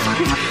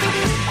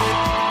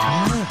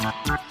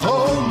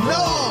 Oh,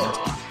 no!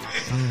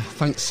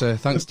 Thanks, The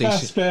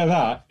best bit of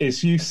that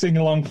is you sing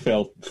along,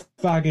 Phil,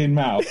 fagging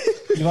mouth.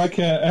 You're like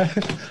an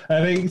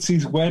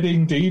 80s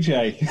wedding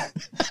DJ,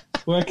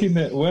 working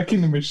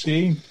the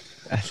machine.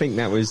 I think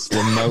that was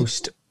the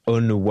most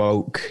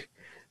unwoke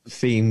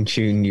theme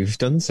tune you've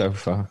done so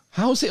far.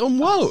 How's it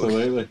unwoke?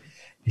 Absolutely.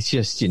 It's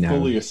just,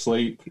 fully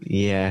asleep.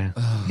 Yeah,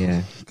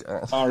 yeah.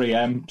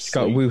 REM. It's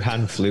got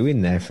Wuhan flu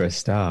in there for a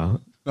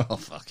start. Oh,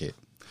 fuck it.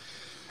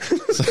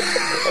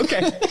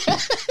 Okay.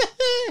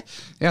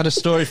 I had a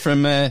story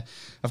from...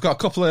 I've got a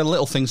couple of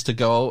little things to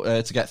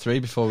go to get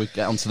through before we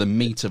get onto the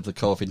meat of the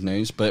COVID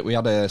news, but we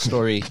had a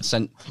story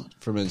sent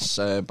from us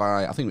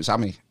by, I think it was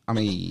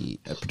Amy,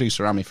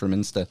 producer Amy from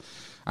Insta,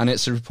 and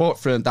it's a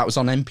report that was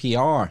on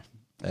NPR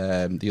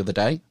the other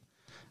day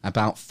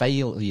about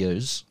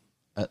failures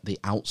at the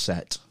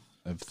outset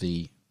of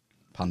the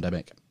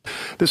pandemic.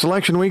 This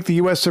election week, the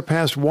U.S.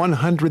 surpassed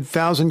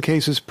 100,000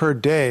 cases per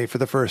day for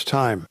the first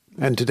time.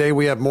 And today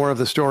we have more of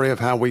the story of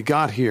how we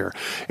got here.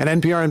 An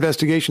NPR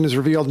investigation has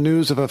revealed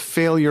news of a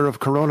failure of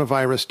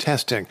coronavirus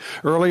testing.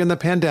 Early in the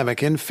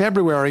pandemic, in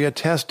February, a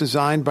test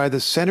designed by the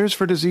Centers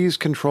for Disease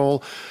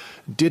Control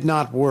did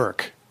not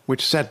work,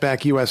 which set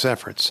back U.S.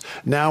 efforts.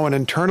 Now, an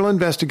internal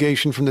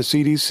investigation from the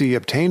CDC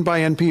obtained by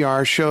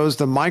NPR shows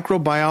the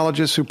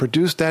microbiologists who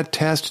produced that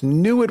test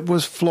knew it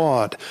was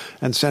flawed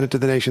and sent it to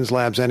the nation's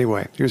labs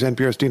anyway. Here's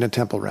NPR's Dina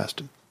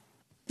Temple-Reston.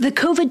 The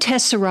COVID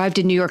tests arrived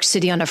in New York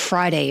City on a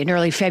Friday in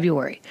early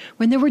February,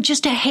 when there were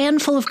just a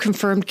handful of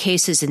confirmed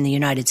cases in the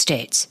United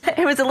States.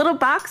 It was a little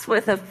box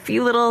with a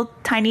few little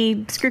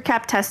tiny screw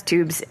cap test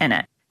tubes in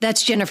it.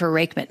 That's Jennifer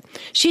Rakeman.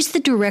 She's the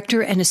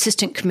director and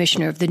assistant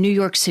commissioner of the New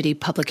York City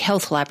Public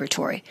Health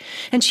Laboratory.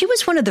 And she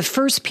was one of the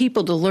first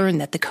people to learn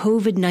that the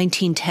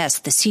COVID-19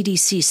 test the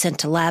CDC sent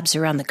to labs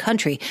around the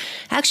country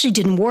actually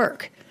didn't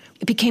work.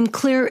 It became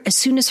clear as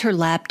soon as her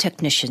lab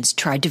technicians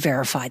tried to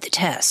verify the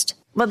test.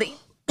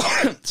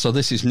 So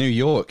this is New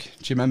York.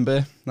 Do you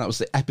remember? That was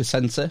the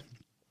epicenter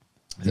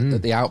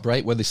at the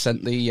outbreak where they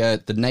sent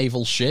the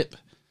naval ship.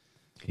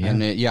 Yeah.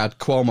 And you had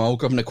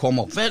Governor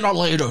Cuomo,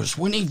 ventilators,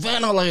 we need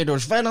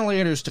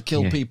ventilators to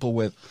kill people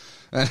with.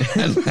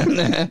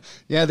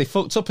 They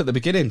fucked up at the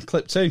beginning,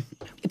 clip 2.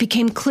 It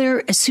became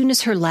clear as soon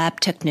as her lab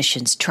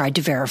technicians tried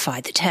to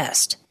verify the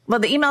test. Well,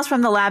 the emails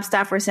from the lab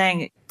staff were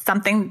saying,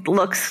 something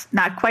looks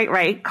not quite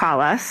right, call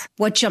us.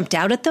 What jumped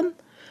out at them?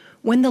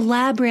 When the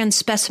lab ran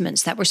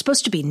specimens that were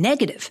supposed to be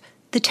negative,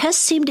 the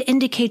test seemed to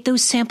indicate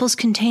those samples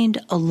contained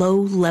a low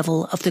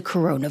level of the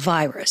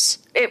coronavirus.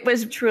 It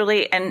was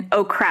truly an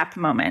oh crap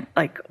moment.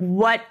 Like,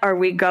 what are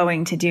we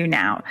going to do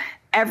now?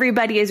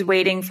 Everybody is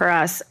waiting for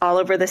us all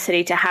over the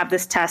city to have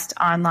this test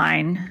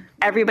online.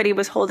 Everybody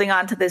was holding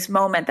on to this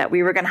moment that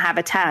we were going to have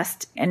a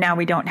test, and now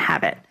we don't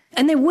have it.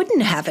 And they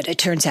wouldn't have it, it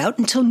turns out,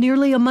 until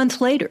nearly a month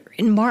later,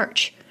 in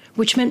March,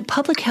 which meant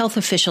public health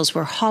officials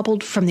were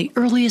hobbled from the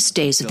earliest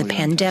days of the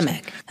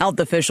pandemic. Health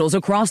officials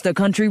across the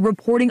country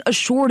reporting a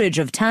shortage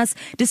of tests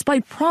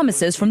despite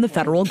promises from the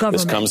federal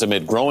government. This comes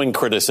amid growing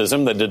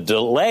criticism that a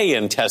delay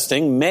in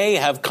testing may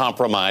have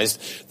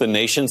compromised the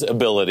nation's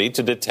ability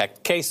to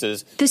detect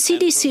cases. The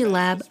CDC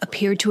lab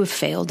appeared to have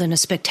failed in a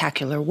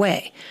spectacular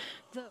way.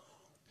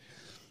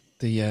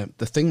 The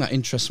thing that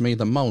interests me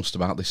the most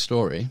about this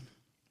story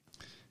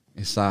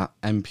is that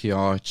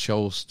NPR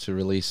chose to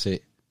release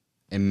it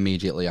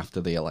immediately after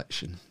the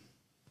election.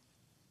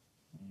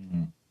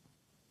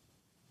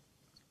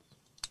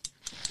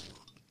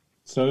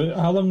 So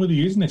how long were they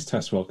using this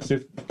test for?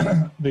 Because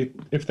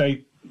if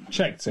they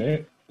checked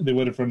it, they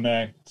would have run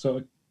their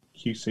sort of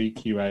QC,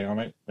 QA on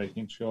it,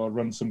 making sure,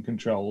 run some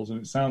controls. And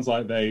it sounds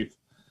like they've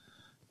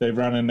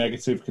ran a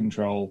negative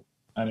control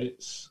and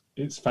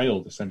it's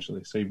failed,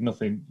 essentially. So you've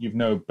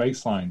no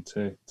baseline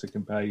to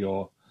compare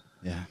your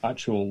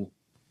actual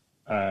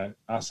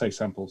assay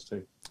samples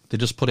to. They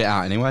just put it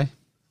out anyway.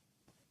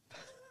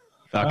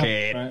 Fuck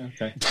it. Right,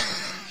 okay.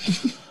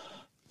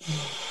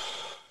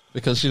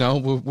 Because,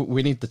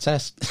 we need the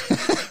test.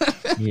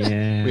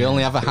 Yeah. We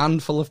only have a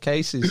handful of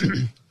cases.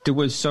 There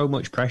was so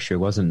much pressure,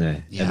 wasn't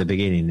there, at the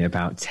beginning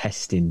about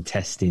testing.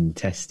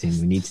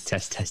 We need to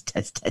test.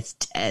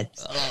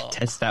 Oh.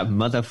 Test that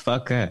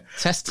motherfucker.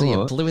 Test till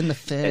you're blue in the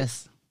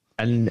face.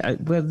 And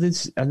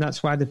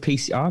that's why the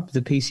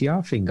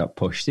PCR thing got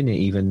pushed, didn't it?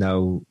 Even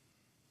though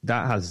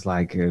that has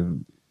like a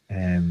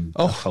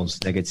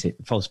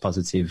false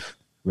positive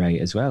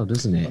rate as well,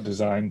 doesn't it? Not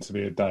designed to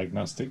be a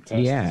diagnostic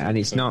test. Yeah, and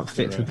it's not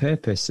fit for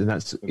purpose. And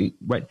that's I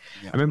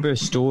remember a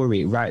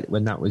story right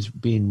when that was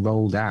being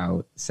rolled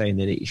out saying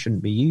that it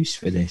shouldn't be used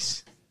for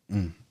this.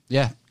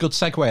 Yeah, good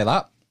segue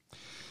that.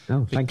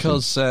 Oh, thank you.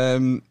 Because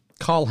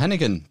Carl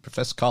Hennigan,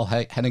 Professor Carl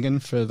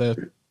Hennigan for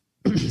the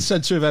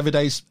Centre of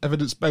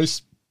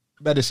Evidence-Based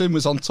Medicine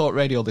was on Talk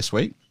Radio this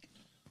week.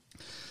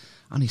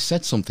 And he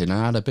said something,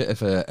 I had a bit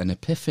of an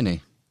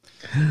epiphany.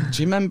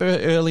 Do you remember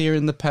earlier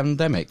in the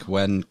pandemic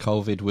when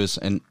COVID was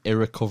an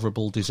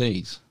irrecoverable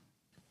disease?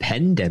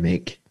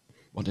 Pandemic?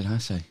 What did I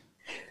say?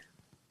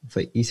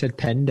 Like you said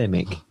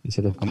pandemic. You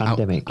said a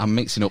pandemic. I'm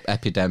mixing up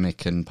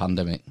epidemic and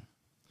pandemic.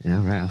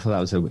 Yeah, right. I thought that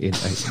was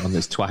one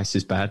that's twice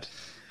as bad.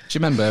 Do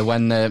you remember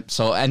when...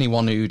 so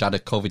anyone who'd had a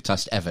COVID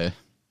test ever,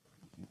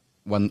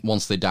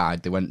 once they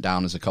died, they went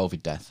down as a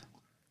COVID death.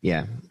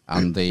 Yeah.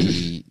 And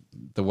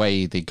the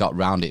way they got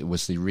round it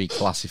was they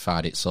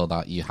reclassified it so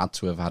that you had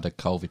to have had a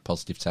COVID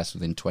positive test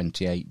within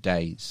 28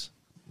 days.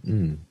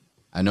 And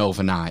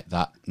overnight,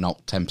 that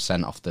knocked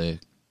 10% off the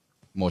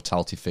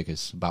mortality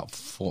figures, about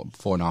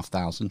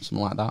 4,500, something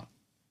like that.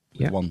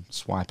 Yeah. One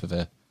swipe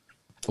of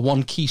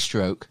one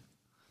keystroke.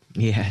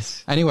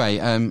 Yes. Anyway,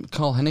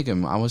 Carl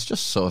Hennigan, I was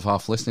just sort of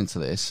half listening to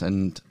this,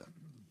 and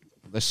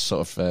this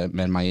sort of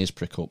made my ears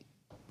prick up.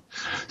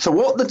 So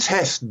what the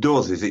test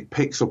does is it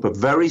picks up a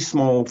very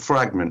small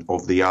fragment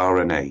of the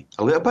RNA,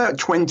 about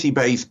 20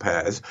 base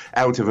pairs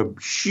out of a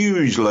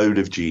huge load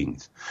of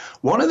genes.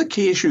 One of the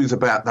key issues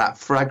about that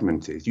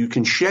fragment is you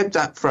can shed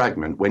that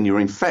fragment when you're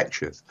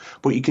infectious,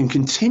 but you can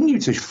continue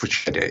to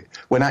shed it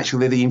when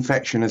actually the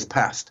infection has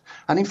passed.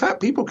 And in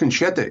fact, people can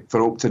shed it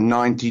for up to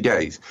 90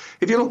 days.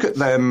 If you look at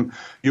them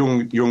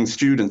young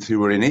students who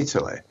were in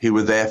Italy, who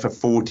were there for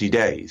 40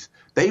 days,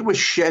 they were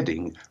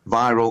shedding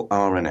viral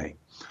RNA.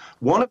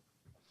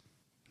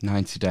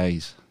 90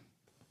 days.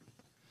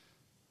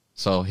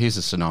 So here's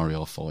a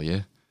scenario for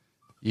you.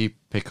 You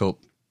pick up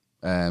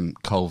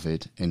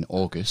COVID in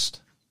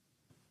August.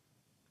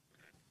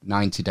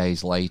 90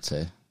 days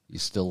later, you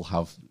still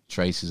have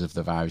traces of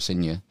the virus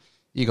in you.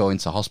 You go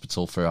into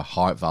hospital for a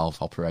heart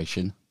valve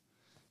operation.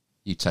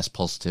 You test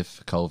positive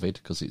for COVID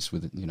because it's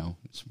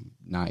it's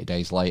 90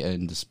 days later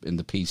in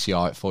the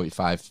PCR at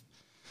 45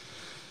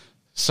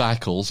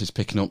 cycles is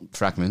picking up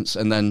fragments,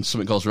 and then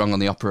something goes wrong on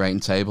the operating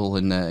table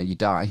and you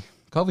die.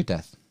 COVID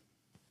death.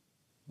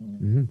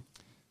 Mm-hmm. In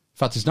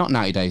fact, it's not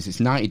 90 days, it's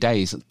 90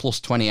 days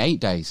plus 28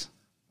 days.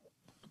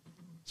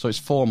 So it's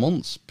 4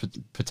 months,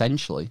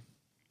 potentially.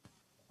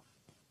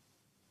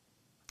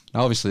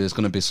 Now, obviously, there's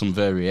going to be some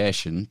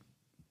variation,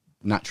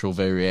 natural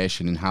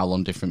variation in how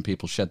long different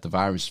people shed the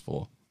virus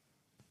for.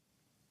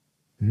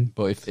 Mm-hmm.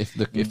 But if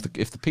the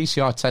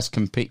PCR test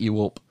can pick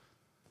you up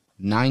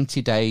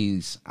 90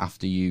 days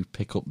after you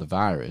pick up the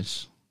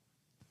virus,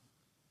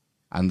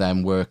 and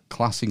then we're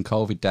classing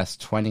COVID deaths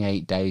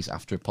 28 days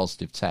after a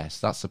positive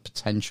test, that's a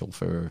potential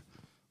for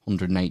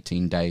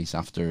 118 days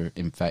after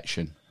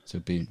infection to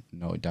be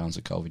noted down as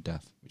a COVID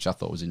death, which I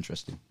thought was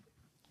interesting.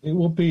 It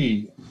would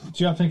be...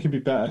 Do you think it'd be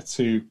better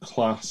to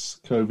class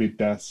COVID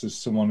deaths as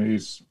someone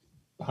who's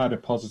had a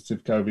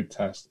positive COVID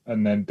test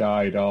and then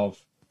died of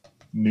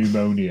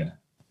pneumonia,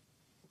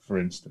 for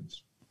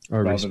instance?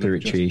 Or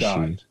respiratory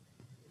issue.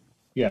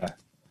 Yeah.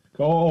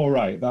 All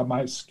right, that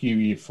might skew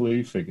your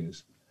flu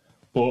figures.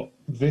 But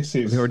this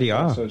is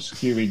also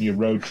skewing your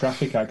road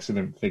traffic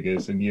accident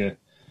figures and your,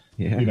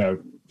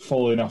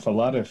 falling off a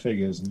ladder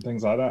figures and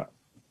things like that.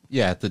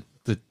 Yeah,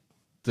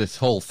 the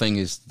whole thing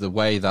is the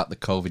way that the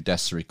COVID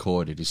deaths are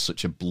recorded is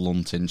such a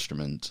blunt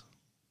instrument.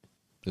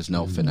 There's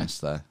no finesse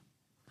there.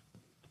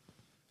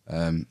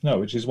 No,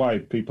 which is why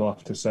people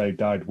have to say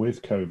died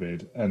with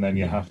COVID, and then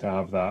you have to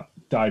have that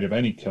died of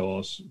any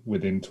cause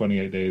within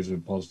 28 days of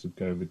a positive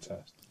COVID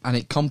test. And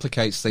it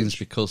complicates things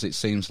because it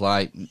seems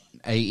like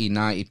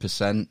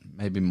 80-90%,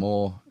 maybe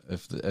more,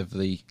 of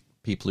the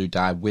people who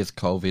die with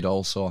COVID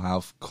also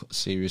have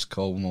serious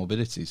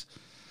comorbidities.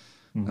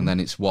 Mm-hmm. And then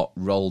it's what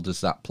role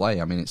does that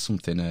play? I mean, it's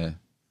something a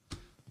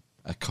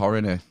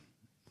coroner...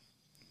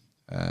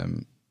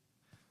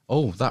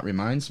 that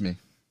reminds me.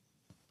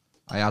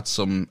 I had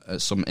some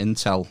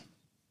intel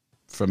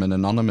from an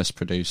anonymous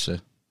producer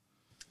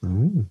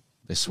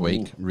this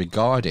week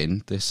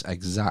regarding this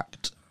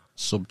exact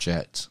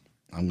subject.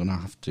 I'm going to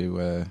have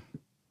to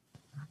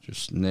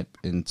just nip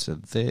into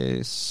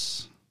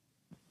this.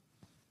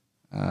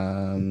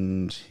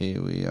 And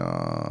here we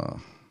are.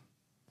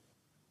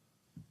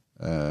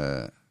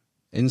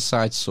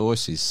 Inside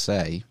sources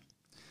say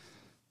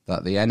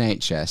that the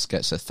NHS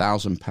gets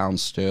 £1,000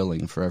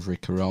 sterling for every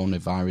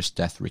coronavirus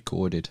death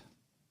recorded.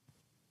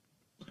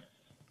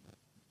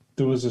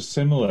 There was a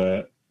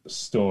similar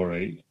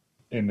story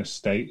in the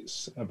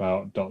States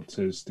about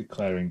doctors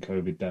declaring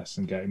COVID deaths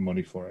and getting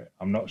money for it.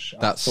 I'm not sure.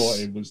 I thought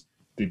it was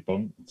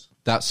debunked.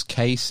 That's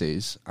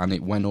cases, and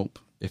it went up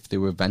if they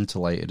were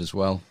ventilated as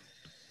well.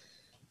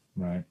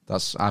 Right.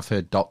 I've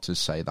heard doctors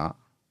say that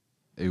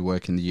who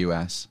work in the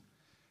US,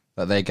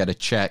 that they get a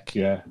check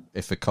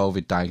if a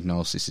COVID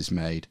diagnosis is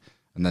made,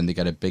 and then they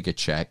get a bigger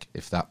check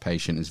if that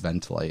patient is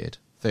ventilated.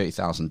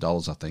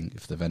 $30,000, I think,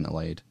 if they're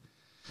ventilated.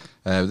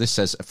 This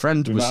says a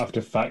friend we might have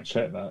to fact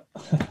check that.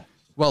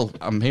 Well,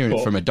 I'm hearing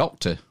it from a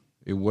doctor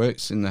who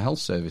works in the health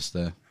service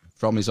there,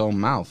 from his own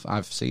mouth.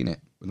 I've seen it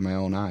with my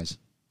own eyes.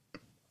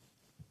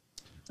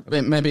 I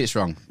mean, maybe it's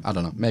wrong. I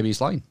don't know. Maybe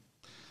he's lying.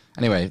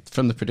 Anyway,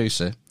 from the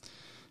producer,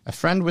 a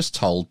friend was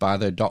told by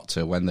their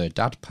doctor when their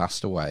dad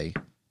passed away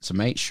to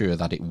make sure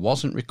that it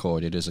wasn't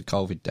recorded as a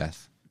COVID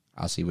death,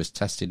 as he was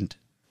tested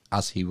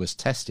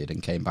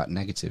and came back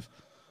negative.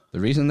 The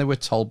reason they were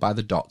told by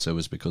the doctor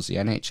was because the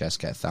NHS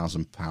get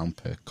 £1,000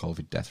 per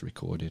COVID death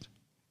recorded.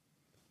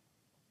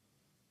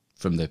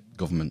 From the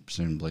government,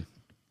 presumably.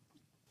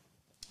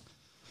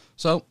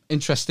 So,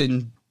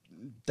 interesting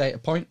data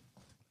point.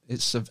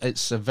 It's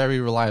a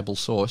very reliable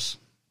source.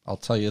 I'll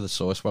tell you the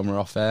source when we're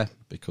off air,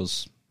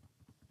 because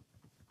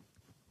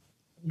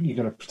you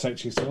got to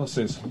protect your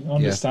sources.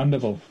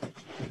 Understandable.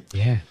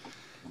 Yeah.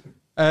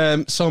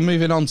 So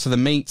moving on to the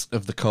meat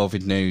of the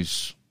COVID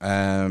news,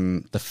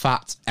 the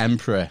Fat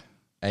Emperor,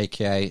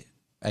 aka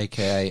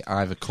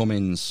Ivor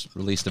Cummins,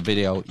 released a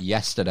video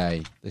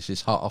yesterday. This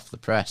is hot off the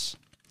press,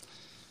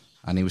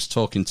 and he was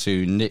talking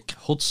to Nick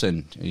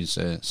Hudson, who's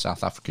a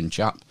South African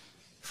chap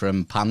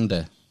from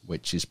Panda,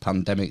 which is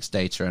Pandemics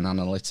Data and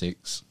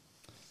Analytics,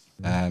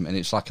 and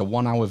it's like a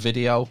 1 hour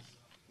video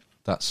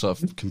that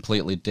sort of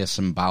completely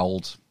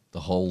disemboweled the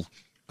whole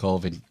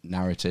COVID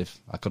narrative.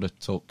 I could have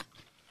took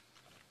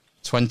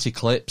 20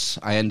 clips.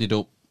 I ended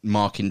up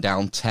marking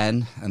down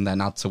 10 and then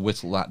had to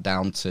whittle that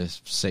down to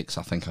 6.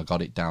 I think I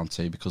got it down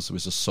to, because there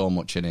was just so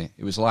much in it.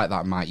 It was like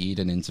that Mike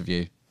Eden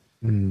interview.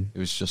 It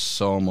was just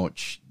so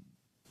much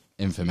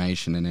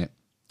information in it.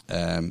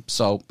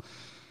 So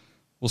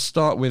we'll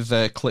start with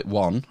clip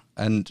 1.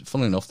 And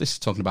funnily enough, this is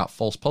talking about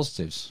false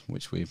positives,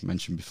 which we've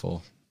mentioned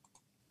before.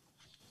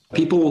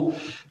 People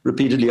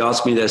repeatedly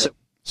ask me this.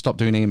 Stop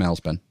doing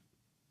emails, Ben.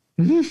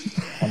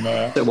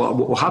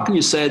 Well, how can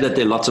you say that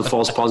there are lots of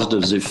false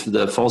positives if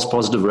the false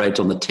positive rate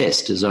on the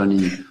test is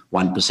only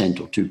 1%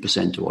 or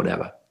 2% or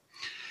whatever?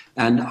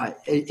 And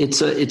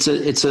it's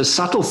a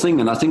subtle thing,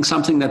 and I think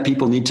something that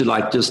people need to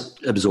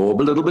just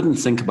absorb a little bit and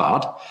think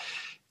about.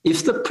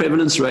 If the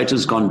prevalence rate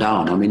has gone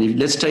down, I mean,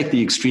 let's take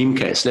the extreme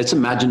case. Let's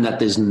imagine that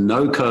there's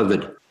no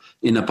COVID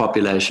in a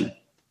population.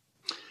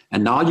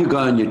 And now you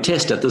go and you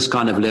test at this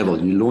kind of level.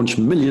 You launch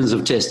millions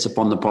of tests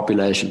upon the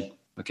population,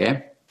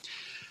 okay?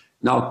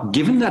 Now,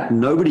 given that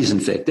nobody's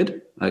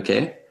infected,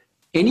 okay,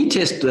 any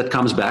test that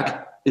comes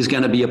back is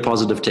going to be a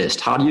positive test.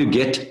 How do you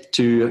get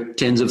to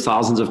tens of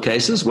thousands of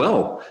cases?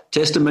 Well,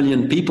 test 1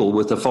 million people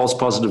with a false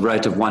positive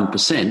rate of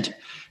 1%,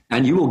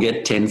 and you will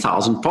get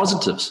 10,000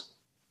 positives.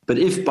 But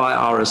if by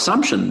our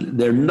assumption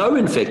there are no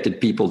infected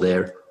people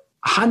there,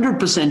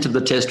 100% of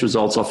the test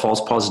results are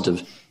false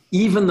positive,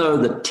 even though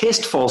the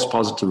test false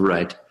positive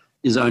rate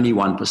is only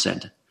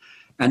 1%.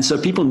 And so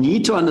people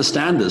need to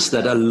understand this,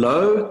 that a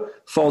low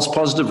false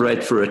positive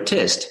rate for a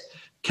test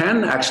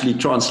can actually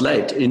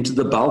translate into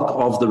the bulk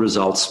of the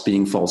results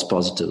being false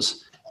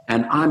positives.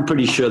 And I'm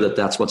pretty sure that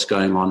that's what's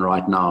going on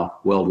right now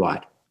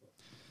worldwide.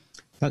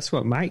 That's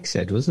what Mike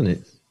said, wasn't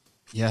it?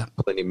 Yeah.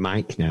 I'm calling him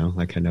Mike now,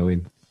 like I know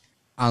him.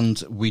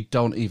 And we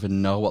don't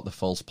even know what the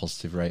false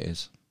positive rate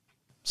is.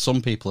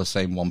 Some people are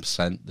saying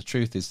 1%. The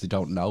truth is they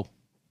don't know.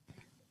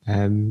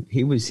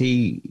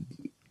 He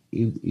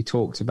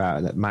talked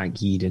about that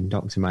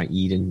Dr. Mike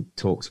Eden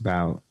talks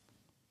about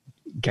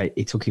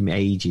it took him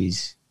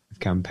ages of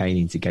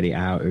campaigning to get it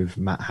out of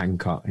Matt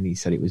Hancock, and he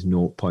said it was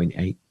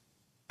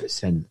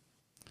 0.8%.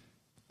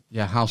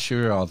 Yeah, how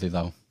sure are they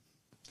though?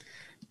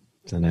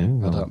 I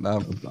don't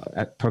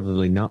know.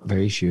 Probably not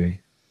very sure.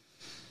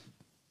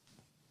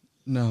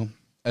 No.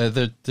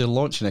 They're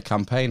launching a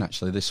campaign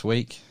actually this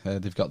week.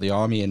 They've got the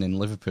army in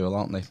Liverpool,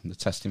 aren't they? They're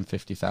testing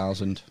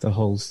 50,000. The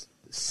whole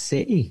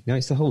city? No,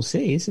 it's the whole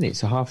city, isn't it?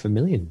 It's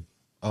 500,000.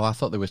 Oh, I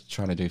thought they were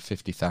trying to do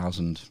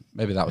 50,000.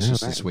 Maybe that was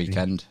just this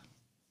weekend.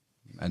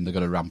 And they're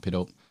going to ramp it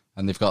up.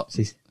 And they've got...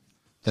 Is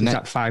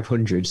that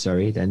 500,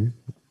 sorry, then?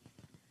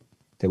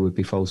 There would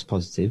be false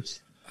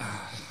positives.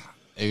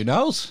 Who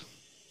knows?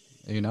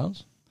 Who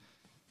knows?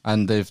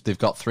 And they've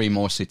got 3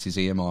 more cities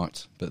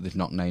earmarked, but they've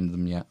not named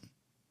them yet.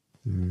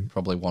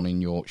 Probably one in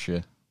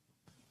Yorkshire,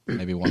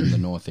 maybe one in the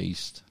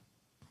northeast,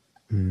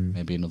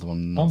 maybe another one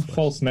in the northwest.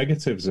 False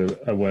negatives are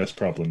a worse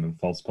problem than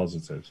false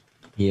positives.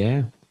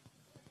 Yeah.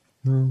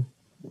 Well,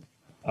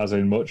 as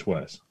in much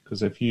worse.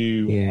 Because if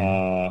you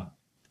are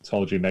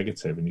told you're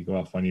negative and you go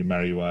off on your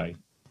merry way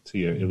to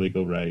your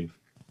illegal rave,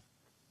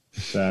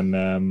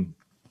 then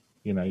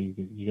you're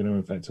going to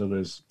infect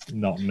others,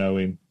 not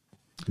knowing.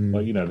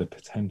 Well, the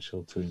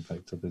potential to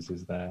infect others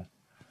is there.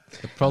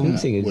 The problem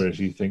is, whereas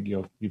you think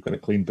you've got a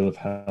clean bill of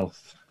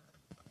health.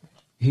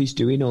 Who's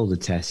doing all the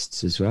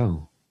tests as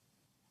well?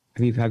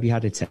 Have you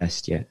had a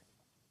test yet?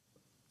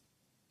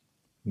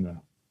 No.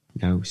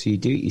 No. So you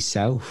do it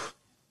yourself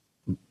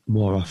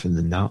more often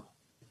than not.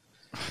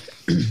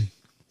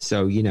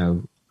 So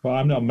Well,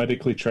 I'm not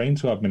medically trained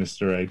to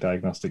administer a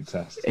diagnostic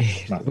test.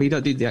 Well, you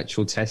don't do the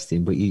actual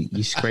testing, but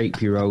you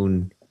scrape your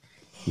own.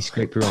 You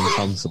scrape your own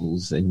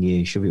tonsils and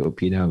you shove it up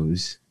your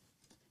nose.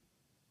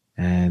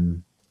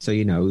 So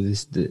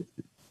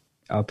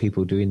are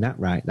people doing that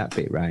right? That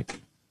bit right?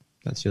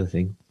 That's the other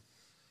thing.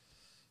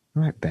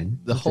 All right, Ben.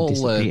 The whole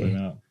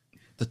the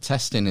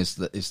testing is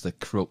the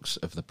crux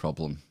of the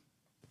problem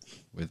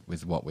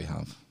with what we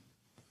have.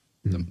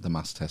 The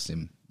mass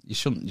testing. You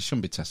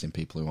shouldn't be testing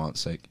people who aren't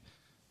sick.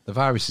 The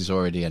virus is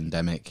already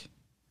endemic.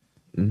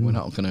 We're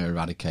not going to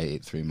eradicate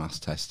it through mass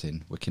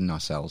testing. We're kidding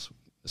ourselves,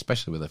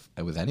 especially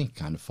with any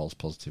kind of false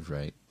positive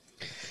rate.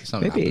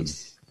 Maybe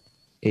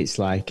it's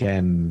like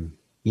on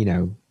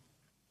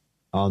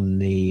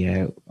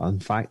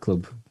Fight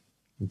Club,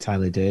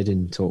 Tyler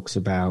Durden talks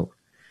about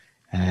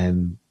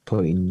going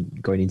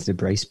into the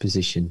brace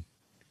position.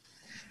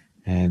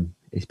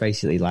 It's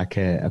basically like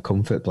a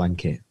comfort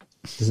blanket.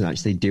 It doesn't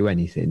actually do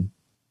anything.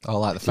 Oh,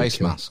 like the face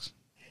masks.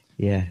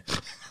 Yeah.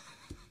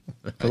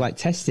 But like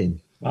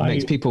testing, it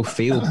makes people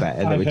feel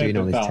better that we're doing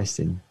all this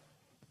testing.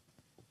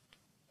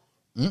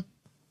 It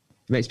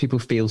makes people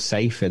feel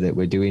safer that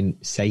we're doing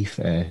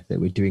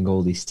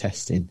all this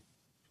testing.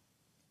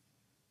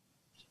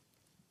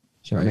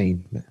 Do you know what I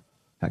mean?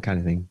 That kind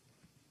of thing.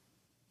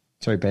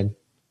 Sorry, Ben.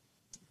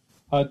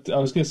 I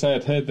was going to say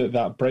I'd heard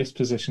that brace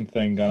position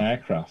thing on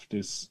aircraft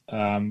is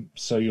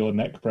so your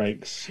neck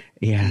breaks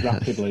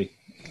rapidly.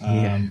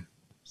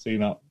 So you're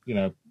not,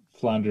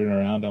 floundering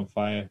around on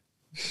fire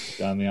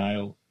down the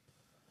aisle.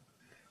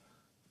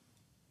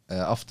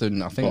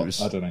 Often, I think it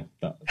was... I don't know.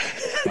 That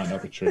might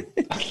not be true.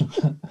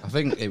 I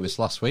think it was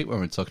last week when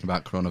we were talking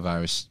about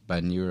coronavirus,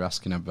 Ben, you were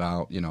asking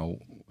about,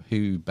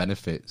 who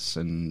benefits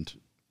and,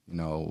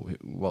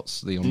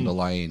 what's the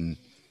underlying...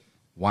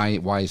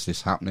 Why is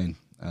this happening?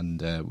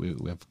 And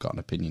we've got an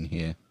opinion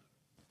here.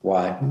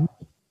 Why?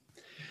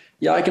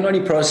 Yeah, I can only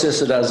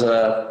process it as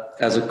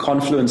a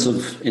confluence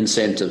of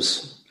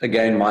incentives.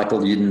 Again,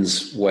 Michael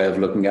Yeadon's way of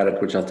looking at it,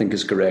 which I think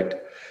is correct.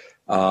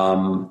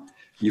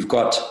 You've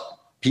got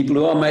people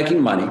who are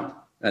making money,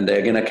 and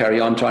they're going to carry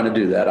on trying to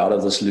do that out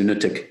of this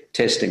lunatic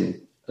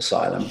testing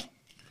asylum.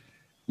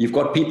 You've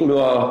got people who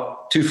are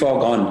too far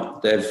gone.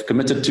 They've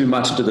committed too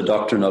much to the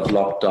doctrine of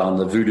lockdown,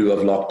 the voodoo of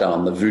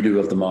lockdown, the voodoo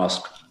of the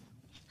mask.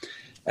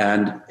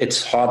 And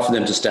it's hard for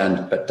them to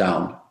stand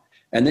down.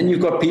 And then you've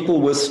got people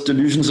with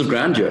delusions of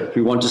grandeur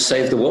who want to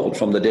save the world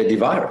from the deadly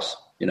virus,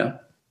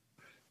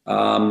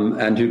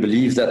 and who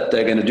believe that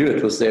they're going to do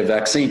it with their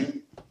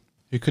vaccine.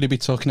 Who could he be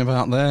talking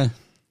about there?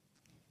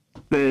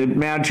 The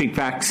magic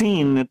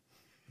vaccine.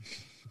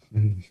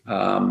 Even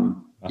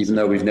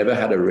though we've never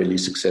had a really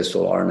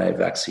successful RNA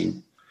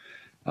vaccine,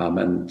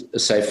 and a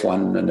safe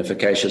one, an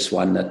efficacious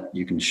one that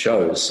you can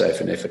show is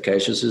safe and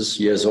efficacious is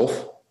years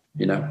off,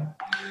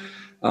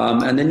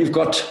 And then you've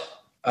got,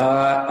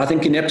 I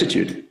think,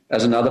 ineptitude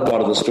as another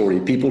part of the story.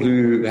 People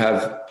who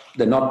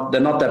they're not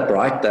that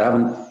bright. They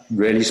haven't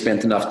really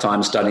spent enough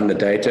time studying the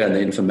data and the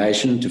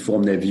information to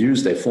form their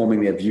views. They're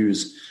forming their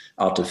views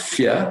out of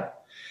fear.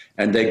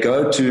 And they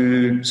go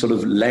to sort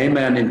of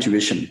layman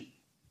intuition,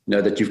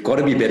 that you've got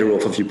to be better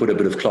off if you put a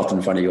bit of cloth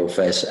in front of your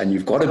face, and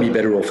you've got to be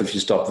better off if you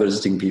stop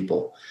visiting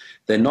people.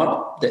 They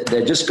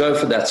just go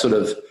for that sort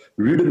of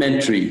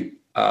rudimentary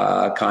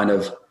kind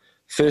of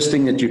first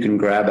thing that you can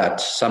grab at,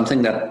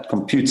 something that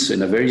computes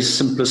in a very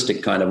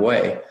simplistic kind of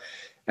way.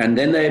 And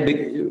then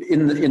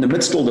in the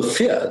midst of all the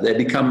fear, they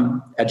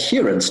become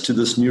adherents to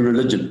this new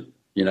religion,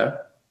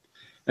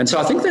 And so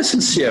I think they're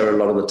sincere a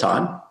lot of the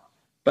time,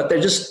 but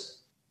they're just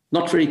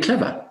not very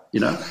clever,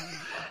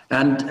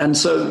 And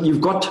so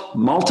you've got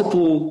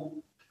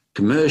multiple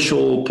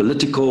commercial,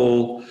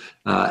 political,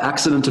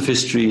 accident of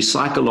history,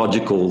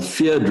 psychological,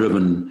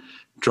 fear-driven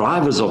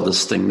drivers of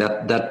this thing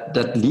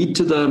that lead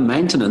to the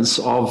maintenance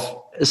of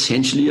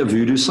essentially a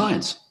voodoo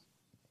science.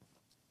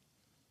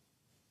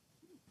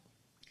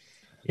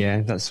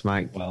 Yeah, that's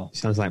Mike. Well,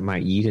 sounds like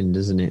Mike Yeadon,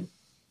 doesn't it?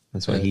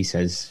 That's what he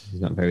says.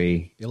 He's not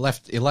very. He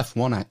left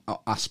one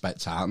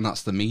aspect out, and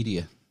that's the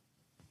media.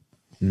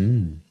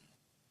 The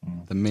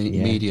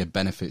media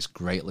benefits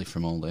greatly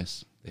from all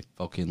this. They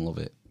fucking love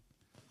it.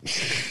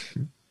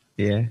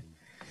 Yeah.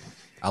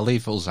 I'll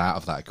leave us out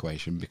of that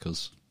equation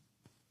because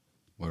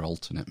we're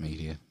alternate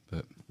media,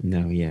 but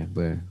no, yeah,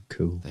 we're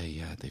cool.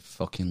 They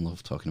fucking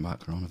love talking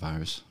about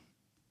coronavirus.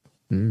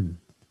 Mm.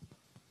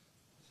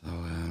 So,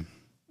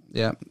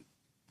 yeah,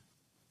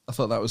 I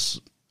thought that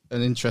was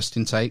an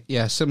interesting take.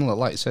 Yeah, similar,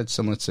 like I said,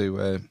 similar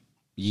to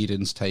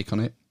Yeadon's take on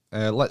it.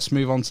 Let's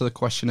move on to the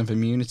question of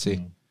immunity.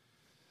 Mm.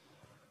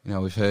 You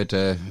know, we've heard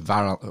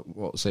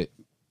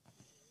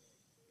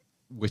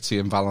Whitty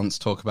and Valance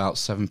talk about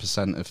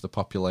 7% of the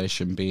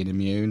population being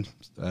immune.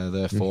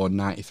 Therefore,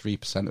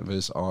 93% of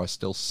us are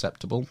still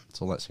susceptible.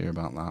 So let's hear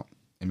about that,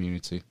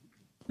 immunity.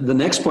 The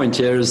next point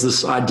here is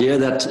this idea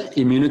that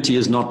immunity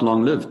is not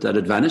long-lived, that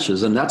it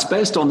vanishes. And that's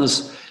based on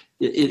this,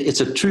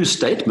 it's a true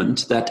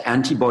statement that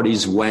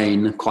antibodies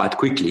wane quite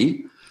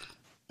quickly.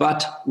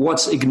 But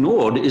what's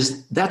ignored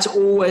is that's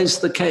always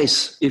the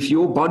case. If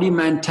your body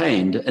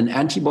maintained an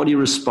antibody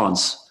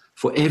response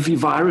for every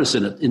virus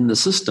in the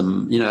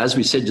system, you know, as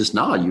we said just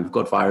now, you've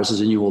got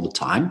viruses in you all the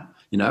time,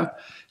 you know,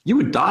 you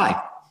would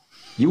die.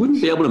 You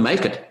wouldn't be able to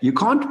make it. You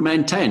can't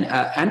maintain.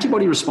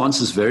 Antibody response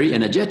is very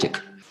energetic.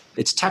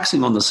 It's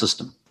taxing on the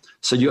system.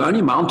 So you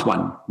only mount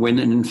one when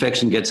an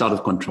infection gets out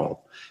of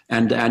control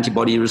and the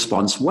antibody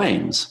response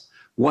wanes.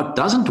 What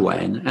doesn't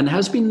wane, and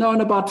has been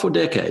known about for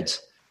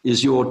decades,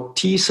 is your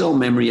T cell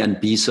memory and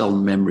B cell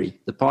memory,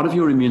 the part of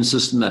your immune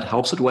system that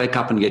helps it wake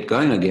up and get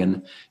going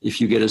again if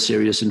you get a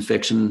serious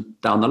infection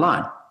down the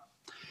line.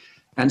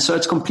 And so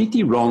it's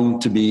completely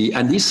wrong to be,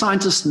 and these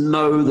scientists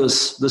know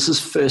this is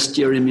first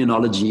year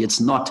immunology,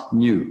 it's not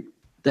new.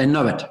 They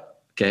know it,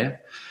 okay?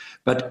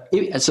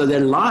 So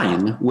they're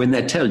lying when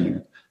they tell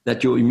you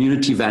that your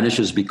immunity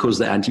vanishes because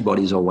the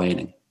antibodies are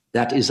waning.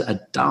 That is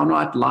a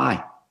downright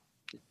lie.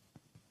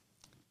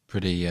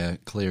 Pretty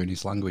clear in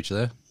his language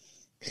there.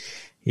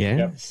 Yeah,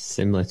 yep.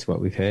 Similar to what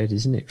we've heard,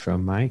 isn't it,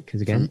 from Mike?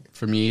 Because again,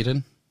 from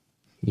Yeadon.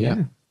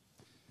 Yeah.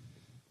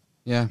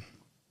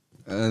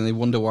 And they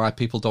wonder why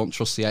people don't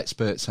trust the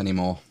experts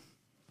anymore.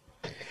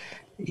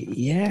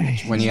 Yeah,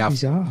 when you have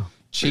bizarre.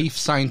 Chief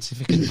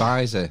Scientific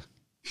Advisor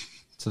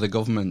to the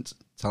government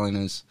telling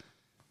us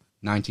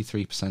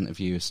 93% of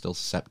you are still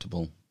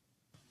susceptible,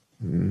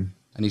 and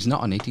he's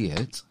not an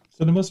idiot.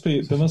 So there must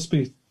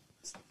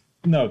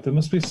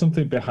be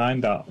something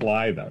behind that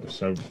lie, though.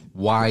 So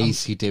why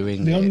is he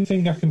doing the only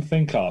thing I can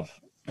think of?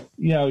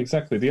 Yeah,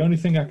 exactly. The only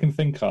thing I can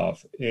think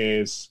of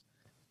is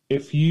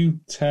if you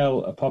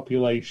tell a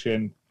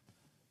population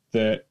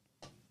that,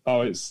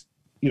 it's,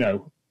 you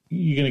know,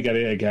 you're going to get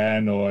it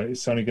again, or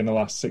it's only going to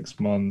last 6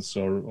 months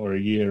or a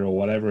year or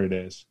whatever it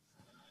is,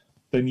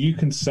 then you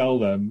can sell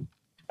them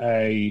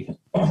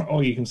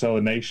or you can sell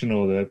a nation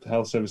or the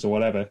health service or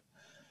whatever.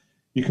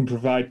 You can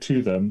provide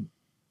to them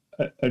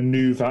a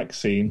new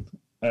vaccine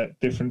at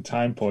different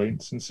time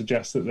points and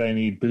suggest that they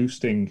need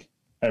boosting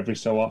every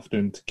so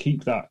often to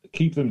keep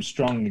them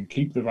strong and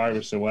keep the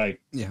virus away.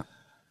 Yeah.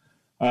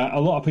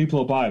 A lot of people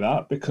will buy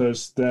that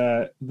because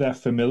they're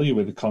familiar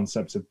with the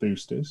concept of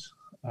boosters,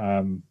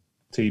 TB,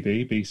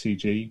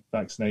 BCG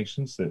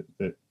vaccinations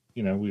that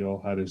you know we all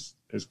had as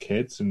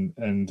kids, and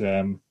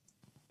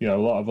you know,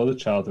 a lot of other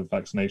childhood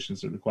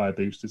vaccinations that require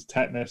boosters,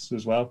 tetanus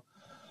as well.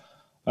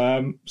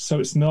 So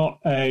it's not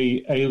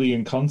a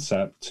alien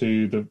concept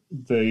to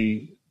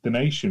the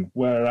nation,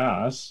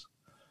 whereas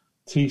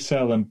T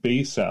cell and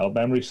B cell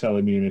memory cell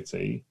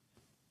immunity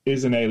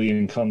is an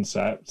alien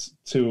concept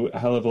to a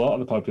hell of a lot of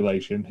the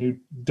population who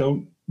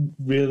don't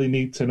really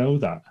need to know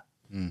that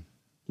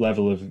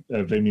level of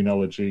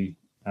immunology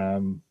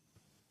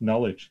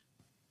knowledge.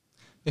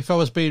 If I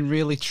was being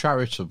really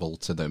charitable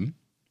to them,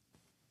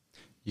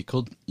 you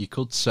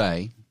could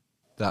say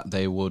that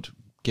they would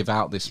give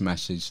out this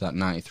message that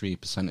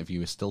 93% of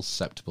you are still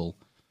susceptible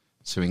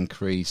to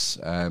increase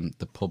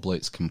the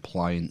public's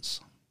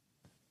compliance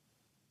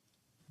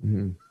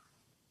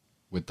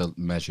with the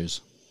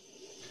measures.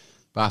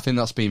 But I think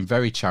that's being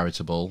very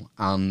charitable,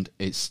 and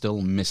it's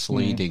still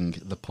misleading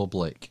the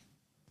public.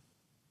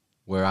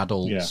 We're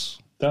adults.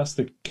 Yeah, that's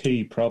the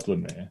key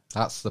problem here.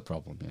 That's the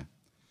problem, yeah.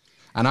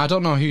 And I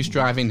don't know who's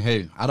driving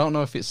who. I don't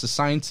know if it's the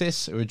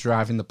scientists who are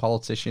driving the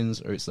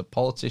politicians, or it's the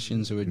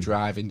politicians who are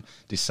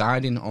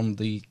deciding on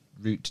the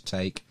route to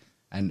take,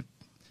 and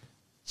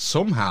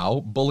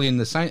somehow bullying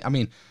the science. I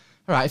mean,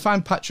 all right, if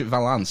I'm Patrick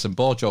Vallance and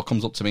Bojo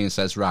comes up to me and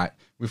says, right,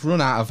 we've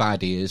run out of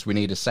ideas, we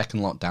need a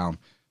second lockdown.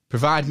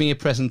 Provide me a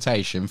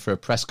presentation for a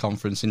press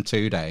conference in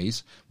 2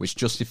 days, which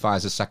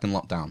justifies a second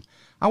lockdown.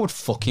 I would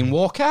fucking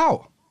walk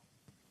out.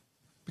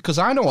 Because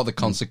I know what the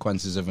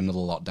consequences of another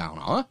lockdown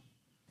are.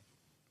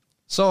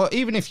 So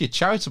even if you're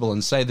charitable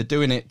and say they're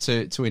doing it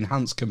to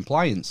enhance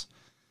compliance,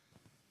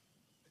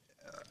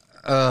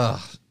 I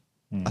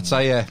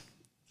tell you,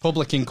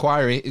 public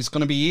inquiry is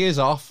going to be years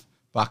off,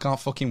 but I can't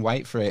fucking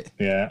wait for it.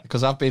 Yeah.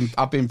 Because I've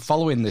been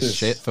following this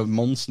shit for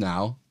months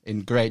now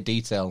in great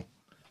detail.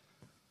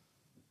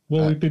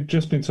 Well, we've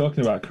just been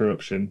talking about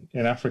corruption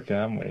in Africa,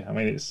 haven't we? I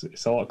mean,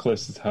 it's a lot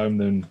closer to home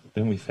than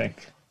we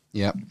think.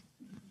 Yep.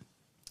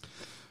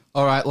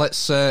 All right,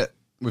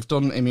 we've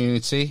done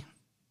immunity.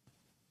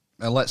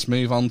 Let's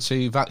move on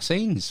to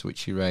vaccines,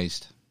 which you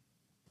raised.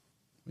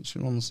 Which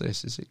one's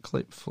this? Is it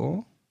clip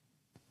 4?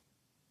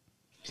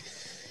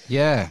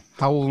 Yeah.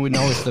 How will we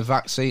know if the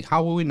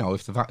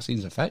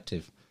vaccine's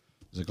effective?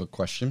 Is a good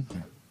question.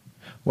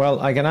 Well,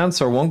 I can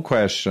answer one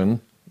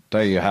question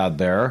that you had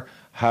there.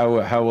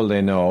 How will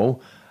they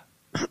know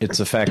it's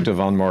effective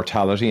on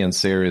mortality and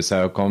serious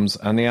outcomes?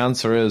 And the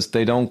answer is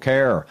they don't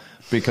care,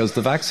 because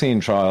the vaccine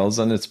trials,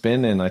 and it's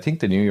been in, I think,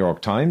 the New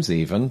York Times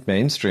even,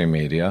 mainstream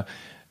media,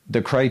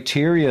 the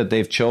criteria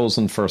they've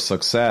chosen for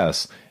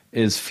success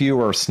is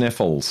fewer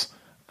sniffles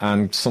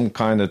and some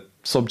kind of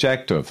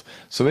subjective.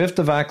 So if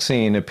the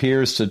vaccine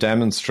appears to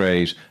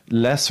demonstrate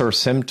lesser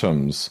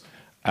symptoms,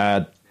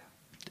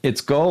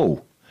 it's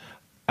go.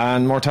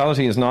 And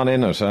mortality is not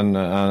in it, and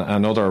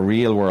other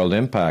real-world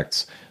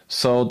impacts.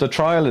 So the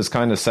trial is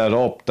kind of set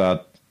up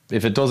that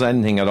if it does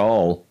anything at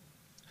all,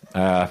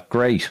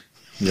 great,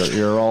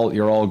 you're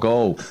all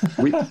go.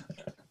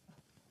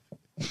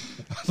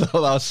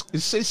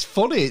 It's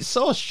funny. It's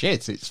so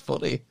shit. It's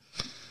funny.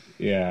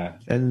 Yeah.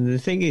 And the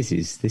thing is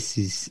this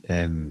is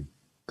going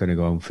to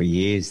go on for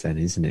years, then,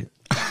 isn't it?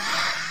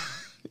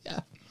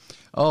 Yeah.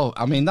 Oh,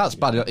 I mean, that's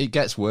bad. It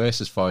gets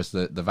worse as far as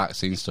the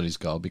vaccine studies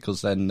go,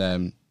 because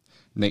then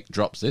Nick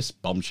drops this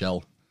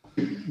bombshell.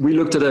 We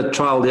looked at a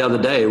trial the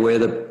other day where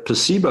the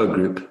placebo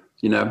group,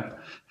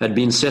 had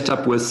been set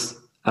up with,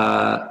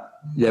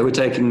 they weren't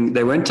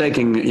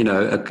taking,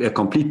 a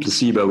complete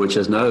placebo, which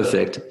has no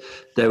effect.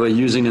 They were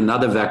using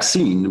another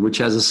vaccine, which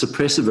has a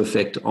suppressive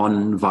effect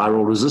on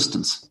viral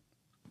resistance.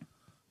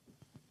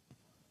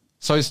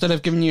 So instead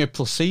of giving you a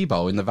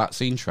placebo in the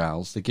vaccine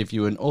trials, they give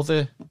you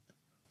another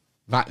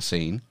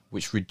vaccine,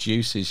 which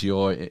reduces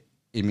your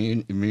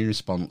immune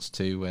response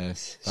to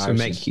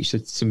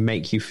viruses. To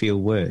make you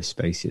feel worse,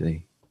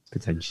 basically,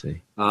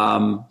 potentially.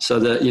 So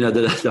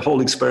the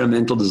whole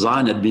experimental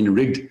design had been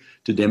rigged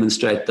to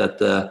demonstrate that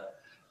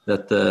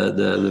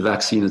the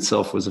vaccine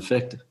itself was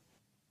effective.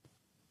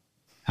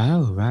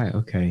 Oh, right,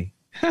 okay.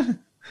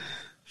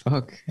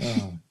 Fuck.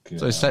 Oh,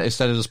 so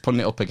instead of just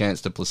putting it up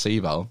against a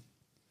placebo,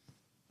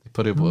 they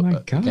put it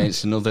up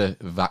against another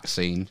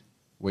vaccine,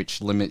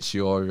 which limits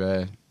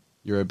your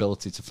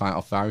ability to fight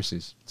off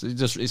viruses. So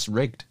it's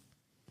rigged.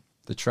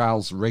 The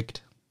trial's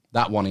rigged.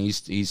 That one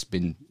he's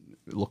been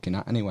looking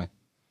at anyway.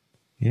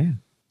 Yeah.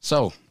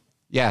 So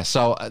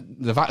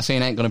the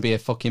vaccine ain't going to be a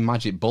fucking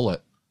magic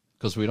bullet,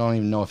 because we don't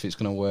even know if it's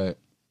going to work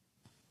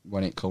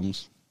when it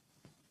comes.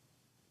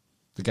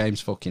 The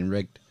game's fucking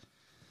rigged.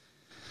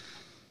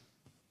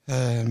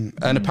 And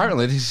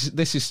apparently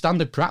this is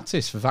standard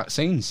practice for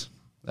vaccines.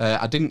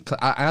 I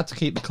had to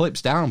keep the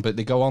clips down, but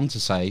they go on to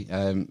say,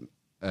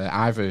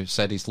 Ivor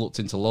said he's looked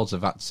into loads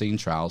of vaccine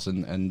trials,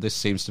 and this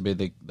seems to be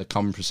the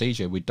common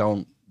procedure. We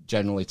don't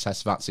generally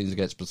test vaccines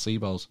against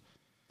placebos.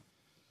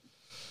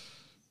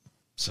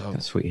 So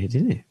that's weird,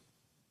 isn't it?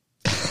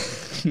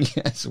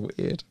 Yeah, it's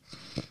weird.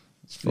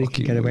 They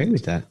can get away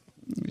with that.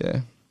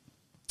 Yeah.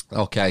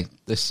 Okay,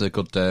 this is a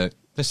good.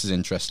 This is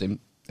interesting.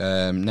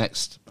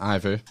 Next,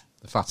 Ivor,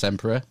 the Fat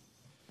Emperor,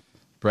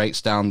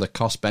 breaks down the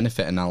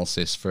cost-benefit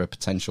analysis for a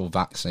potential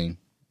vaccine.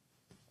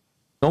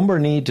 Number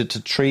needed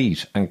to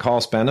treat and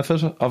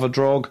cost-benefit of a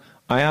drug,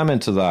 I am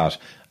into that.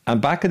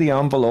 And back of the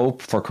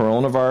envelope for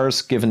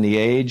coronavirus, given the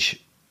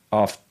age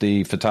of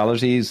the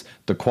fatalities,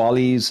 the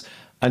QALYs,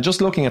 and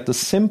just looking at the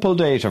simple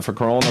data for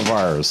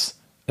coronavirus,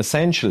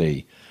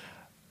 essentially,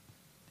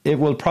 it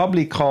will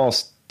probably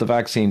cost the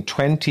vaccine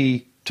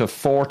 20 to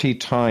 40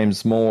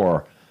 times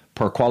more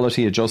per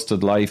quality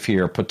adjusted life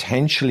year,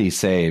 potentially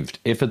saved,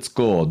 if it's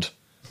good,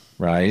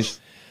 right,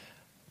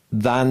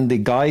 than the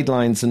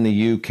guidelines in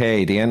the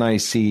UK, the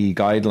NIC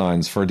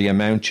guidelines for the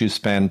amount you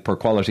spend per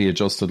quality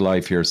adjusted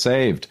life year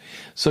saved.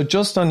 So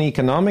just on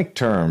economic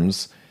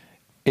terms,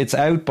 it's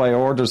out by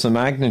orders of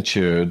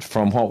magnitude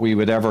from what we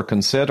would ever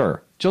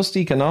consider, just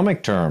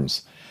economic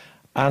terms.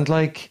 And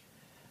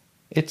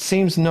it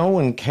seems no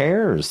one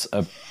cares.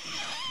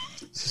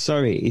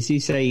 Sorry, is he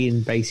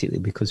saying basically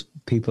because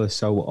people are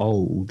so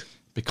old?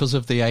 Because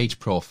of the age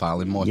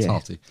profile in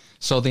mortality. Yeah.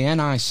 So the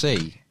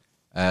NIC,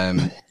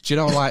 do you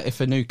know,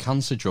 if a new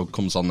cancer drug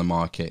comes on the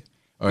market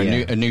or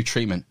a new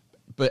treatment,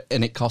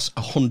 and it costs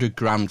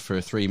 $100,000 for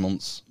a 3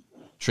 months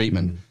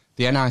treatment,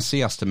 the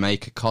NIC has to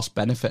make a cost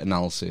benefit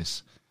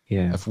analysis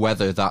of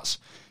whether that's,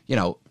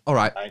 all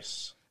right.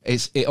 Nice.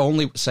 It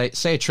only say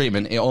a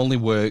treatment, it only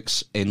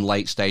works in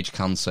late stage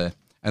cancer,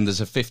 and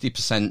there's a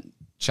 50%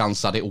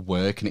 chance that it'll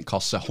work, and it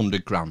costs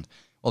 $100,000.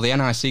 Well, the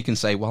NIC can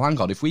say, well, hang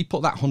on, if we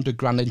put that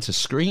 $100,000 into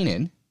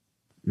screening,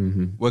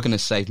 we're going to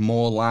save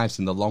more lives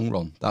in the long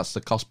run. That's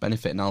the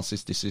cost-benefit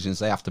analysis decisions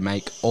they have to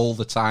make all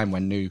the time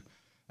when new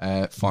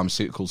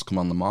pharmaceuticals come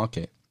on the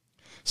market.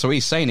 So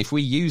he's saying if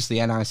we use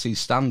the NIC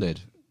standard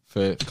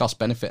for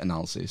cost-benefit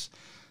analysis,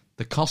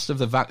 the cost of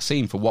the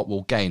vaccine for what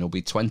we'll gain will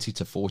be 20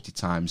 to 40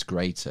 times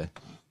greater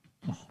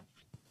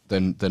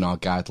than our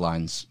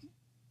guidelines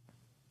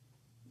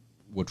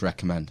would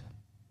recommend,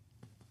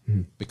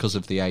 because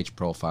of the age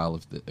profile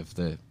of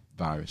the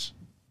virus.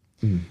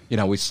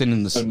 We've seen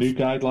in the new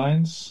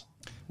guidelines.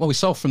 Well, we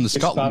saw from the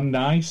Scotland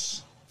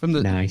nice from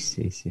the nice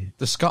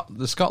the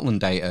Scotland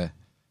data,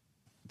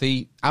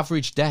 the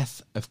average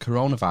death of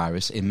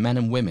coronavirus in men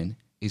and women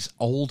is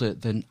older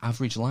than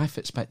average life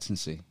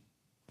expectancy.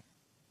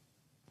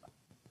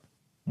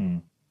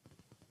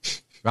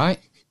 Right?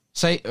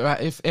 Say,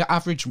 if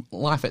average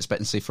life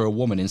expectancy for a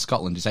woman in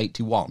Scotland is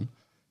 81,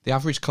 the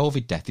average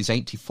COVID death is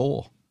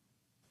 84.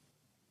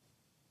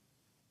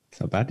 It's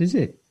not bad, is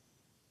it?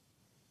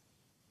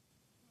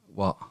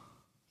 What?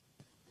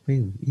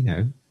 Well,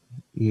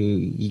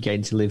 you're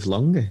going to live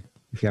longer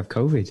if you have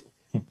COVID.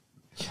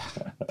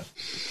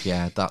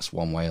 Yeah, that's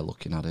one way of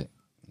looking at it.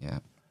 Yeah.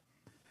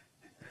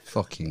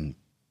 Fucking...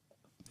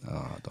 Oh,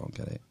 I don't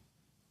get it.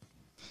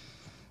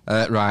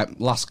 Right,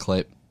 last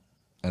clip,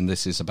 and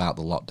this is about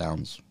the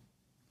lockdowns.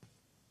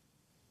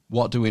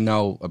 What do we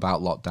know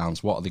about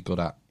lockdowns? What are they good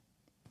at?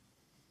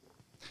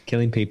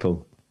 Killing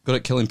people. Good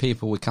at killing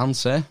people with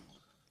cancer.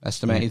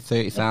 Estimated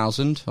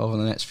 30,000 over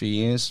the next few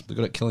years. They're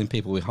good at killing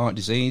people with heart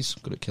disease.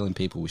 Good at killing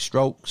people with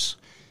strokes.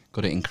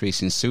 Good at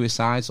increasing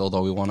suicides,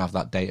 although we won't have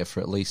that data for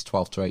at least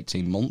 12 to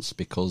 18 months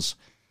because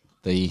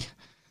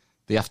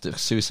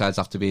suicides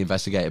have to be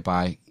investigated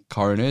by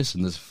coroners,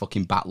 and there's a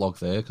fucking backlog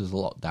there because of the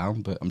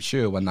lockdown. But I'm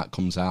sure when that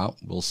comes out,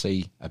 we'll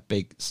see a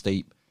big,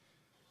 steep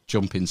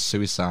jump in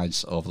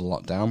suicides over the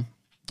lockdown.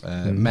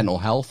 Mental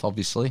health,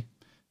 obviously,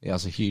 it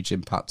has a huge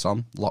impact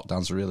on.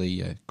 Lockdowns are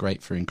really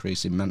great for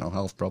increasing mental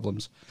health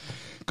problems.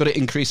 Good at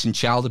increasing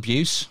child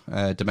abuse,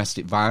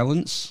 domestic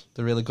violence.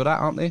 They're really good at,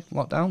 aren't they,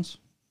 lockdowns?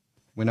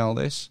 We know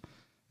this.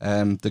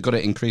 They're good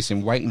at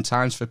increasing waiting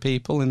times for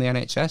people in the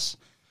NHS.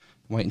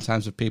 Waiting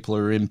times for people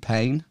who are in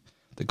pain.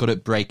 They're good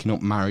at breaking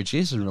up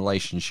marriages and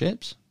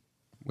relationships,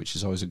 which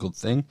is always a good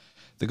thing.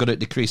 They're good at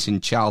decreasing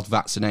child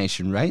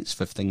vaccination rates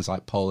for things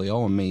like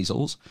polio and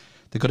measles.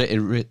 They're good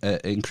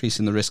at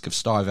increasing the risk of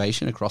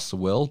starvation across the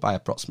world by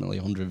approximately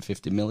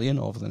 150 million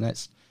over the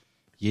next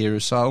year or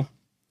so.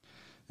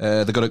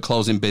 They're good at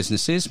closing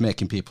businesses,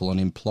 making people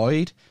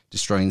unemployed,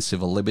 destroying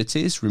civil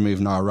liberties,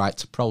 removing our right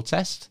to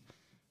protest.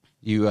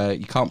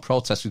 You can't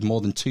protest with more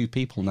than 2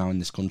 people now in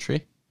this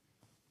country.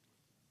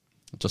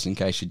 Just in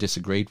case you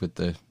disagreed with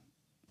the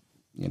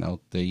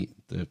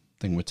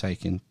thing we're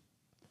taking.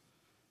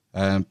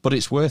 But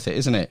it's worth it,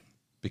 isn't it?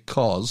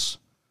 Because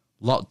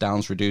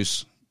lockdowns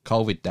reduce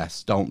COVID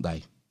deaths, don't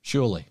they?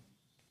 Surely.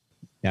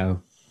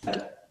 No.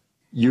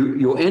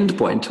 Your end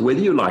point,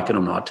 whether you like it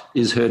or not,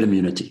 is herd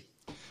immunity.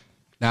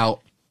 Now,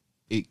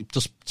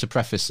 just to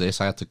preface this,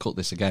 I had to cut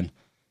this again.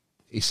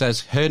 He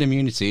says herd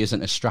immunity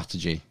isn't a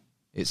strategy,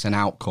 it's an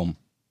outcome.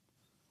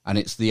 And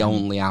it's the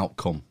only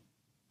outcome.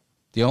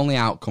 The only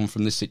outcome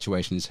from this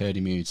situation is herd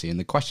immunity. And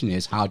the question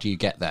is, how do you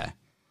get there?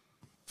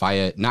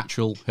 Via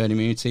natural herd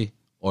immunity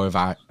or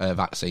a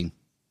vaccine?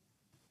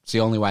 It's the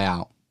only way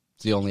out.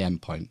 It's the only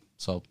end point.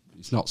 So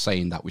it's not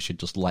saying that we should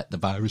just let the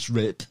virus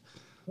rip,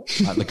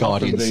 like the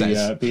Guardian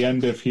says. The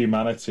end of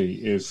humanity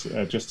is,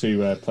 just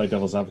to play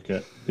devil's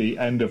advocate, the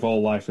end of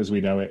all life as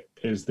we know it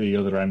is the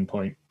other end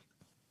point,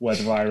 where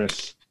the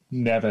virus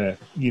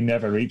you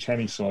never reach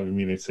any sort of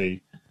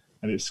immunity,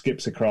 and it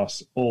skips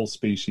across all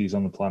species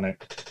on the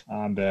planet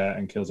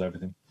and kills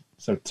everything.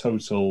 So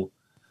total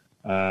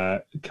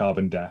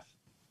carbon death.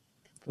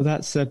 Well,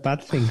 that's a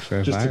bad thing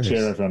for a virus. Just to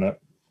cheer everyone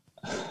up.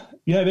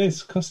 Yeah, it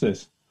is. Of course it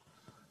is.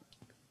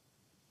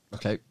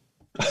 Okay.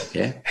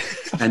 Yeah.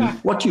 And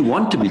what you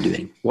want to be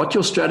doing, what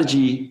your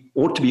strategy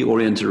ought to be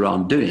oriented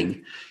around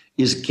doing,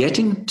 is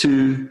getting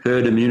to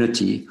herd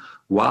immunity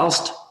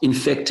whilst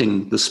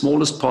infecting the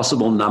smallest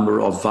possible number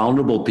of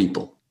vulnerable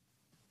people.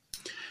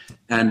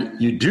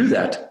 And you do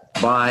that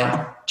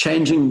by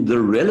changing the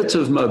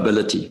relative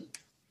mobility.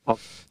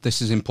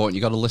 This is important.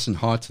 You've got to listen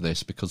hard to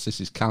this because this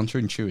is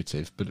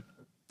counterintuitive, but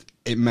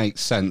it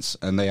makes sense,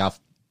 and they have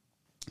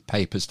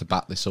papers to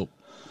back this up.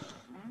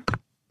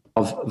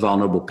 Of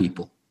vulnerable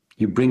people.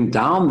 You bring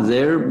down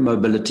their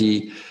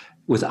mobility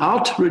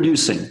without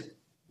reducing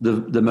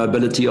the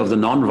mobility of the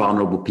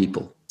non-vulnerable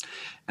people.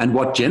 And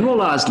what general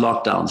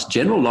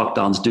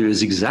lockdowns do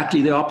is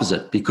exactly the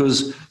opposite,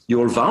 because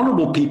your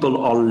vulnerable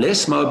people are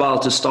less mobile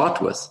to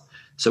start with.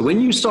 So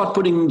when you start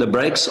putting the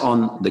brakes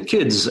on the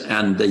kids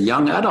and the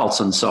young adults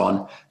and so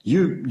on,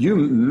 you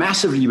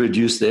massively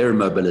reduce their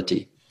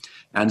mobility.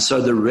 And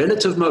so the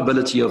relative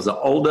mobility of the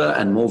older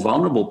and more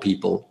vulnerable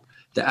people,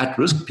 the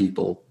at-risk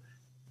people,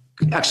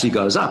 actually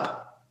goes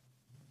up.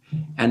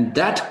 And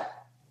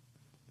that,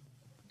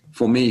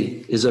 for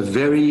me, is a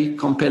very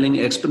compelling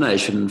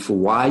explanation for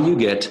why you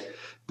get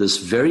this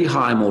very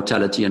high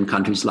mortality in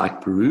countries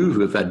like Peru,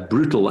 who have had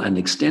brutal and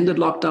extended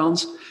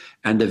lockdowns,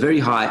 and the very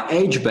high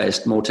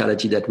age-based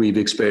mortality that we've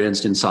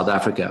experienced in South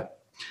Africa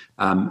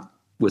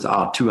with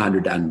our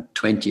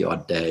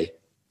 220-odd day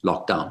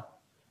lockdown.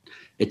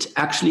 It's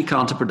actually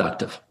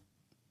counterproductive.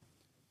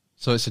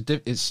 So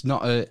it's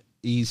not a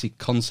easy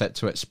concept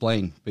to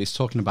explain, but he's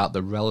talking about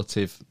the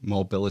relative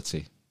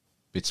mobility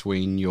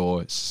between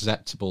your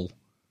susceptible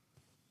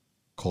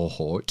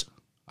cohort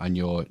and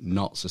your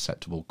not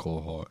susceptible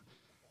cohort.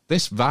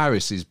 This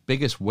virus's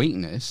biggest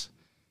weakness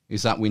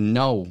is that we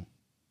know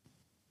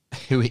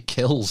who it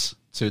kills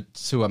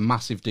to a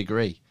massive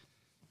degree,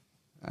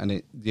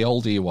 and the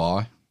older you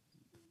are,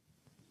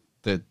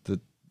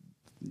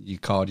 your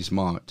card is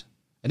marked.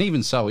 And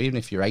even so, even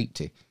if you're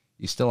 80,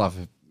 you still have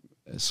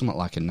something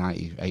like a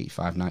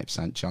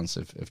 85-90% chance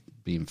of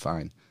being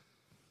fine.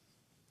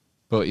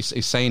 But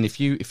he's saying if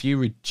you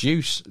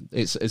reduce,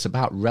 it's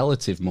about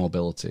relative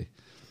mobility.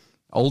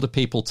 Older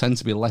people tend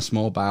to be less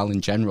mobile in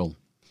general.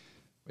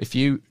 If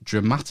you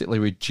dramatically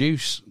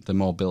reduce the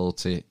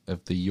mobility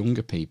of the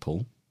younger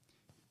people,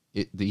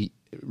 the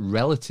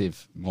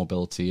relative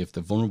mobility of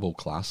the vulnerable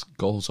class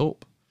goes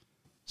up.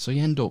 So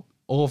you end up,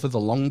 over the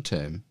long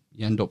term,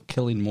 you end up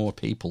killing more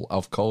people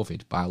of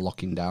COVID by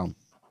locking down.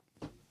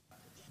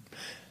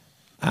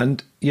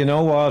 And you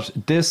know what?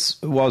 This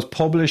was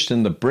published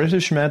in the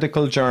British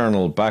Medical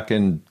Journal back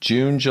in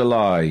June,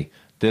 July,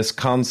 this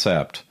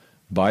concept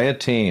by a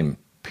team,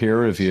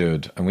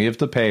 peer-reviewed. And we have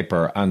the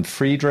paper. And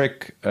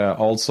Friedrich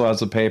also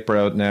has a paper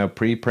out now,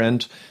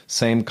 preprint,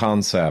 same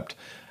concept.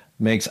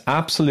 Makes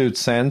absolute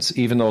sense,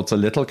 even though it's a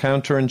little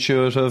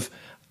counterintuitive.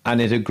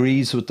 And it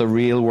agrees with the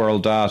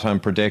real-world data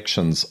and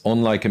predictions,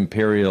 unlike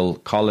Imperial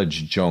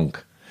College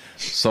junk.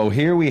 So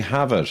here we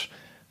have it,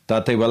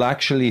 that they will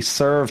actually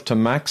serve to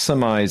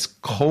maximize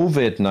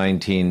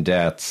COVID-19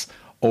 deaths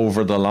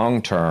over the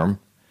long term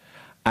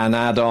and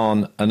add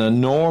on an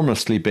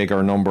enormously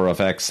bigger number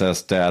of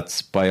excess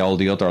deaths by all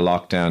the other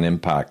lockdown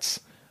impacts.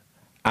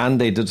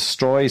 And they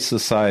destroy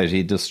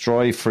society,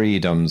 destroy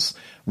freedoms,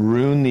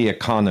 ruin the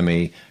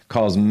economy,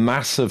 cause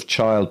massive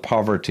child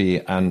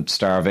poverty and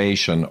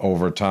starvation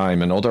over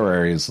time in other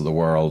areas of the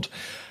world.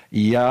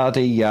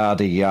 Yada,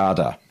 yada,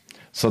 yada.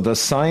 So the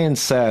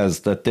science says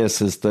that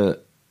this is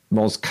the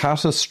most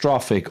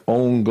catastrophic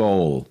own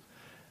goal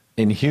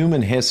in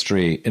human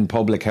history in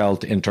public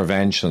health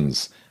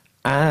interventions.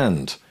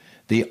 And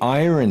the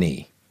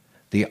irony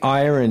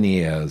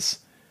is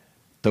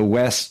the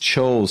West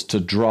chose to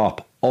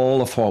drop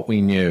all of what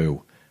we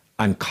knew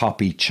and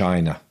copy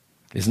China.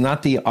 Isn't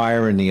that the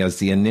irony as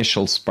the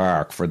initial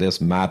spark for this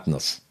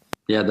madness?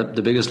 Yeah,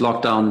 the biggest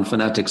lockdown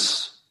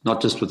fanatics,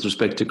 not just with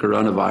respect to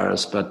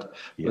coronavirus, but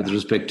with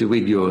respect to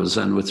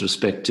Uyghurs and with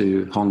respect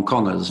to Hong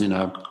Kongers,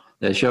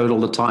 they show it all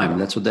the time.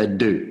 That's what they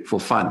do for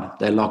fun.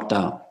 They lock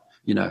down.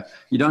 You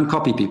don't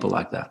copy people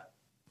like that.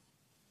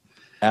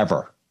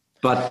 Ever.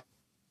 But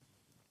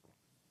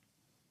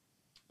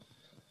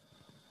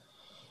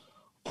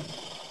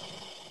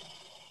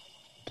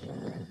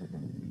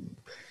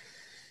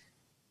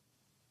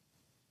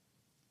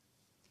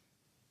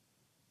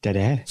dead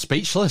air.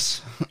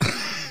 Speechless.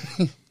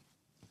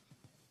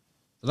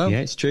 Yeah,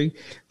 it's true.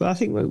 Well, I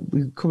think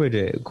we covered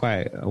it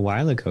quite a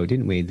while ago,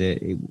 didn't we?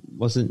 That it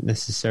wasn't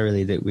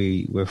necessarily that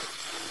we were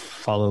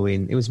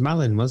following. It was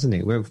Malin, wasn't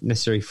it? We weren't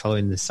necessarily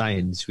following the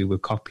science. We were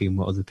copying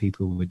what other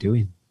people were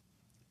doing.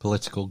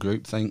 Political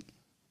groupthink.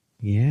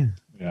 Yeah.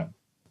 Yeah.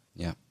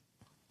 Yeah.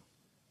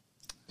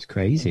 It's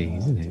crazy,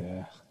 isn't it?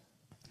 Yeah.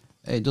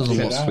 It doesn't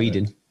look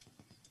Sweden.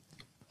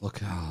 Look,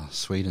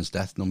 Sweden's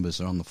death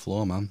numbers are on the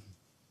floor, man.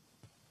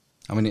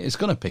 I mean, it's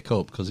going to pick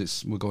up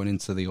because we're going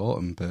into the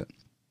autumn, but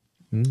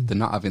they're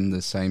not having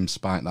the same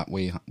spike that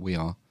we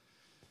are.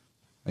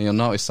 And you'll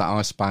notice that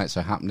our spikes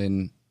are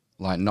happening,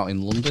 like, not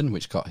in London,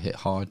 which got hit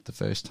hard the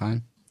first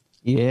time.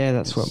 Yeah,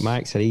 that's what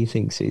Mike said. He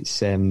thinks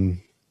it's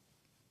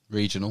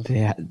regional.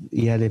 Yeah,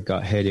 they've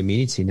got herd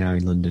immunity now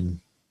in London.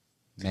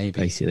 Maybe.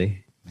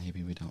 Basically.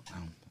 Maybe, we don't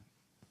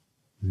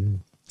know.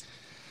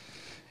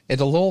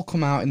 It'll all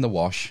come out in the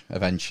wash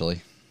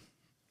eventually.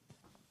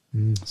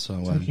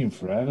 So taking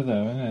forever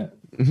though,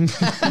 isn't it?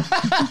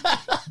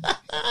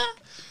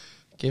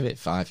 Give it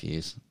 5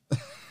 years.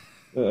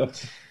 Shall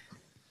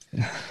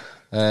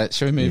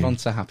we move on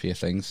to happier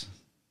things?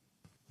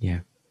 Yeah.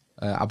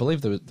 I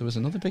believe there was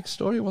another big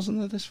story, wasn't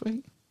there, this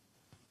week?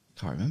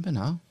 Can't remember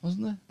now,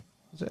 wasn't there?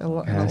 Was it an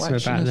election?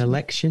 So about an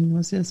election,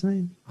 was there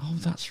something? Oh,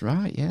 that's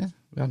right, yeah.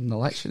 We had an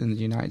election in the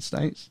United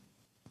States.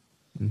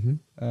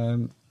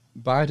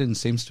 Biden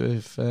seems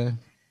to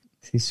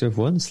have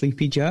won.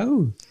 Sleepy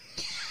Joe.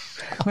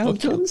 Well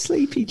done,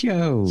 Sleepy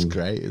Joe. It's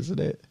great, isn't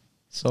it?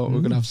 So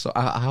we're gonna have.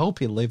 I hope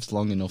he lives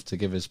long enough to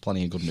give us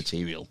plenty of good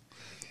material.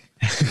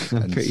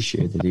 I'm pretty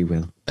sure that he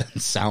will.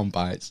 And sound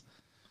bites.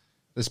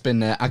 There's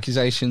been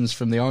accusations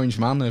from the Orange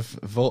Man of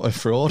voter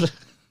fraud.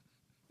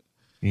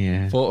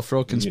 Yeah, voter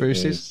fraud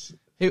conspiracies.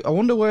 I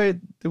wonder where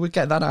they would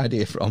get that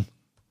idea from.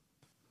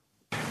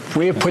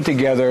 We have put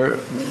together,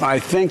 I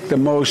think, the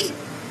most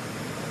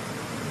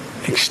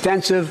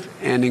extensive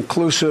and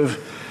inclusive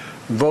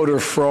voter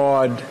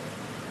fraud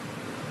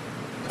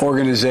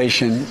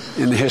organization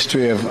in the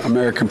history of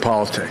American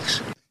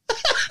politics.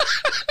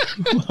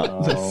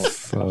 I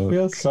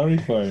feel sorry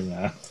for him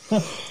now.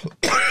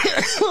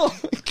 Oh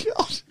my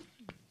God.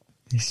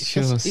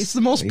 He's the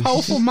most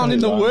powerful man in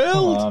the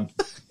world.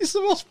 He's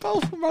the most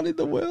powerful man in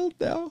the world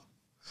now.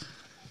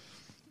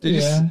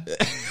 Did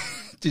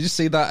you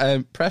see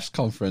that press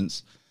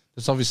conference?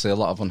 There's obviously a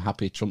lot of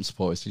unhappy Trump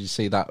supporters. Did you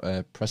see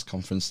that press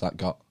conference that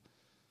got,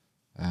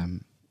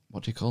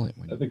 what do you call it?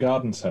 At the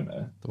Garden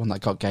Centre? The one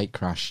that got gate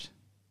crashed.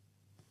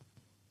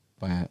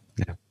 By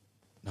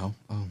No?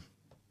 Oh.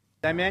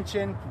 I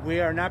mentioned,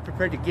 we are not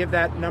prepared to give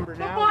that number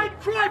now. Biden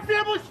crime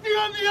family steal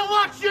on the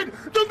election.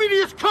 The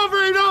media's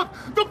covering up.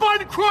 The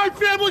Biden crime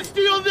family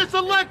stealing this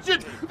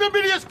election. The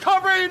media's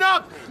covering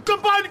up. The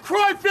Biden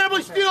crime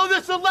family stealing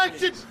this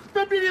election.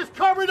 The media's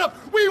covering up.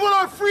 We want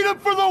our freedom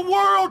for the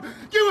world.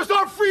 Give us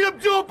our freedom,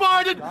 Joe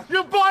Biden.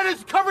 Joe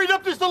Biden's covering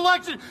up this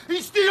election.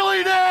 He's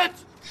stealing it.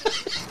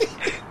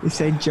 You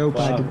said Joe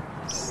Biden.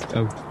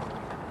 Oh.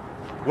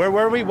 Where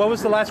were we? What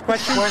was the last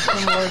question?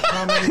 Question was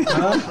how many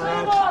votes are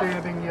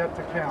outstanding yet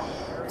to count.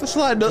 Just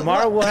like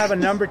Tomorrow we'll have a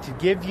number to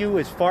give you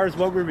as far as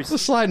what we received.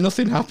 Just like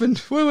nothing happened.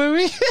 Where were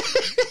we?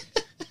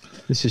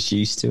 It's just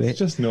used to it. It's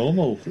just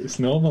normal. It's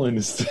normal in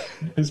this.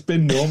 It's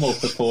been normal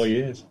for 4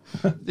 years.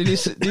 Did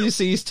you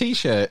see his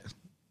T-shirt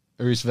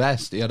or his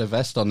vest? He had a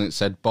vest on that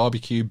said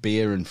 "Barbecue,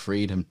 Beer, and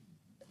Freedom."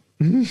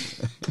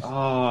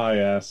 Oh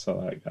yeah, I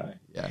saw that guy.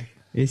 Yeah.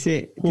 Is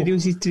it?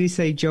 Did he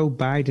say Joe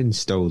Biden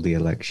stole the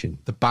election?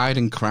 The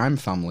Biden crime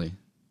family.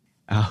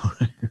 Oh,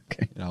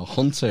 okay. You know,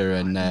 Hunter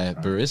and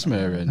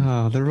Burisma and.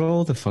 Oh, they're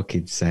all the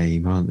fucking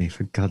same, aren't they?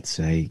 For God's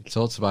sake.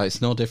 Talks about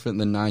it's no different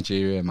than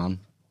Nigeria, man.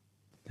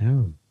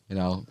 No. You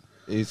know,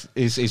 his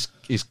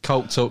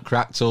coked up,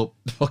 cracked up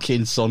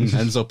fucking son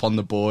ends up on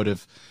the board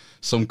of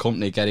some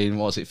company getting,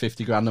 what was it,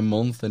 50 grand a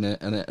month and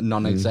a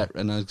non-exec,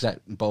 an exec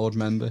board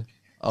member.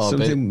 Oh,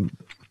 Something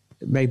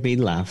made me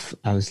laugh.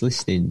 I was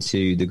listening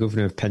to the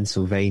governor of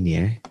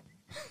Pennsylvania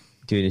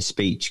doing a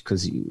speech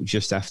because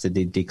just after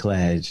they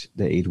declared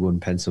that he'd won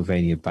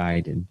Pennsylvania,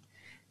 Biden.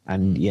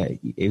 And yeah,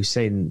 he was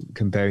saying,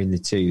 comparing the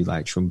two,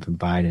 like Trump and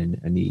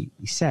Biden, and he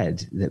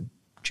said that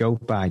Joe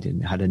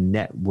Biden had a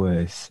net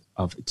worth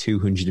of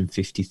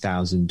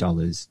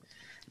 $250,000,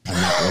 and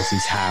that was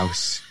his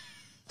house.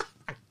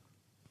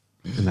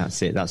 And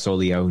that's it. That's all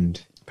he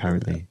owned,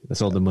 apparently.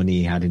 That's all the money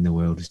he had in the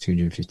world was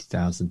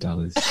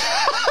 $250,000.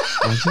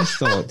 I just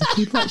thought, do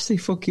people actually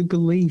fucking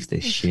believe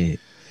this shit?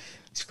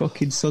 His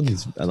fucking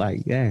son's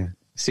like,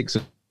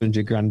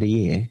 600 grand a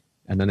year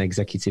and an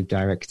executive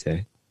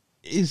director.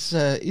 He's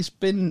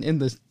been in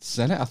the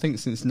Senate, I think,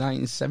 since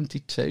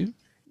 1972.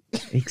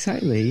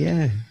 Exactly,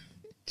 yeah.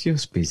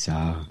 Just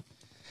bizarre.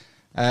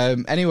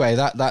 Anyway,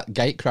 that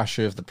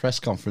gatecrasher of the press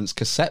conference,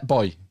 Cassette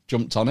Boy,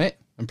 jumped on it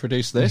and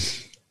produced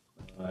this.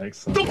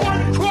 Excellent. The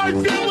Biden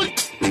crime family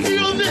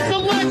stealing this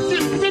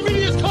election. The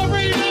media's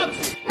covering it up.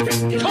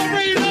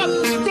 Covering it up.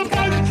 The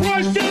Biden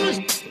crime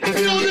family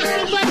stealing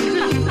this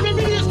election. The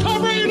media's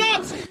covering it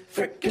up.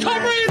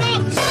 Covering it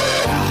up.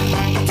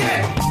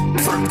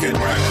 Frickin'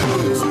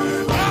 raccoons.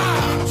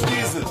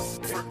 Jesus.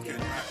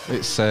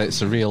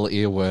 It's a real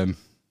earworm.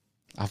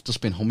 I've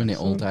just been humming it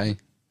all day.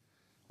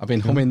 I've been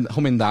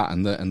humming that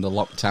and the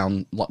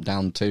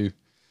lockdown too.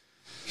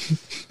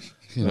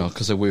 You know,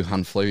 because the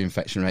Wuhan flu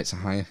infection rates are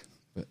higher.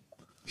 But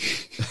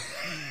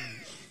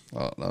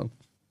oh no,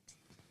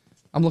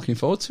 I'm looking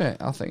forward to it.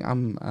 I think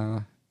I'm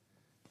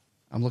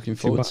looking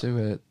forward to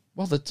it.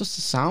 Well, they're just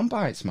the sound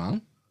bites,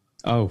 man.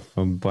 Oh,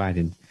 from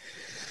Biden.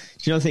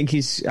 Do you not think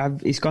he's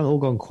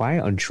gone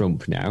quiet on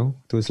Trump now?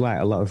 There was like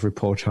a lot of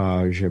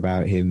reportage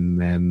about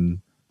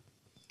him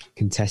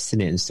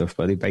contesting it and stuff,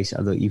 but they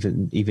basically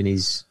even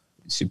his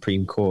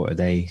Supreme Court, are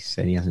they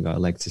saying he hasn't got a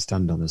leg to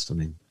stand on or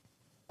something?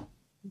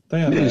 They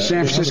had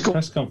a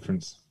press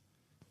conference.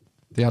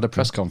 They had a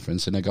press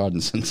conference in a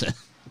garden centre.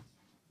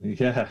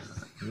 Yeah,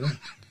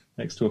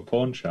 next to a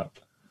pawn shop,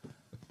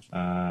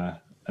 an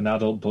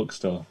adult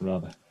bookstore,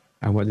 rather.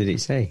 And what did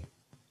it say?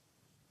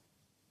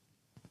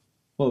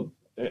 Well,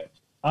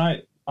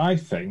 I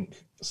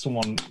think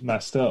someone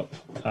messed up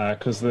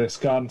because this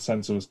garden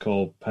centre was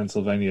called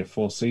Pennsylvania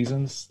Four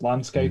Seasons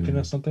Landscaping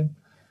or something,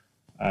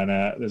 and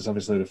there's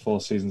obviously the Four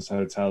Seasons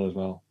Hotel as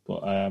well,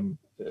 but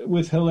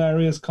with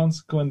hilarious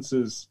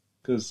consequences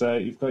because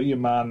you've got your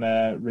man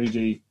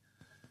Rudy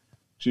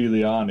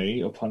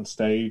Giuliani up on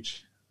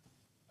stage,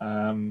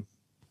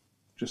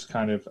 just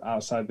kind of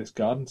outside this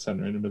garden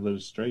centre in the middle of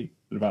the street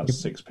with about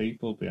 6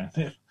 people behind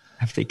it.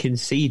 Have they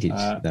conceded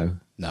though?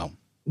 No,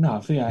 I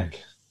think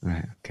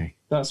right, okay.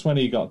 That's when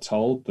he got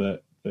told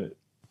that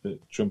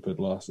Trump had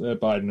lost,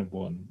 Biden had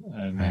won,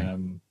 and right.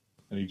 And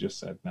he just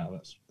said, "No,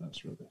 that's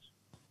rubbish."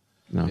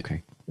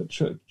 Okay. But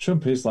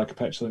Trump is like a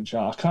petulant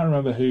child. I can't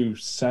remember who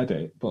said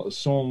it, but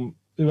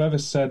whoever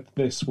said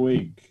this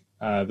week,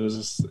 there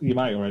was you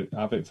might already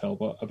have it, Phil,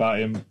 but about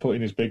him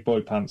putting his big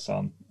boy pants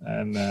on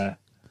and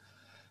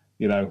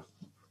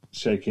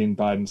shaking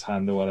Biden's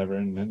hand or whatever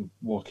and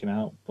walking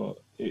out. But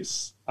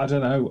I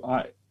don't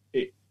know.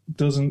 It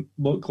doesn't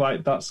look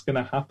like that's going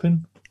to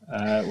happen.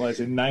 What is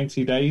it,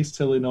 90 days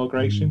till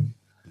inauguration?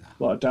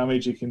 A lot of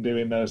damage you can do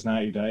in those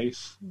 90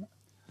 days.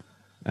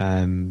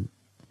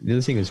 The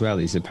other thing as well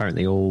is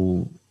apparently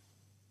all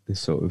the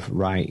sort of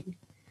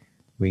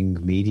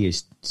right-wing media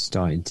is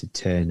starting to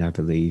turn, I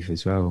believe,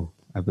 as well.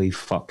 I believe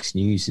Fox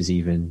News has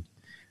even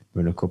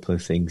run a couple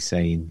of things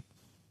saying you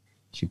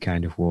should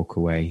kind of walk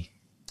away.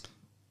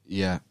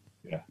 Yeah.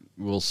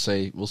 We'll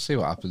see. We'll see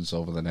what happens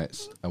over the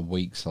next a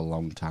week's a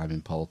long time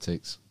in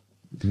politics.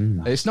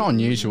 It's not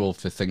unusual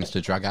for things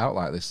to drag out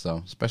like this,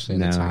 though, especially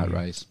in a tight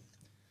race.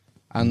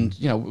 And,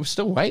 we're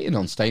still waiting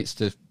on states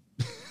to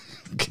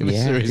give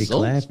us the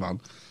results, man.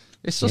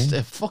 It's just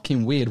a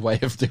fucking weird way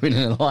of doing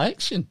an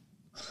election.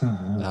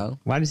 No.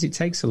 Why does it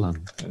take so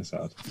long? It's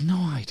odd. I've no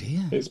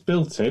idea. It's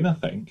built in, I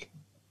think.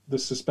 The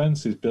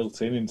suspense is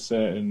built in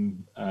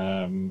certain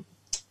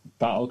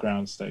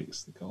battleground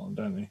states, they call them,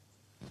 don't they?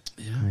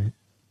 Yeah.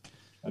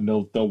 And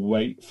they'll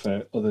wait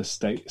for other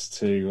states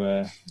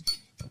to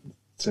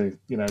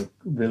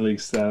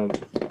release their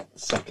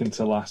second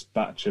to last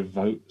batch of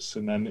votes,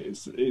 and then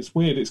it's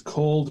weird. It's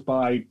called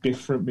by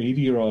different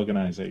media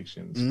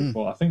organisations,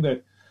 but I think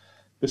that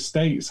the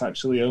states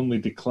actually only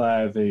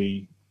declare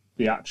the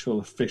actual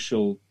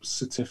official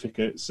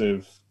certificates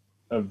of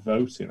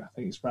voting. I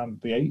think it's around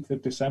the 8th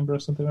of December or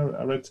something.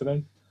 I read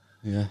today.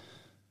 Yeah.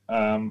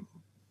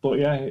 But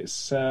yeah,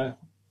 it's a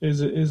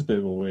bit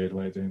of a weird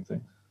way of doing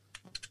things.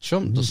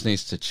 Trump just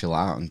needs to chill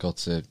out and go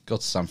to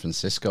San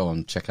Francisco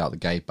and check out the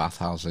gay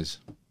bathhouses.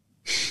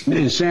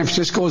 In San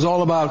Francisco is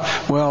all about,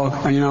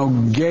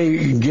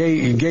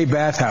 gay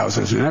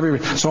bathhouses, and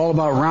it's all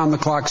about round the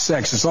clock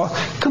sex. It's all,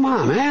 come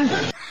on, man.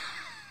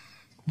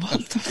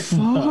 What the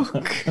fuck?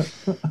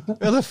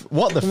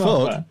 What the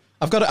fuck?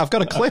 I've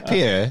got a clip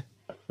here,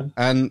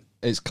 and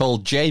it's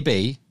called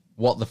JB.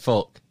 What the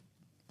fuck?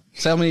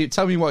 Tell me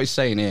what he's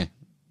saying here.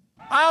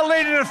 I'll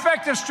lead an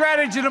effective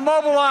strategy to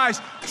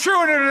mobilize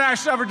true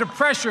international effort to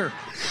pressure.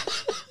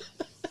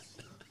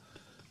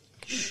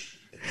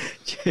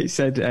 He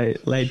said, I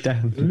laid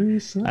down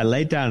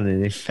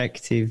an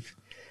effective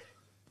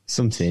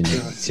something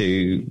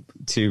to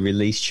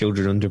release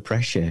children under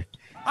pressure.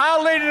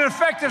 I'll lead an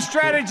effective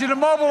strategy to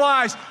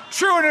mobilize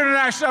true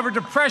international effort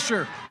to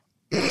pressure.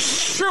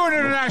 True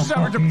international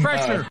effort to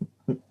pressure.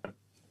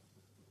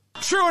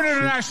 True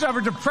international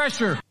effort to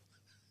pressure.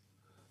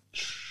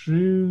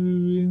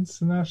 True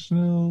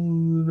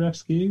international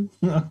rescue.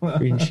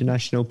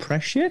 International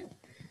pressure?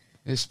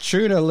 It's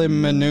Truna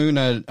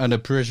Limanuna and a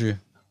pressure.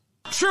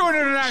 True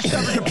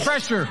international effort to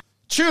pressure.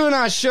 True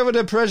international effort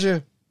to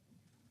pressure.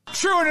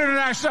 True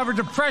international effort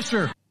to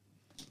pressure.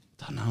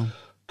 Don't know.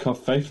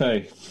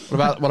 Covfefe.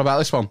 What about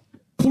this one?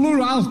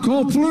 I'll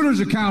call polluters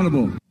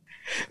accountable.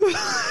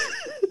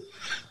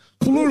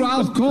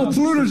 I'll call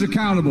polluters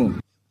accountable.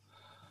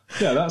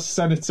 Yeah, that's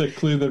Senator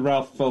Clutha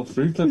Ralph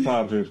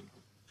Velfruta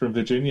from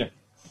Virginia.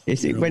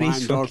 Is it when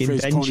his fucking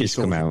dentures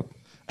come out?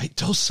 It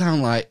does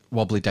sound like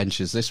wobbly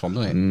dentures, this one,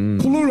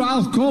 doesn't it?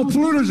 I'll call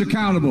polluters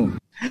accountable.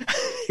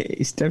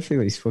 It's definitely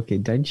when his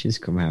fucking dentures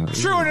come out.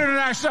 True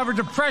international effort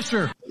to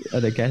pressure.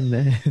 And again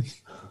there.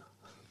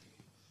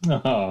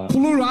 I'll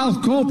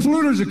call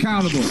polluters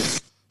accountable.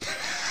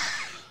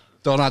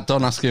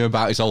 Don't ask him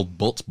about his old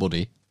butt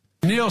buddy.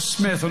 Neil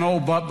Smith, an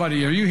old butt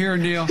buddy. Are you here,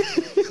 Neil?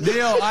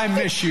 Neil, I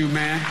miss you,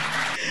 man.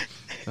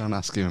 Don't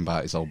ask him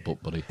about his old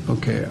butt buddy.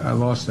 Okay, I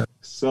lost that.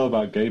 It's all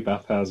about gay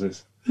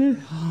bathhouses. Give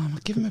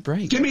him a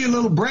break. Give me a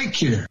little break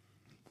here.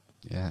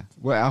 Yeah.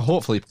 Well,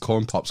 hopefully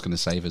Corn Pop's going to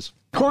save us.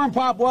 Corn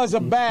Pop was a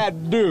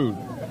bad dude.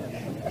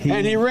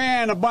 And he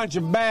ran a bunch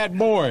of bad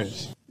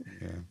boys.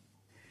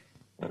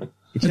 Yeah.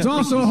 It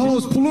also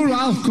holds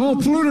I'll call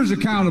polluters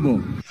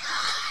accountable.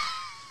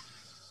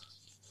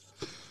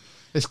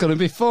 It's going to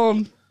be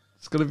fun.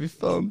 It's going to be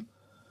fun.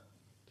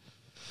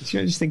 I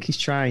just think he's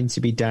trying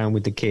to be down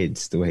with the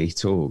kids the way he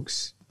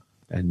talks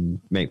and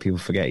make people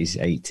forget he's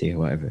 80 or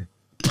whatever.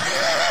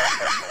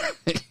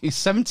 He's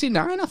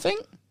 79, I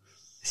think.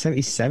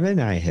 77,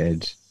 I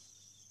heard.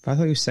 But I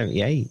thought he was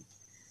 78.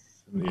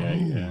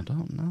 Yeah. I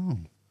don't know.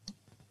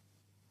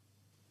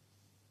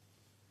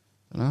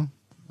 I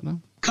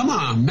know. Come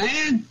on,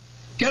 man.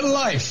 Get a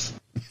life.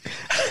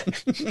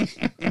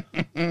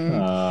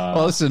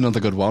 Well, this is another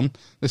good one.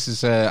 This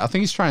is, I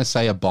think he's trying to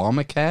say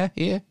Obamacare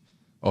here.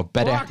 Or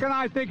better. Brock and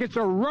I think it's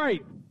a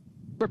right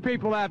for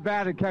people to have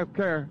bad health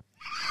care.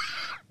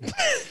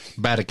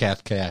 Better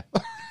cat care.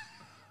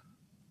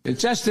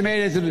 It's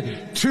estimated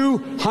that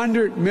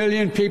 200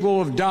 million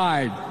people have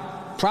died,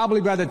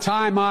 probably by the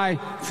time I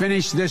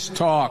finish this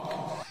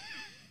talk.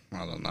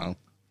 I don't know.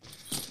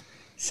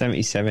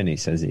 77, he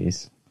says he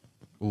is.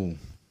 Ooh.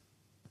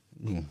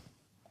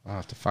 I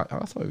have to find. I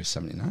thought it was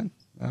 79.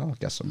 Oh, I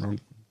guess I'm wrong.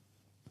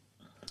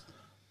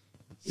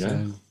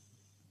 Yeah.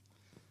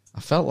 I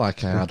felt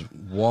like I had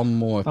one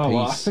more piece.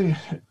 Well, I think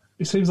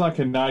he seems like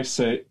a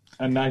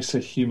nicer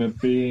human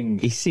being.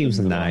 He seems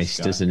nice,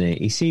 doesn't he?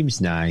 He seems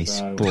nice,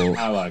 so, but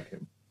I like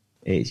him.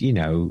 It's,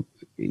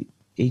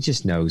 he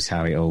just knows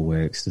how it all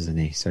works, doesn't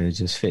he? So it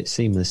just fits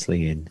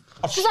seamlessly in.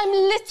 Because I'm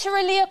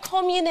literally a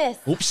communist.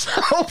 Oops.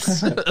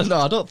 No,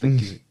 I don't think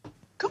he's...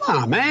 Come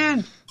on,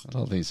 man. I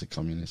don't think he's a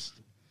communist.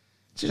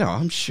 Do you know,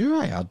 I'm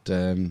sure I had...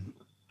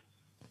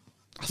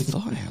 I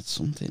thought I had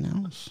something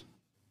else.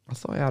 I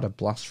thought I had a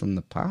blast from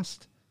the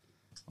past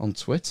on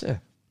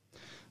Twitter.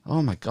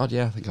 Oh, my God,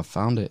 yeah, I think I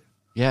found it.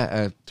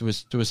 Yeah, there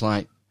was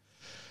like...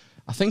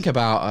 I think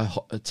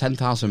about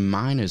 10,000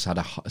 miners had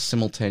a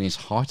simultaneous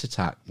heart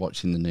attack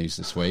watching the news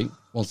this week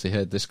once they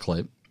heard this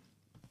clip.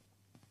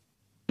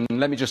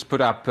 Let me just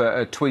put up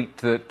a tweet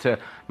that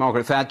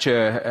Margaret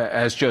Thatcher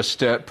has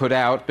just put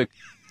out.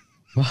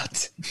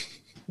 What?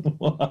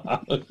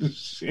 Wow,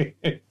 shit.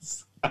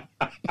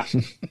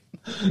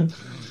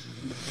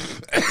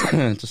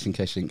 Just in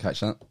case you didn't catch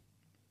that.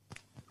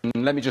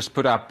 Let me just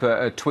put up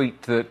a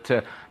tweet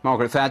that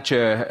Margaret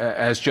Thatcher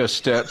has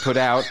just put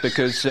out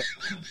because...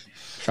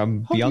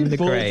 From beyond the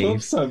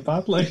grave. So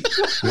badly.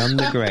 Beyond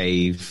the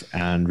grave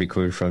and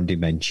recovered from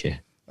dementia.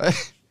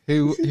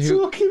 Who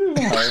talking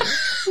about?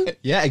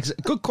 Yeah,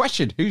 good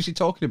question. Who's he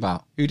talking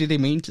about? Who did he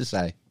mean to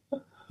say?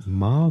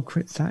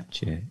 Margaret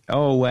Thatcher.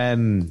 Oh,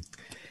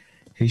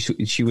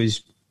 she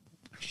was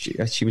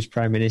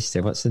Prime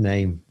Minister. What's the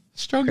name?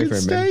 Strong and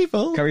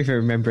stable. Can't even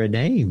remember her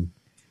name.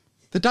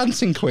 The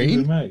Dancing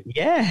Queen.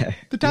 Yeah.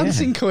 The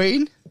Dancing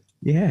Queen.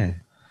 Yeah.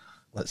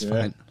 Let's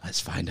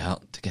find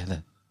out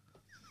together.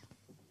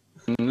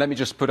 Let me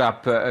just put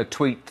up a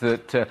tweet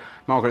that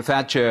Margaret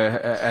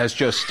Thatcher has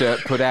just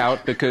put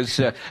out because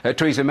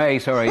Theresa May,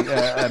 saying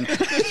that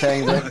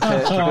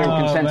to build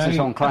consensus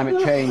on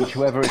climate change,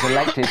 whoever is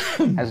elected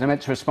has an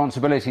immense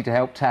responsibility to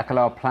help tackle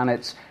our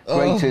planet's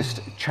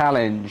greatest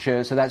challenge.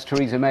 So that's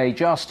Theresa May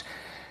just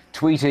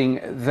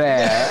tweeting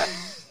there.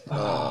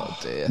 Oh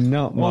dear!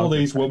 Not all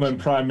these women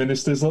prime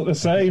ministers look the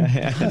same.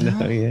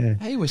 No, yeah.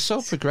 Hey, we're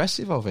so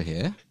progressive over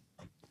here.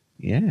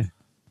 Yeah.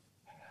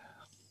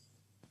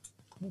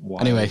 Wow.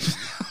 Anyway.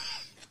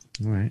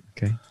 All right.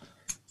 Okay.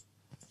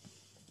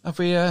 Have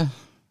we?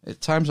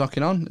 Time's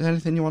knocking on. Is there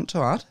anything you want to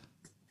add?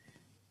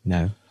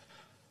 No.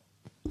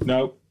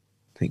 No.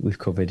 I think we've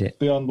covered it.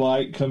 Beyond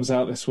Light comes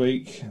out this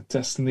week.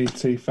 Destiny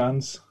 2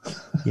 fans.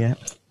 Yeah.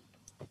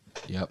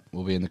 Yep.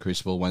 We'll be in the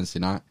Crucible Wednesday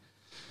night.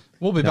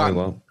 We'll be No, back. we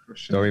won't.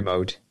 Story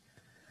mode.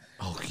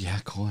 Oh yeah,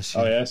 of course.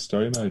 Yeah. Oh yeah,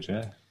 story mode.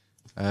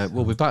 Yeah.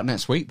 We'll be back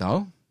next week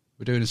though.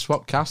 We're doing a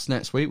swap cast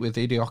next week with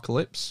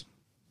Idiocalypse.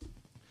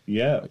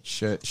 Yeah, which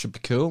should be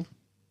cool.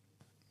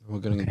 We're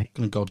gonna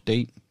go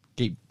deep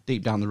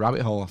down the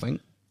rabbit hole, I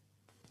think,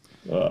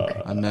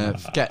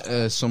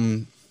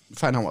 and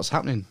find out what's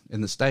happening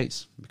in the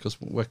States because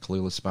we're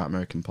clueless about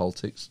American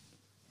politics.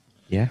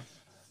 Yeah.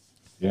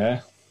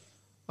 Yeah.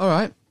 All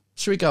right,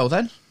 should we go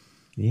then?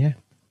 Yeah.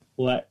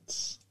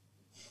 Let's.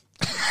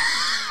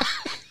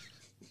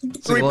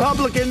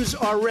 Republicans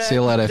are red. See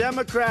you later.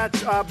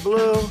 Democrats are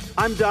blue.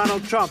 I'm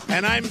Donald Trump,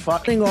 and I'm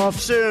fucking off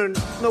soon.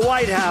 The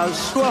White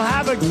House will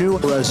have a new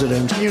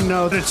president. You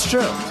know that's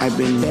true. I've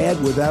been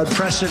mad without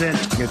precedent.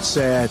 It's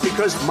sad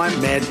because my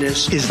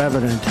madness is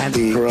evident, and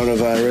the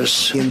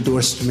coronavirus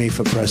endorsed me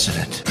for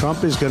president.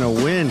 Trump is going to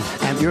win,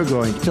 and you're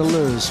going to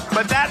lose.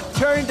 But that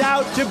turned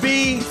out to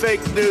be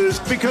fake news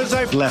because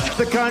I've left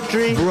the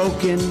country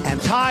broken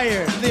and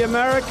tired. The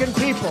American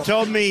people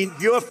told me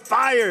you're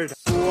fired.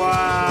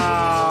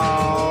 Wow.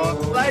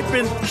 I've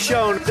been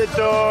shown the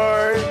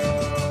door.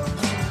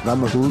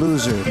 I'm a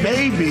loser.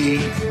 Maybe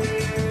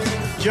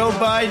Joe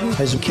Biden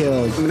has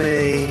killed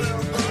me.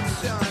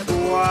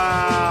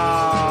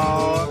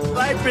 Wow.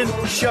 I've been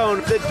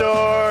shown the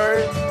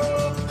door.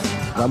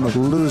 I'm a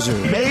loser.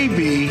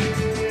 Maybe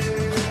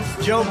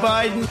Joe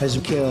Biden has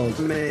killed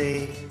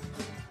me.